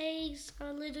essays,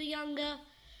 a little younger.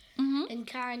 Mm-hmm. And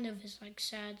kind of is like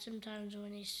sad sometimes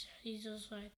when he's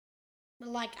just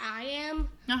like I am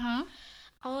Uh-huh.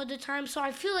 all the time. So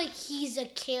I feel like he's a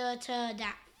character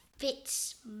that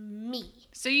fits me.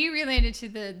 So you related to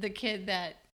the kid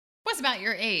that was about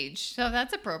your age. So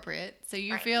that's appropriate. So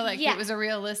you Right. feel like Yeah. it was a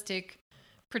realistic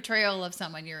portrayal of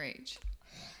someone your age.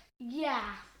 Yeah,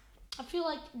 I feel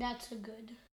like that's a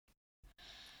good.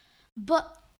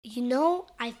 But you know,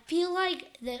 I feel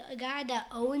like the guy that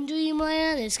owned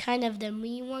Dreamland is kind of the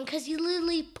mean one because he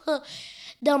literally put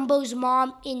Dumbo's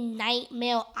mom in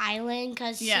Nightmare Island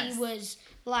because Yes. she was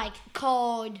like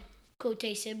called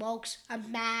quotation marks a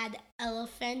mad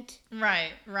elephant,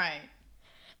 Right, right.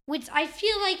 which I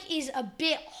feel like is a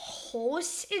bit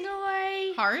harsh in a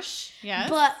way. Harsh, yes.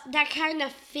 But that kind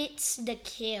of fits the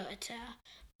character,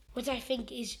 which I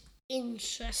think is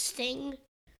interesting.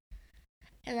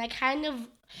 And I kind of,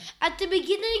 at the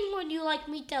beginning when you like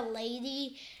meet the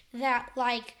lady that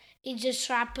like is just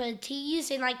trap her tease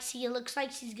and like she looks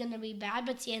like she's gonna be bad,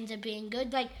 but she ends up being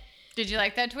good. Like, Did you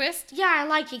like that twist? yeah, I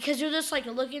like it because you're just like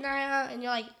looking at her and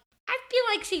you're like, I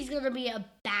feel like she's gonna be a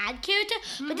bad character,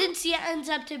 but then she ends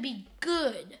up to be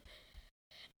good.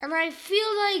 And I feel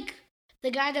like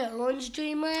the guy that owns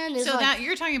Dreamland is So like, that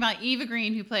you're talking about Eva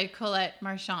Green, who played Colette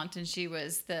Marchant, and she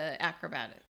was the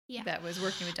acrobat Yeah. that was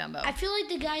working with Dumbo. I feel like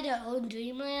the guy that owned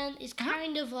Dreamland is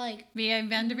kind of like, V.A.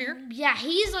 Vanderveer? yeah,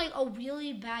 he's like a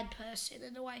really bad person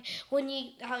in a way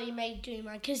when how he made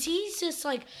Dreamland, because he's just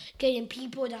like getting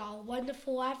people that are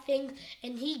wonderful at things,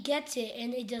 and he gets it,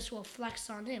 and it just reflects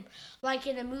on him. Like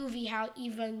in a movie, how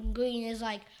Eva Green is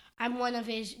like, I'm one of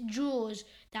his jewels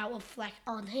that reflect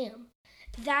on him.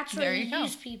 That's There what he you go.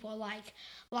 uses people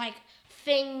like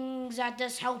things that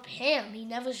just help him. He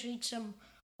never treats them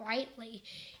rightly.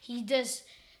 He just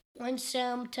wants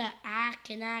them to act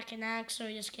and act and act, so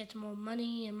he just gets more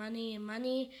money and money and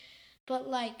money. But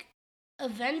like,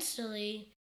 eventually,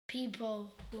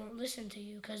 people won't listen to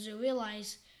you because they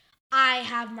realize I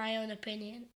have my own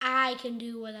opinion. I can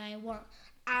do what I want.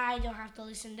 I don't have to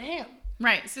listen to him.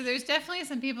 Right. So there's definitely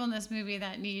some people in this movie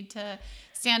that need to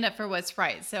stand up for what's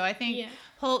right. So I think Yeah.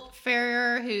 Holt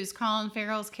Ferrer, who's Colin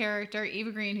Farrell's character,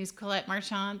 Eva Green, who's Colette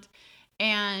Marchant,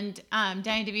 and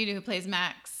Danny DeVito, who plays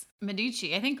Max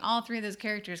Medici. I think all three of those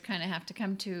characters kind of have to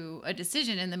come to a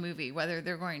decision in the movie, whether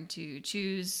they're going to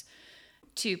choose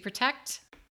to protect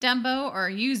Dumbo or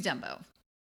use Dumbo.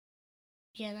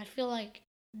 Yeah, and I feel like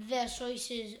their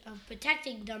choices of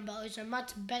protecting Dumbo is a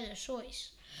much better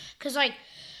choice. Because, like,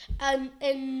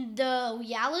 in the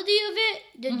reality of it,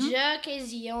 the jerk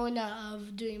is the owner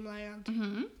of Dreamland.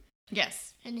 Mm-hmm.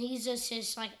 Yes. And he's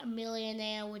just like a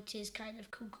millionaire, which is kind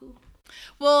of cuckoo.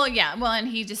 Well, yeah. Well, and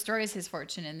he destroys his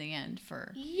fortune in the end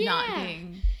for not Yeah.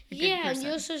 being a good Yeah, person. and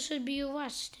he also should be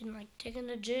arrested and, like, taken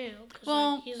to jail. 'Cause,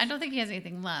 Well, like, he's- I don't think he has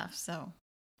anything left, so.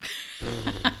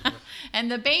 And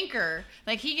the banker,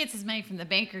 like, he gets his money from the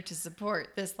banker to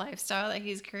support this lifestyle that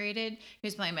he's created.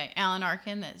 He's played by Alan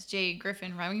Arkin. That's J.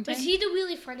 Griffin Remington. Was he the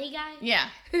really funny guy? Yeah.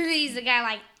 He's the guy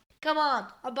like, come on,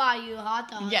 I'll buy you a hot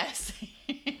dog. Yes.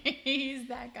 He's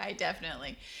that guy,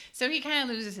 definitely. So he kind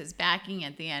of loses his backing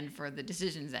at the end for the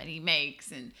decisions that he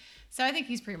makes. And so I think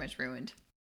he's pretty much ruined.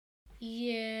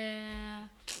 Yeah.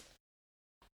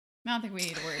 I don't think we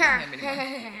need to worry about him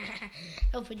anymore.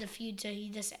 Hope in the future he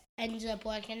just ends up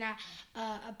working at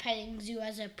a petting zoo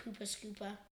as a pooper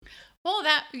scooper. Well,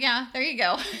 there you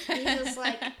go. He's just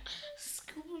like,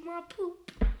 scooping my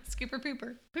poop. Scooper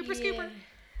pooper. Pooper scooper.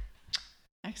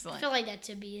 I Excellent. feel like that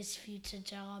should be his future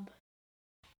job.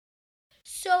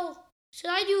 So, should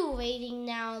I do a rating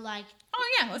now? Like, Oh,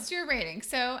 yeah, let's do a rating.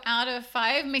 So, out of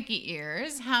 5 Mickey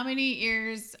ears, how many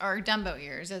ears are Dumbo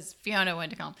ears, as Fiona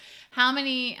wanted to call them? How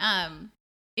many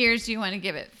ears do you want to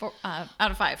give it out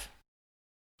of 5?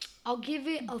 I'll give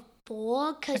it a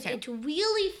 4 because Okay. it's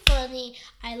really funny.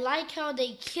 I like how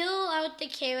they kill out the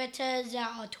characters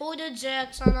that are total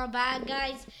jerks on our bad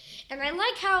guys. And I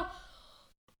like how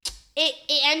it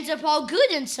ends up all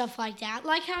good and stuff like that.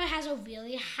 Like how it has a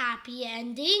really happy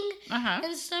ending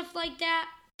and stuff like that.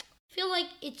 I feel like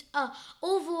it's a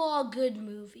overall good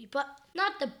movie, but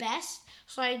not the best.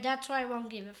 So that's why I won't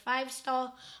give it 5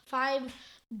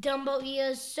 Dumbo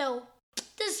ears. So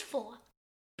this is 4.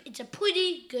 It's a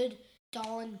pretty good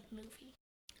darn movie.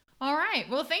 All right.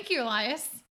 Well, thank you, Elias.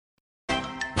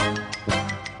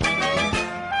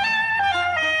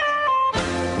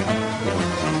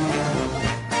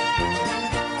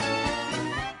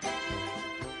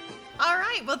 All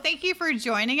right. Well, thank you for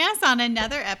joining us on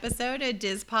another episode of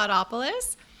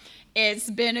Dispodopolis.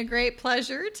 It's been a great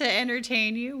pleasure to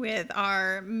entertain you with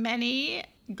our many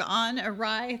gone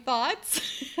awry thoughts.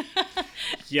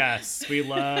 Yes, we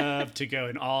love to go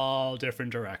in all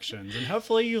different directions. And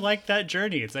hopefully you like that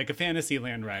journey. It's like a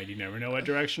Fantasyland ride. You never know what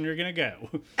direction you're going to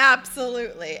go.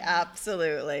 Absolutely.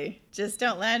 Absolutely. Just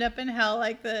don't land up in hell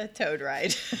like the Toad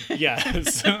ride.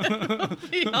 Yes.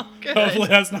 Be all good. Hopefully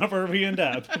that's not where we end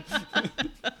up.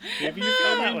 Maybe you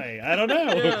feel that way. I don't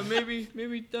know. Yeah,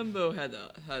 maybe Dumbo had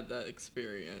that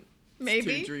experience.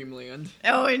 Maybe. To Dreamland.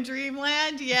 Oh, in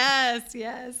Dreamland? Yes,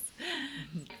 yes.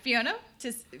 Fiona,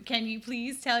 can you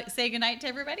please say goodnight to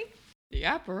everybody? The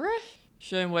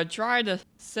apparition would try to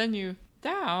send you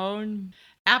down.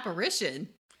 Apparition?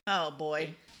 Oh,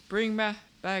 boy. Bring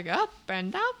back up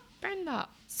and up and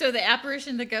up. So the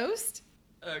apparition, the ghost?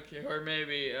 Okay, or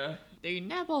maybe the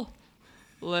Neville.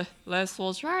 Les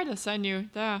will try to send you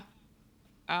down,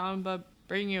 but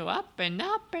bring you up and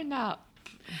up and up.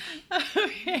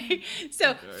 Okay.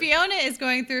 So Fiona is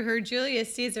going through her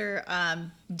Julius Caesar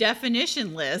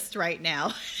definition list right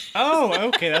now. Oh,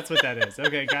 okay. That's what that is.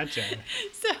 Okay, gotcha.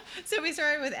 So we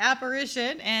started with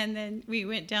apparition, and then we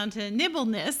went down to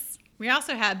nibbleness. We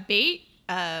also have bait,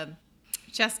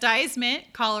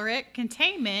 chastisement, choleric,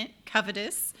 containment,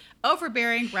 covetous,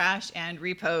 overbearing, rash, and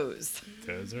repose.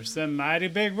 Those are some mighty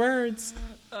big words.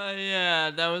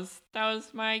 Yeah, that was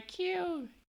my Q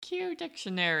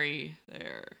dictionary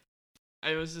there.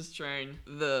 I was just trying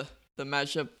the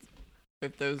matchup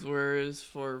with those words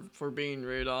for being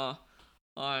read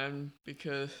on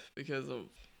because of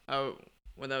how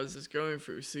when I was just going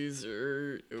through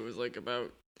Caesar, it was like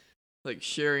about like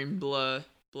sharing blood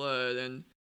and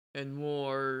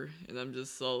war, and I'm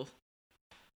just so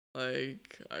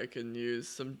like I can use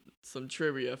some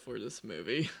trivia for this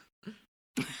movie.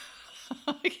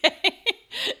 Okay.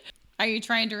 Are you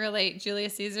trying to relate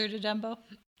Julius Caesar to Dumbo?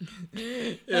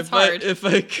 If hard. if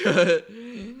I could,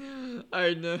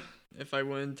 I know if I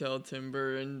wouldn't tell Tim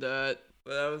Burton that.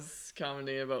 But I was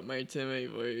commenting about my Timmy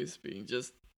voice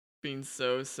being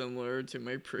so similar to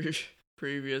my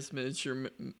previous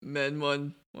miniature men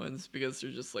ones because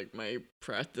they're just like my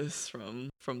practice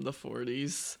from the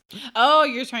 40s. Oh,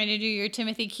 you're trying to do your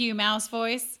Timothy Q. Mouse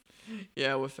voice?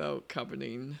 Yeah, without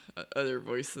copying other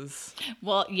voices.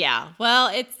 Well, yeah.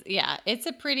 Well, it's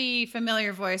a pretty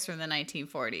familiar voice from the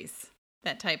 1940s.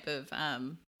 That type of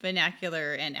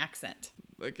vernacular and accent.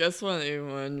 But guess what,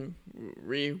 everyone?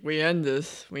 We ended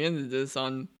this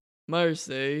on Mother's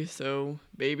Day, so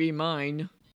baby mine.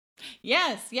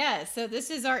 Yes. So this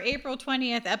is our April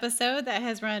 20th episode that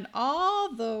has run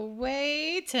all the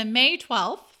way to May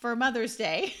 12th for Mother's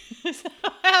Day. So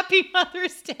happy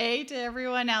Mother's Day to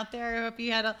everyone out there. I hope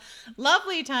you had a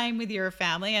lovely time with your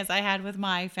family, as I had with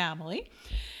my family.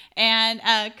 And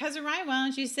Cousin Ryan, why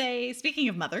don't you say, speaking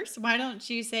of mothers, why don't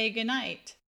you say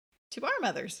goodnight to our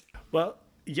mothers? Well,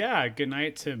 yeah, good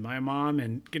night to my mom,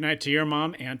 and good night to your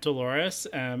mom, Aunt Dolores,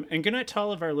 and good night to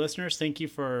all of our listeners. Thank you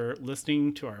for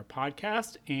listening to our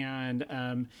podcast,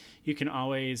 and you can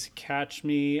always catch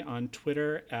me on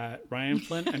Twitter at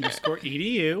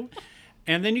RyanFlint_edu,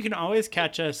 and then you can always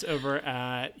catch us over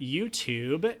at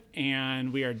YouTube,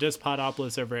 and we are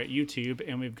Dispodopolis over at YouTube,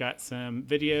 and we've got some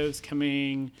videos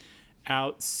coming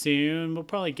out soon. We'll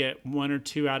probably get 1 or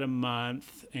 2 out a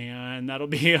month, and that'll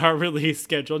be our release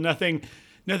schedule. Nothing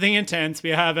Nothing intense. We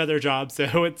have other jobs,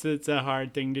 so it's a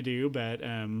hard thing to do, but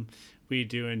we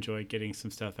do enjoy getting some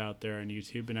stuff out there on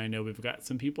YouTube, and I know we've got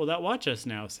some people that watch us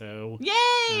now, so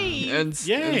Yay!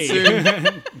 yay!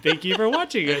 soon, Thank you for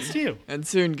watching us too. and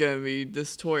soon gonna be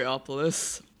this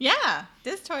Toyopolis. Yeah,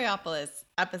 this Toyopolis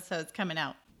episode's coming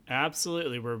out.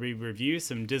 Absolutely, where we review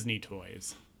some Disney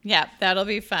toys. Yeah, that'll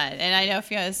be fun. And I know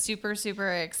Fiona's super,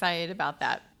 super excited about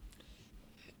that.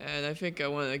 And I think I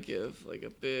want to give like a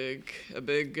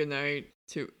big good night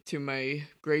to my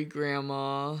great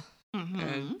grandma,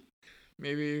 and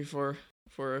maybe for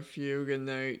a few good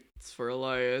nights for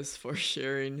Elias for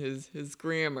sharing his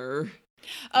grammar.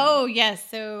 Oh, yes.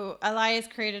 So Elias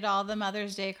created all the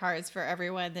Mother's Day cards for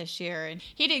everyone this year, and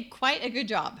he did quite a good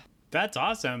job. That's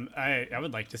awesome. I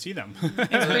would like to see them.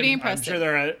 It's pretty I'm impressive. sure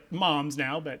they're moms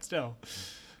now, but still.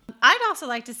 I'd also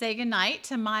like to say goodnight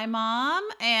to my mom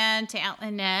and to Aunt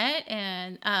Lynette,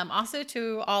 and also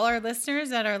to all our listeners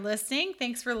that are listening.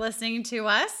 Thanks for listening to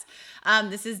us.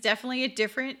 This is definitely a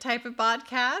different type of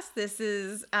podcast. This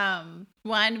is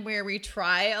one where we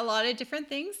try a lot of different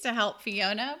things to help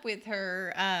Fiona with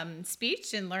her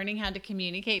speech and learning how to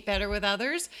communicate better with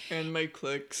others. And my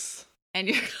clicks. And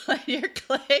your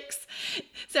clicks.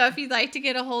 So if you'd like to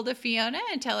get a hold of Fiona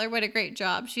and tell her what a great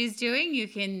job she's doing, you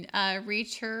can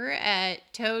reach her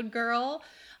at Toad Girl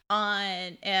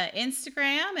on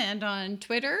Instagram and on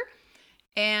Twitter.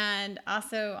 And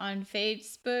also on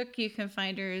Facebook, you can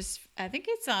find her as, I think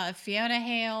it's Fiona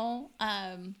Hale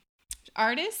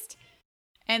Artist.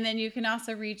 And then you can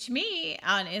also reach me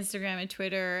on Instagram and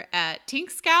Twitter at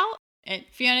Tink Scout. And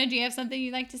Fiona, do you have something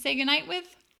you'd like to say goodnight with?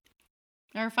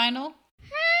 Our final?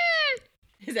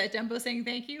 Is that Dumbo saying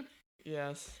thank you?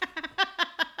 Yes.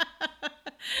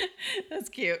 That's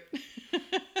cute.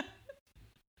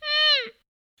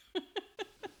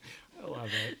 I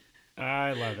love it.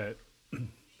 I love it.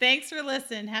 Thanks for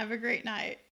listening. Have a great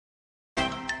night.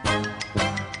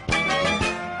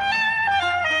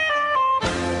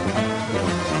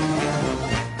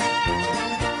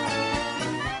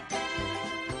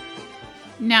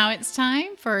 Now it's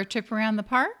time for a trip around the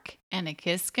park and a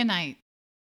kiss goodnight.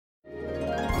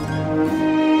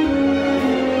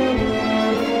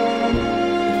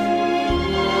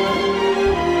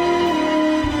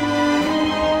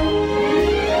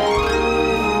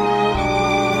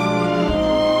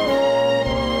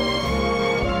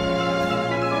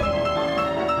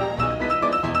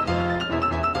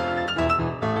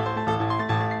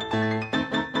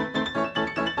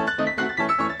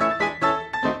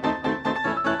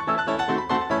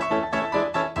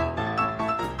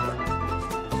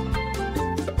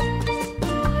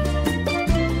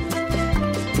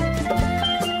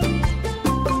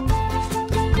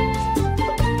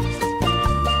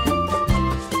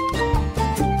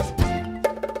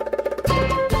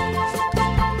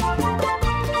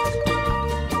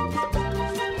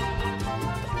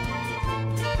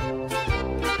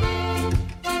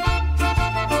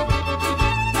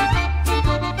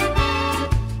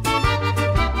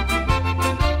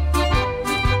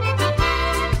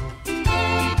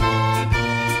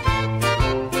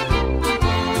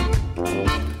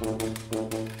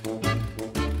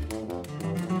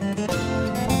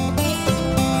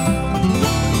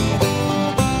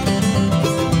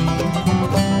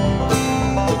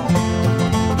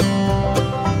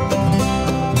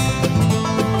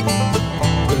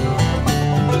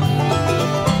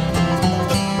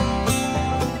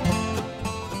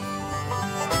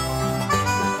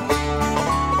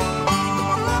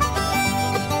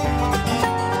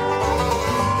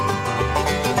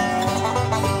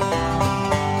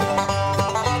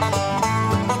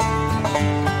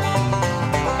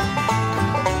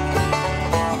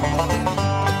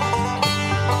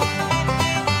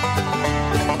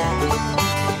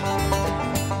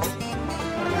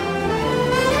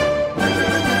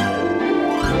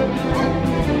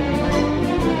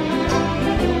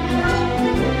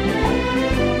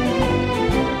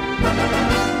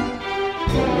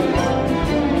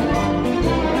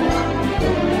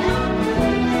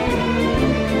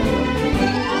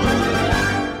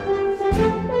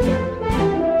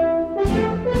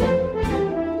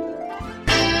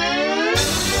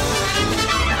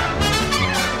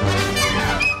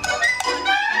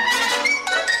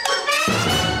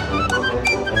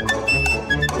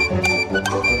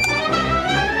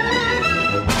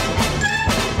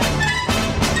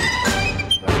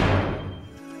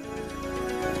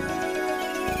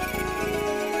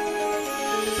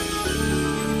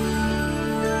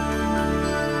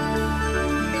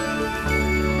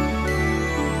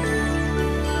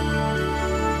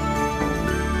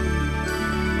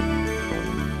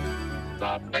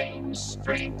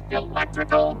 Street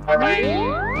Electrical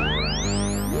Parade.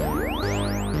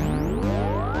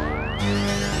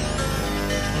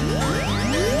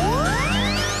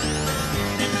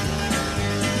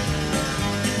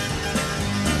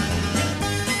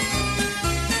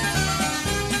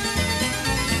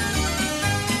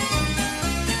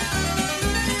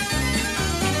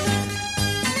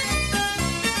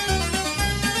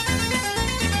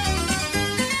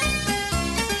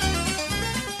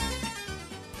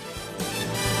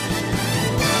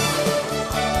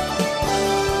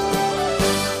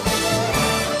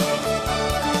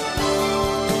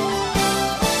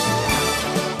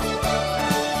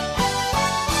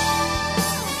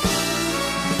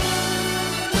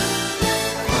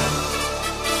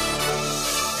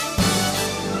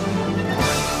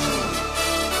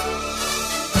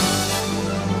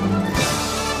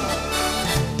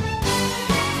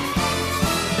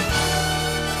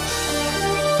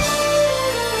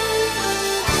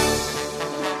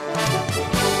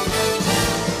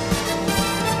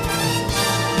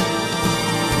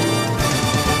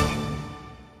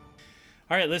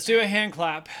 All right, let's do a hand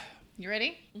clap. You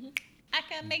ready? I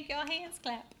can make your hands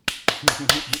clap.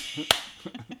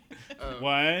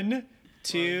 1,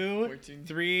 2, 14.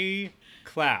 3,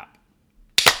 clap.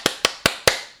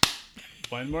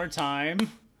 One more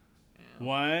time.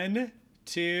 1,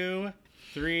 2,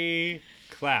 3,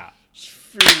 clap.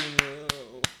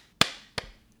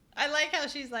 I like how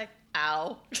she's like,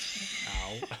 ow.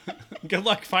 Ow. Good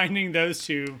luck finding those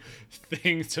two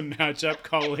things to match up,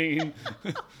 Colleen.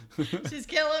 She's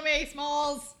killing me,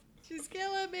 Smalls. She's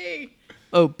killing me.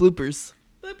 Oh, bloopers.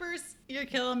 Bloopers. You're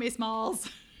killing me, Smalls.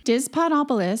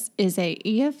 Dispodopolis is a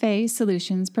EFA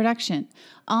Solutions production.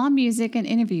 All music and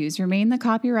interviews remain the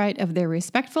copyright of their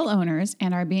respectful owners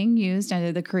and are being used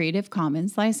under the Creative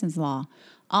Commons license law.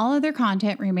 All other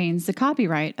content remains the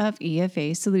copyright of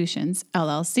EFA Solutions,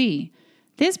 LLC.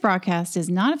 This broadcast is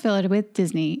not affiliated with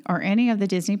Disney or any of the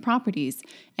Disney properties,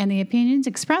 and the opinions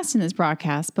expressed in this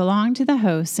broadcast belong to the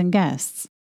hosts and guests.